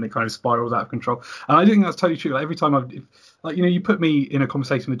politicians, and it kind of spirals out of control. And I think that's totally true. Like every time you put me in a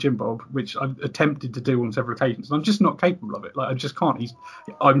conversation with Jim Bob, which I've attempted to do on several occasions, and I'm just not capable of it. Like I just can't.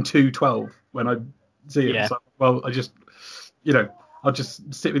 I'm 212 when I see it. It's like, well, I'll just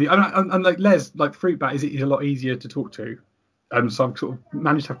sit with you. And like Les, like Fruitbat is a lot easier to talk to. So I've sort of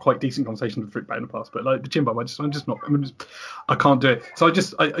managed to have quite decent conversations with Fruitbat in the past, but like the Jim Bob, I can't do it. So I just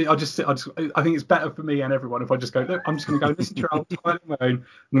sit. I think it's better for me and everyone if I just go, look, I'm just going to go listen to your album on my own.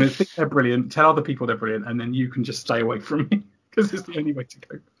 I'm going to think they're brilliant, tell other people they're brilliant, and then you can just stay away from me because it's the only way to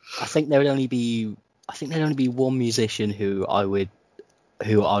go. I think there'd only be one musician who I would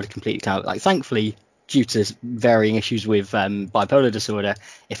completely count. Like thankfully, due to varying issues with bipolar disorder,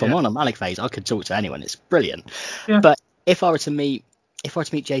 if I'm on a manic phase, I could talk to anyone. It's brilliant. Yeah. But if I were to meet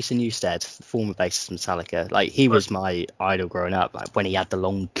Jason Newsted, the former bassist of Metallica, like he was my idol growing up. Like when he had the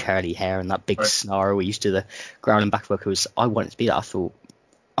long curly hair and that big snarl, we used to the growling back vocals. I wanted to be that. I thought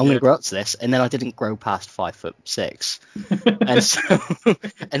I'm going to grow up to this, and then I didn't grow past 5'6", and so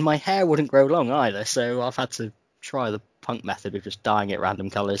and my hair wouldn't grow long either. So I've had to try the punk method of just dyeing it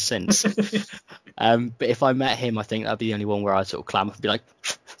random colours since. But if I met him, I think that'd be the only one where I'd sort of clam up and be like,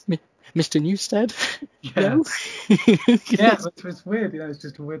 Mr. Newstead? Yeah. No? Yeah, it's weird. It's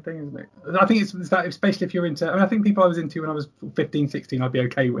just a weird thing, isn't it? I think it's that, especially if you're into... I think people I was into when I was 15, 16, I'd be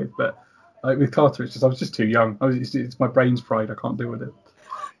okay with. But like, with Carter, I was just too young. It's my brain's fried. I can't deal with it.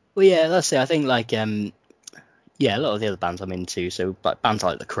 Well, yeah, that's it. I think, like, a lot of the other bands I'm into, so like, bands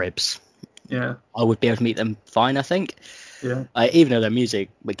like The Cribs, I would be able to meet them fine, I think. Yeah. Even though their music,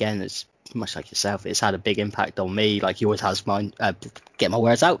 again, is much like yourself, it's had a big impact on me. Like yours has mine. Get my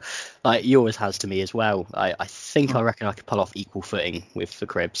words out. Like yours has to me as well. I reckon I could pull off equal footing with The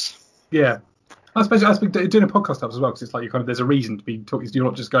Cribs. Yeah. I suppose doing a podcast helps as well because it's like there's a reason to be talking. You're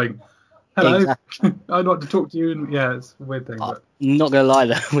not just going, hello, exactly. I'd like to talk to you, and it's a weird thing. But... I'm not gonna lie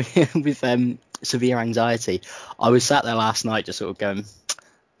though, with severe anxiety, I was sat there last night just sort of going,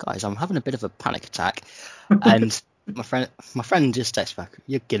 guys, I'm having a bit of a panic attack, and my friend just texted back,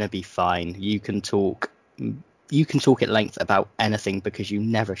 you're gonna be fine. You can talk at length about anything because you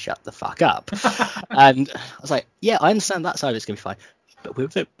never shut the fuck up. And I was like, yeah, I understand that side. It's gonna be fine.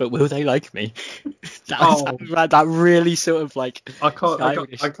 But will they like me? That really sort of like.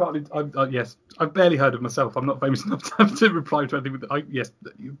 Yes, I've barely heard of myself. I'm not famous enough to have to reply to anything. Yes,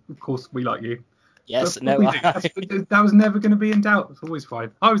 of course we like you. Yes, that was never going to be in doubt. It's always fine.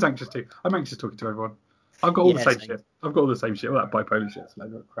 I'm anxious talking to everyone. I've got all the same shit. I've got all the same shit. All that bipolar shit. It's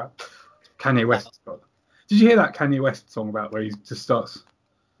like crap. Kanye West. Did you hear that Kanye West song about where he just starts?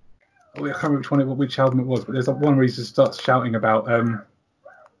 I can't remember which album it was, but there's one where he just starts shouting about it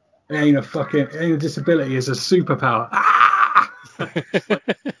ain't a disability, it's a superpower. Ah!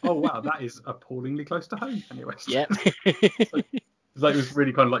 Oh wow, that is appallingly close to home, Kanye West. Yeah. It was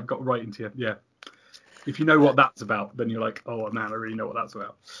really kind of like got right into you. Yeah. If you know what that's about, then you're like, oh man, I really know what that's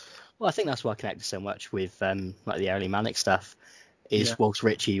about. Well, I think that's why I connected so much with like the early manic stuff. Is whilst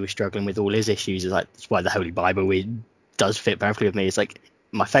Richie was struggling with all his issues, is like that's why the Holy Bible does fit perfectly with me. It's like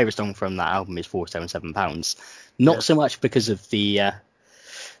my favourite song from that album is 477 Pounds. Not so much because of the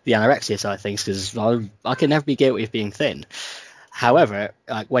anorexia side of things, because I can never be guilty of being thin. However,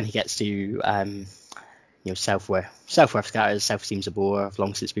 like when he gets to self-worth scatters, self-esteem's a bore, I've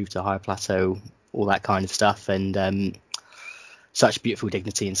long since moved to a higher plateau, all that kind of stuff, and such beautiful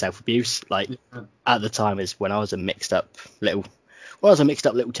dignity and self-abuse. Like at the time is when I was a mixed up little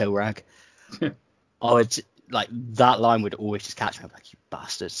toe rag. I would like that line would always just catch me. I'm like, you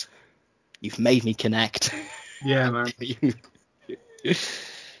bastards, you've made me connect. Yeah, man.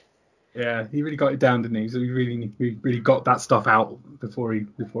 Yeah, he really got it down, didn't he? So he really got that stuff out before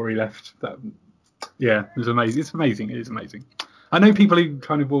he left. That, yeah, it was amazing. It's amazing. It is amazing. I know people who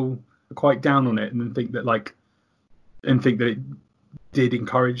kind of are quite down on it and think that it did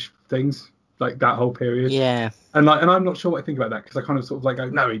encourage things like that whole period. Yeah. And I'm not sure what I think about that because I kind of sort of like go,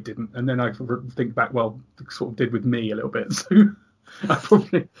 no, he didn't, and then I think back, well, it sort of did with me a little bit. So I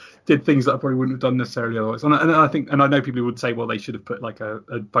probably did things that I probably wouldn't have done necessarily otherwise. And I know people who would say, well, they should have put like a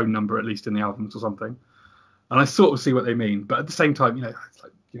phone number at least in the albums or something. And I sort of see what they mean, but at the same time, it's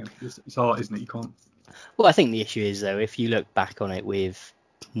like, it's art, isn't it? You can't. Well, I think the issue is though, if you look back on it with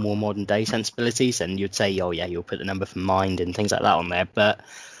more modern day sensibilities, and you'd say, oh yeah, you'll put the number for Mind and things like that on there, but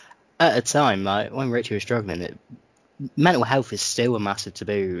at a time like when Richie was struggling, mental health is still a massive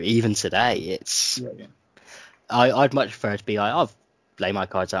taboo even today. Yeah. I'd much prefer to be like, I've lay my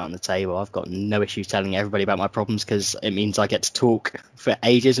cards out on the table. I've got no issue telling everybody about my problems because it means I get to talk for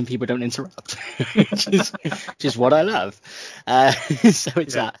ages and people don't interrupt, which is what I love. So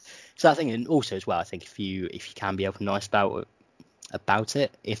it's that thing. And also as well, I think if you can be open and honest about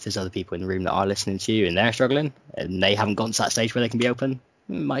it, if there's other people in the room that are listening to you and they're struggling and they haven't gotten to that stage where they can be open,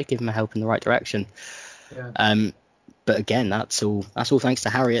 it might give them a help in the right direction. But again, that's all thanks to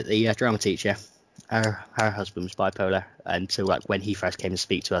Harriet, the drama teacher. Her husband was bipolar, and so like when he first came to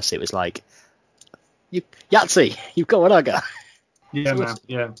speak to us, it was like, Yahtzee, you've got what I got. Yeah, man.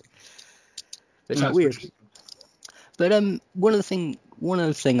 Yeah. It's like weird. But one of the thing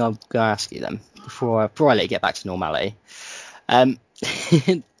I'm gonna ask you then before I let you get back to normality,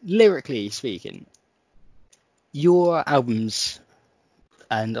 lyrically speaking, your albums,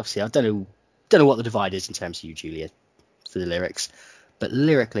 and obviously I don't know what the divide is in terms of you, Julia, for the lyrics, but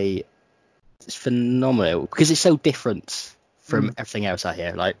lyrically it's phenomenal because it's so different from everything else I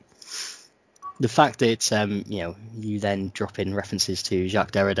hear. Like the fact that you then drop in references to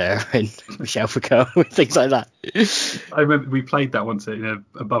Jacques Derrida and Michel Foucault and things like that. I remember we played that once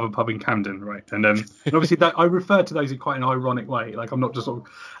above a pub in Camden, right? And obviously that I refer to those in quite an ironic way. Like I'm not just sort of.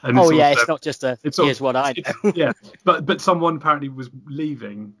 It's not just here's what I know. Yeah, but someone apparently was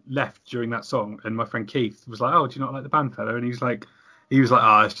left during that song, and my friend Keith was like, "Oh, do you not like the band fella?" And he was like,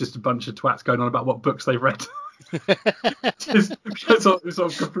 it's just a bunch of twats going on about what books they've read. Just sort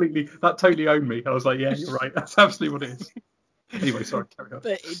of completely, that totally owned me. I was like, yeah, you're right. That's absolutely what it is. Anyway, sorry, carry on.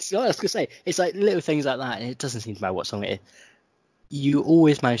 But I was gonna say, it's like little things like that, and it doesn't seem to matter what song it is. You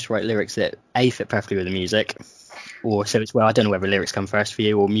always manage to write lyrics that fit perfectly with the music, or so it's. Well, I don't know whether lyrics come first for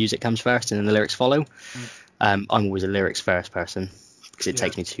you or music comes first and then the lyrics follow. I'm always a lyrics first person because it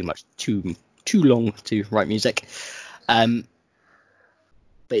takes me too long to write music.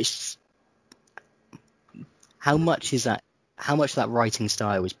 But it's how much of that writing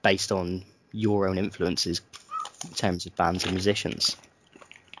style is based on your own influences in terms of bands and musicians?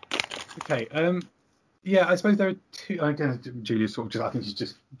 Okay. I suppose there are two. I guess Julia's sort of I think she's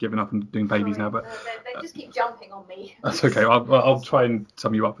just given up and doing babies now. But they just keep jumping on me. That's okay. I'll try and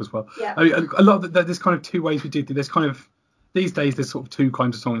sum you up as well. Yeah. I mean, a lot of there's kind of two ways we do. There's kind of these days there's sort of two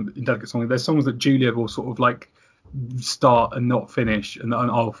kinds of songs, Indelicate songs. There's songs that Julia will sort of like start and not finish, and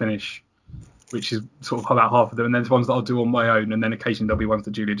I'll finish, which is sort of about half of them. And then there's ones that I'll do on my own, and then occasionally there'll be ones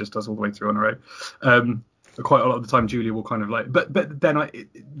that Julia just does all the way through on her own. Quite a lot of the time Julia will kind of like, but then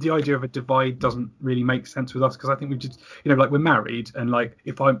the idea of a divide doesn't really make sense with us, because I think we just, like we're married, and like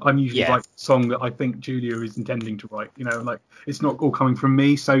if I'm usually like a song that I think Julia is intending to write, like it's not all coming from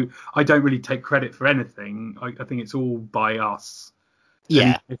me, so I don't really take credit for anything. I think it's all by us.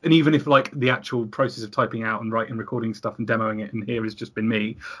 Yeah. And even if like the actual process of typing out and writing, recording stuff and demoing it, and here has just been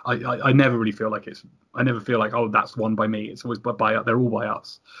me, I never really feel like I never feel like, oh, that's one by me. It's always by they're all by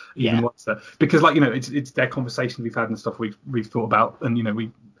us. Even once because like, it's their conversations we've had and stuff we've thought about,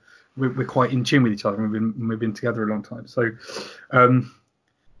 and we're quite in tune with each other, and we've been together a long time. So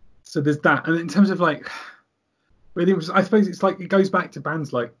so there's that. And in terms of like, I suppose it's like it goes back to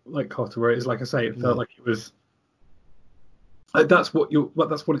bands like Carter, where it is, like I say, it felt like it was. That's what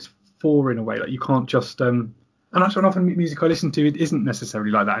it's for in a way. Like you can't just and actually often music I listen to, it isn't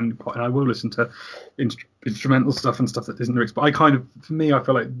necessarily like that, and I will listen to instrumental stuff and stuff that isn't lyrics. But I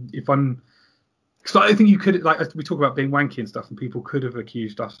feel like if I'm, because I think you could, like we talk about being wanky and stuff, and people could have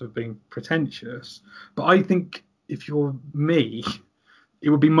accused us of being pretentious. But I think if you're me, it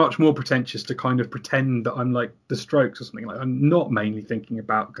would be much more pretentious to kind of pretend that I'm like the Strokes or something. Like I'm not mainly thinking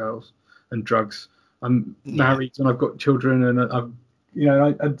about girls and drugs. I'm married and I've got children, and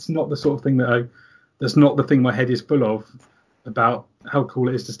it's not the sort of thing that's not the thing my head is full of about how cool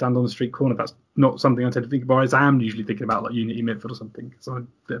it is to stand on the street corner. That's not something I tend to think about. I am usually thinking about like Unity Midfield or something, because I'm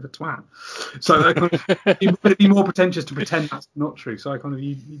a bit of a twat. So it'd be more pretentious to pretend that's not true. So I kind of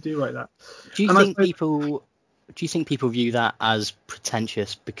you do like that. Do you think people view that as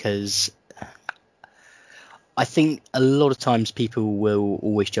pretentious? Because I think a lot of times people will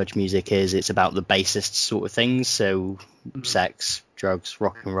always judge music as it's about the basest sort of things. So sex, drugs,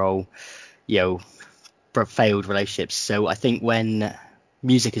 rock and roll, failed relationships. So I think when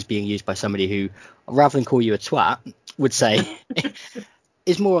music is being used by somebody who, rather than call you a twat, would say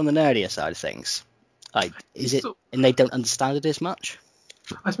is more on the nerdier side of things. Like, is it, and they don't understand it as much?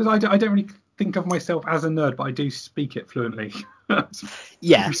 I suppose I don't really think of myself as a nerd, but I do speak it fluently.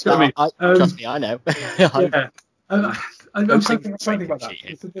 Yeah, trust me, I know. Yeah. I'm trying to think about that.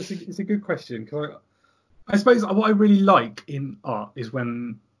 It's a good question, because I suppose what I really like in art is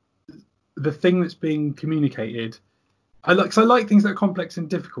when the thing that's being communicated I like things that are complex and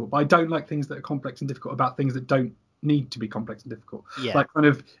difficult, but I don't like things that are complex and difficult about things that don't need to be complex and difficult. Yeah. Like kind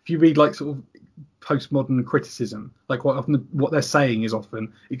of if you read like sort of postmodern criticism, like quite often what they're saying is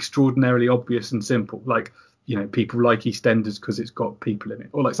often extraordinarily obvious and simple. Like, you know, people like EastEnders because it's got people in it,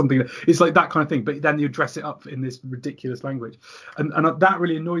 or like something. It's like that kind of thing. But then you dress it up in this ridiculous language, and that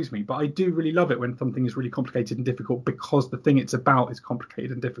really annoys me. But I do really love it when something is really complicated and difficult because the thing it's about is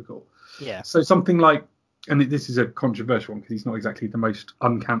complicated and difficult. Yeah. So something like, and this is a controversial one because he's not exactly the most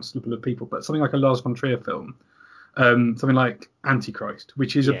uncancelable of people, but something like a Lars von Trier film, something like Antichrist,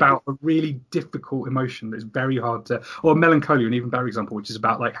 which is about a really difficult emotion that's very hard to, or Melancholia, an even better example, which is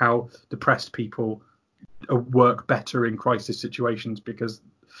about like how depressed people work better in crisis situations because,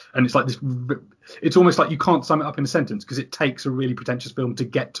 and it's like this, it's almost like you can't sum it up in a sentence because it takes a really pretentious film to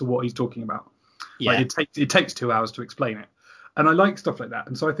get to what he's talking about. Yeah. Like it takes 2 hours to explain it, and I like stuff like that.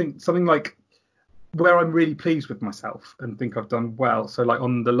 And so I think something like where I'm really pleased with myself and think I've done well. So like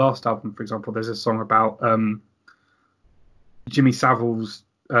on the last album, for example, there's a song about Jimmy Savile's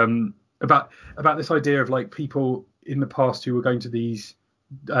about this idea of like people in the past who were going to these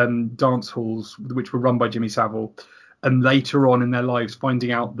dance halls which were run by Jimmy Savile, and later on in their lives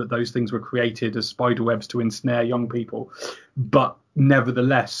finding out that those things were created as spider webs to ensnare young people, but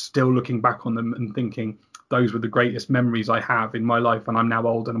nevertheless still looking back on them and thinking those were the greatest memories I have in my life, and I'm now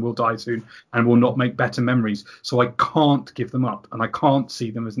old and will die soon and will not make better memories, so I can't give them up and I can't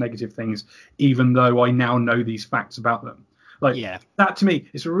see them as negative things even though I now know these facts about them. Like that to me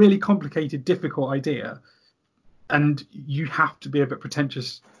is a really complicated, difficult idea, and you have to be a bit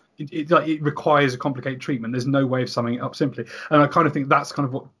pretentious. It requires a complicated treatment. There's no way of summing it up simply. And I kind of think that's kind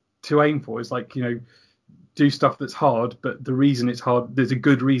of what to aim for, is like, you know, do stuff that's hard, but the reason it's hard, there's a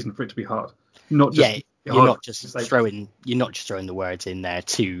good reason for it to be hard. Not just you're not just throwing the words in there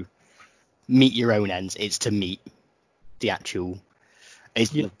to meet your own ends. It's to meet the actual.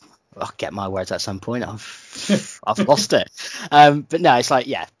 I'll get my words at some point. I've lost it. But no, it's like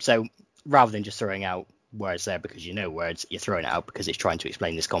so rather than just throwing out words there because you know words, you're throwing it out because it's trying to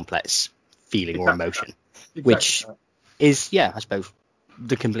explain this complex feeling or emotion, which is I suppose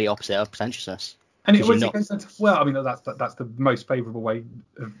the complete opposite of pretentiousness. And it always goes into, well, I mean that's the most favourable way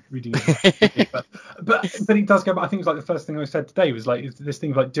of reading it. but it does go. But I think it's like the first thing I said today was like this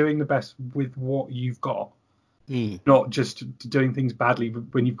thing of like doing the best with what you've got, not just doing things badly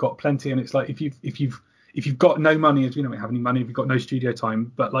when you've got plenty. And it's like if you've got no money, as we don't have any money, if you've got no studio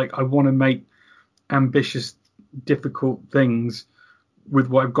time, but like I want to make ambitious, difficult things with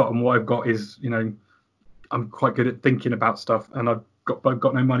what I've got, and what I've got is, you know, I'm quite good at thinking about stuff, and I've got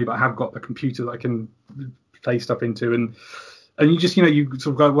no money, but I have got the computer that I can play stuff into, and you just, you know, you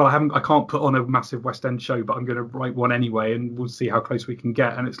sort of go, well, I can't put on a massive West End show, but I'm going to write one anyway, and we'll see how close we can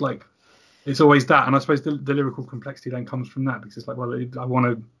get. And it's like, it's always that, and I suppose the lyrical complexity then comes from that, because it's like, well, I want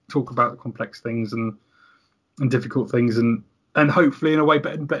to talk about complex things and difficult things, and hopefully in a way,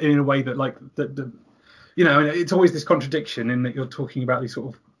 but in a way that like the you know, it's always this contradiction in that you're talking about these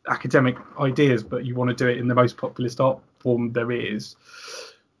sort of academic ideas, but you want to do it in the most populist art form there is.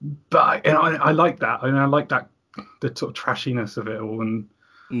 But I like that. I like that, the sort of trashiness of it all, and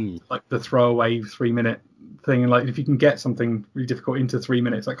like the throwaway 3-minute thing, and like if you can get something really difficult into 3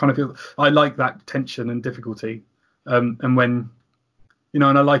 minutes, I kind of feel I like that tension and difficulty. And when, you know,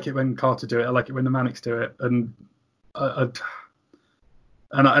 and I like it when Carter do it. I like it when the Manics do it, and I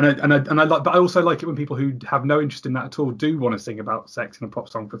like, but I also like it when people who have no interest in that at all do want to sing about sex in a pop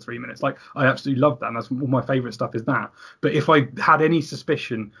song for 3 minutes. Like, I absolutely love that, and that's all my favourite stuff is that. But if I had any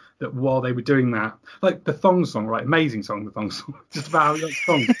suspicion that while they were doing that, like the Thong song, right, amazing song, the Thong song, just about how you like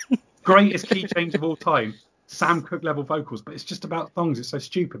thongs, greatest key change of all time, Sam Cooke level vocals, but it's just about thongs. It's so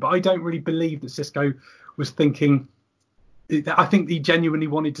stupid. But I don't really believe that Sisko was thinking. I think he genuinely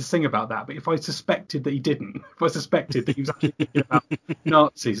wanted to sing about that, but if I suspected that he didn't, if I suspected that he was actually thinking about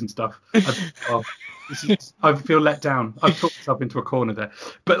Nazis and stuff, I feel let down. I've talked myself into a corner there.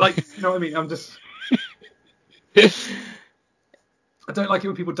 But like, you know what I mean? I'm just, I don't like it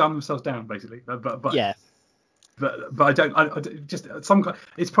when people dumb themselves down, basically. But yeah. But I don't. Just some.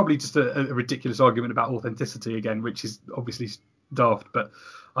 It's probably just a ridiculous argument about authenticity again, which is obviously daft. But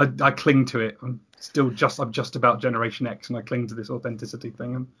I cling to it. I'm just about Generation X, and I cling to this authenticity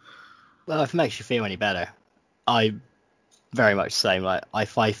thing. And well, if it makes you feel any better, I very much the same. Like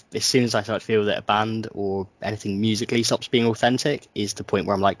as soon as I start to feel that a band or anything musically stops being authentic, is the point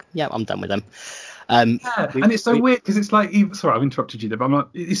where I'm like, yeah, I'm done with them. And it's so weird because it's like, sorry, I've interrupted you there, but I'm like,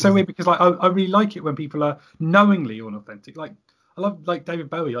 it's so weird because like I really like it when people are knowingly unauthentic. Like I love like David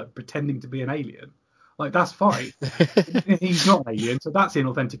Bowie like pretending to be an alien. Like that's fine. He's not an alien, so that's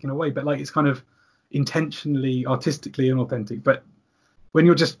inauthentic in a way. But like it's kind of, intentionally, artistically inauthentic. But when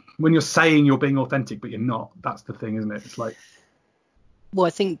you're saying you're being authentic, but you're not, that's the thing, isn't it? It's like. Well, I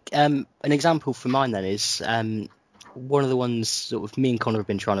think an example for mine then is one of the ones sort of me and Connor have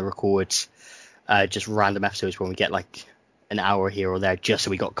been trying to record just random episodes when we get like an hour here or there, just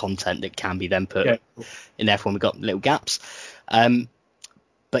so we got content that can be then put in there for when we got little gaps.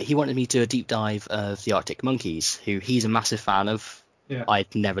 But he wanted me to do a deep dive of the Arctic Monkeys, who he's a massive fan of. Yeah.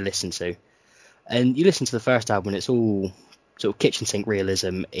 I'd never listened to. And you listen to the first album, and it's all sort of kitchen sink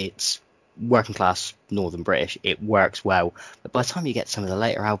realism. It's working class Northern British. It works well. But by the time you get to some of the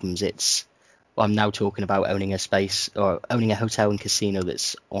later albums, I'm now talking about owning a space or owning a hotel and casino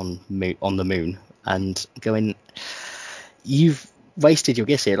that's on the moon, and going, you've wasted your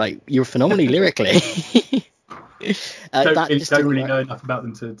gifts here. Like, you're phenomenally lyrically. Don't really know enough about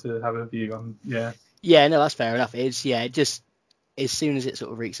them to have a view on. Yeah, no, that's fair enough. It just as soon as it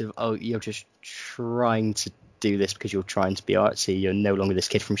sort of reeks of, oh, you're just trying to do this because you're trying to be artsy, you're no longer this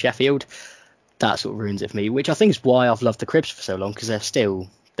kid from Sheffield, that sort of ruins it for me, which I think is why I've loved the Cribs for so long, because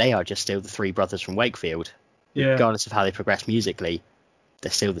they are just still the three brothers from Wakefield. Regardless of how they progress musically,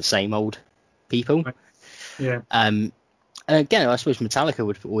 they're still the same old people. Yeah. And again, I suppose Metallica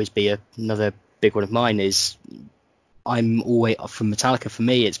would always be another big one of mine. Is I'm always from Metallica. For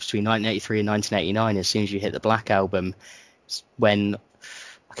me, it's between 1983 and 1989. As soon as you hit the Black Album, when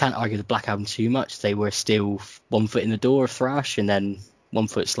I can't argue the Black Album too much, they were still one foot in the door of thrash, and then one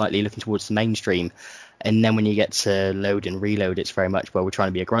foot slightly looking towards the mainstream. And then when you get to Load and Reload, it's very much, well, we're trying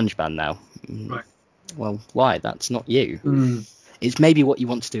to be a grunge band now. Right. Well, why? That's not you. It's maybe what you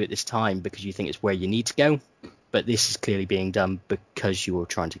want to do at this time because you think it's where you need to go, but this is clearly being done because you're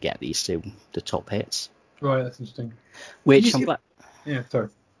trying to get these to the top hits. Right, that's interesting. Which I'm glad. Yeah, sorry.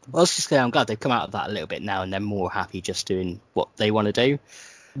 Well, I was just saying, I'm glad they've come out of that a little bit now, and they're more happy just doing what they want to do.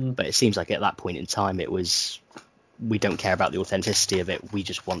 But it seems like at that point in time, it was, we don't care about the authenticity of it. We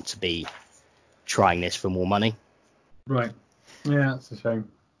just want to be trying this for more money. Right. Yeah, that's a shame.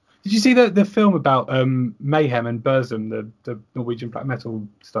 Did you see the film about Mayhem and Burzum, the Norwegian black metal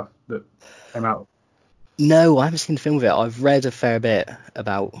stuff that came out? No, I haven't seen the film of it. I've read a fair bit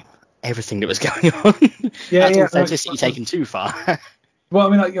about everything that was going on. That's authenticity taken too far. Well, I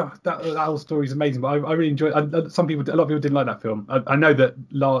mean, like, that whole story is amazing, but I really enjoyed it. A lot of people didn't like that film. I know that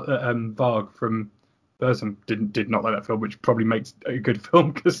Varg from Burzum did not like that film, which probably makes a good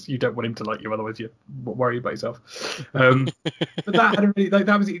film because you don't want him to like you, otherwise you're worried about yourself. But that had a really, like,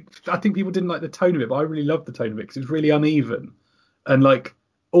 that was, I think people didn't like the tone of it, but I really loved the tone of it because it was really uneven. And like,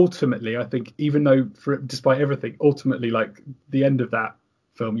 ultimately, I think, even though despite everything, ultimately, like, the end of that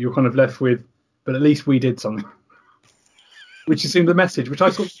film, you're kind of left with, but at least we did something. Which seemed the message, which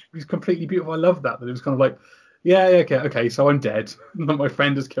I thought was completely beautiful. I love that it was kind of like, okay, so I'm dead. My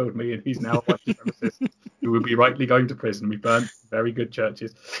friend has killed me, and he's now a white supremacist who will be rightly going to prison. We burnt very good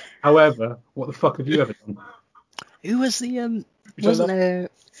churches. However, what the fuck have you ever done? Who was the wasn't there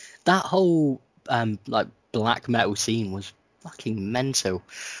that whole like black metal scene was fucking mental.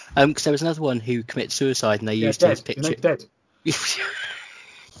 Because there was another one who committed suicide, and they used his picture. Dead.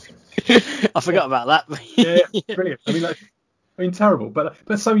 I forgot about that. Yeah, brilliant. I mean, terrible,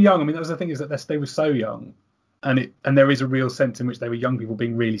 but so young. I mean, that was the thing, is that they were so young, and there is a real sense in which they were young people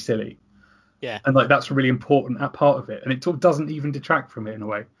being really silly. Yeah. And like, that's a really important part of it, and it doesn't even detract from it in a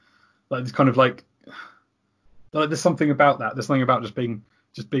way. Like, it's kind of like there's something about that. There's something about just being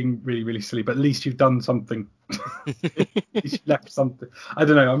really, really silly. But at least you've done something. At least you left something. I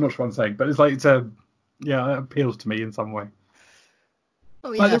don't know. I'm not sure what I'm saying, but it's like it appeals to me in some way.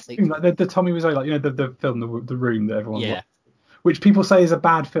 Oh yeah, like the Tommy Wiseau, like, you know, the film, the Room that everyone watched, which people say is a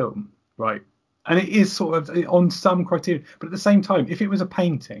bad film, right? And it is sort of on some criteria, but at the same time, if it was a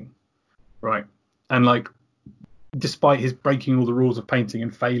painting, right, and like, despite his breaking all the rules of painting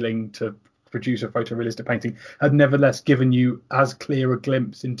and failing to produce a photorealistic painting, had nevertheless given you as clear a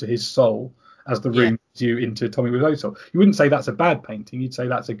glimpse into his soul as the Room gives you into Tommy Wiseau's soul, you wouldn't say that's a bad painting. You'd say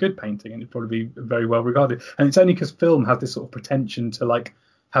that's a good painting, and it'd probably be very well regarded. And it's only because film has this sort of pretension to like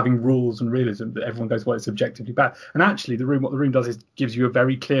having rules and realism that everyone goes, well, it's objectively bad. And actually, what the Room does is gives you a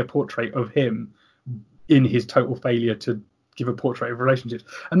very clear portrait of him in his total failure to give a portrait of relationships.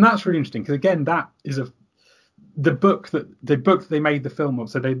 And that's really interesting, because again, that is the book that they made the film of.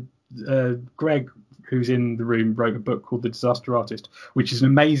 So Greg, who's in the Room, wrote a book called The Disaster Artist, which is an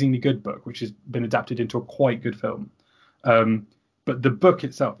amazingly good book, which has been adapted into a quite good film. But the book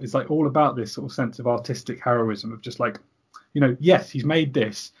itself is like all about this sort of sense of artistic heroism, of just like, you know, yes, he's made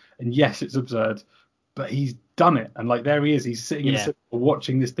this, and yes, it's absurd, but he's done it. And like, there he is, he's sitting in the cinema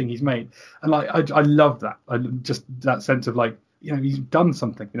watching this thing he's made. And like, I love that. I just, that sense of like, you know, he's done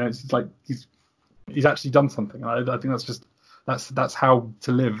something, you know, it's like, he's actually done something. I think that's how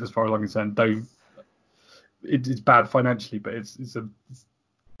to live, as far as I'm concerned. Though it's bad financially, but it's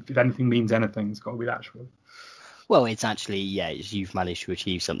if anything means anything, it's got to be that. Surely. Well, it's actually, you've managed to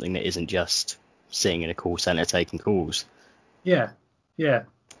achieve something that isn't just sitting in a call centre taking calls. Yeah.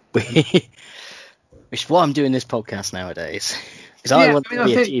 Which is why I'm doing this podcast nowadays. Because I want to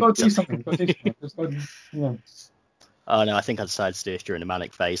achieve something. Yeah. Oh no, I think I decided to do this during the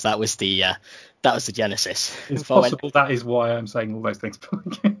manic phase. That was the genesis. It's possible that is why I'm saying all those things.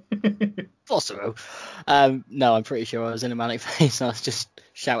 Possible. No, I'm pretty sure I was in a manic phase. I was just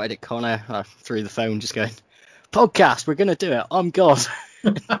shouted at Connor through the phone, just going, "Podcast, we're gonna do it. I'm God."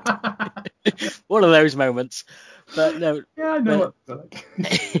 One of those moments. But no. Yeah, I know what it's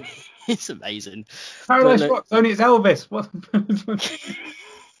like. It's amazing. Paradise Rocks, only it's Elvis. What?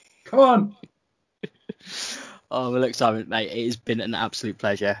 Come on. Oh, well, look, Simon, mate, it has been an absolute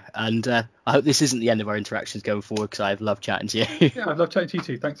pleasure. And I hope this isn't the end of our interactions going forward, because I've loved chatting to you. Yeah, I've loved chatting to you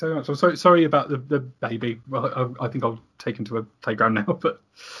too. Thanks so much. I'm sorry about the baby. Well, I think I'll take him to a playground now. But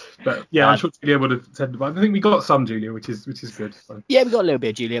yeah, I'm sure Julia would have said. I think we got some Julia, which is good. So. Yeah, we got a little bit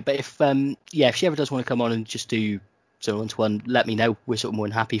of Julia. But if she ever does want to come on and just do sort of one-to-one, let me know. We're sort of more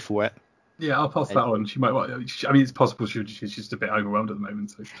than happy for it. Yeah, I'll pass that on. She might. I mean, it's possible she's just a bit overwhelmed at the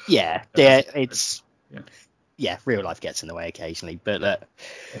moment. So. Yeah, it's. Yeah, real life gets in the way occasionally, but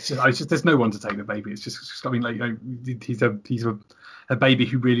it's just there's no one to take the baby. It's just I mean, like, he's a baby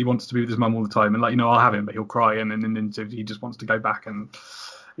who really wants to be with his mum all the time, and I'll have him, but he'll cry, and then so he just wants to go back, and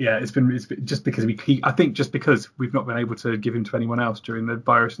yeah, it's been just because I think just because we've not been able to give him to anyone else during the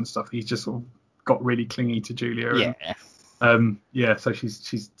virus and stuff, he's just sort of got really clingy to Julia. And, so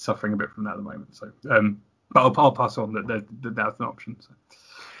she's suffering a bit from that at the moment. So, but I'll pass on that that's an option. So.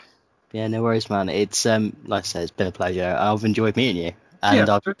 Yeah, no worries, man. It's like I said, it's been a pleasure. I've enjoyed meeting you, and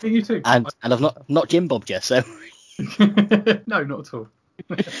I've you too. And I've not Jim bobbed you, so no, not at all.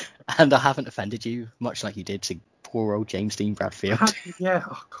 And I haven't offended you, much like you did to poor old James Dean Bradfield. Yeah.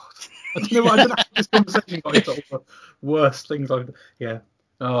 Oh God. I don't know what I don't have this conversation about all the worst things I've. Yeah.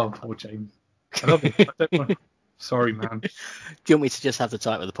 Oh, poor James. I love you. I don't want. Sorry, man. Do you want me to just have the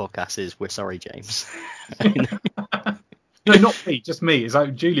title of the podcast is "We're Sorry, James"? No, not me, just me. It's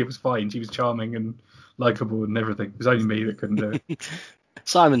like Julia was fine. She was charming and likeable and everything. It was only me that couldn't do it.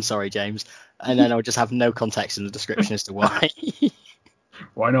 Simon, sorry, James. And then I'll just have no context in the description as to why.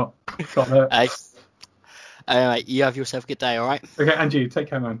 Why not? Can't hurt. All right, you have yourself a good day, all right? Okay, and you.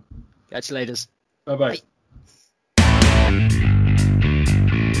 Take care, man. Catch you later. Bye-bye. Bye.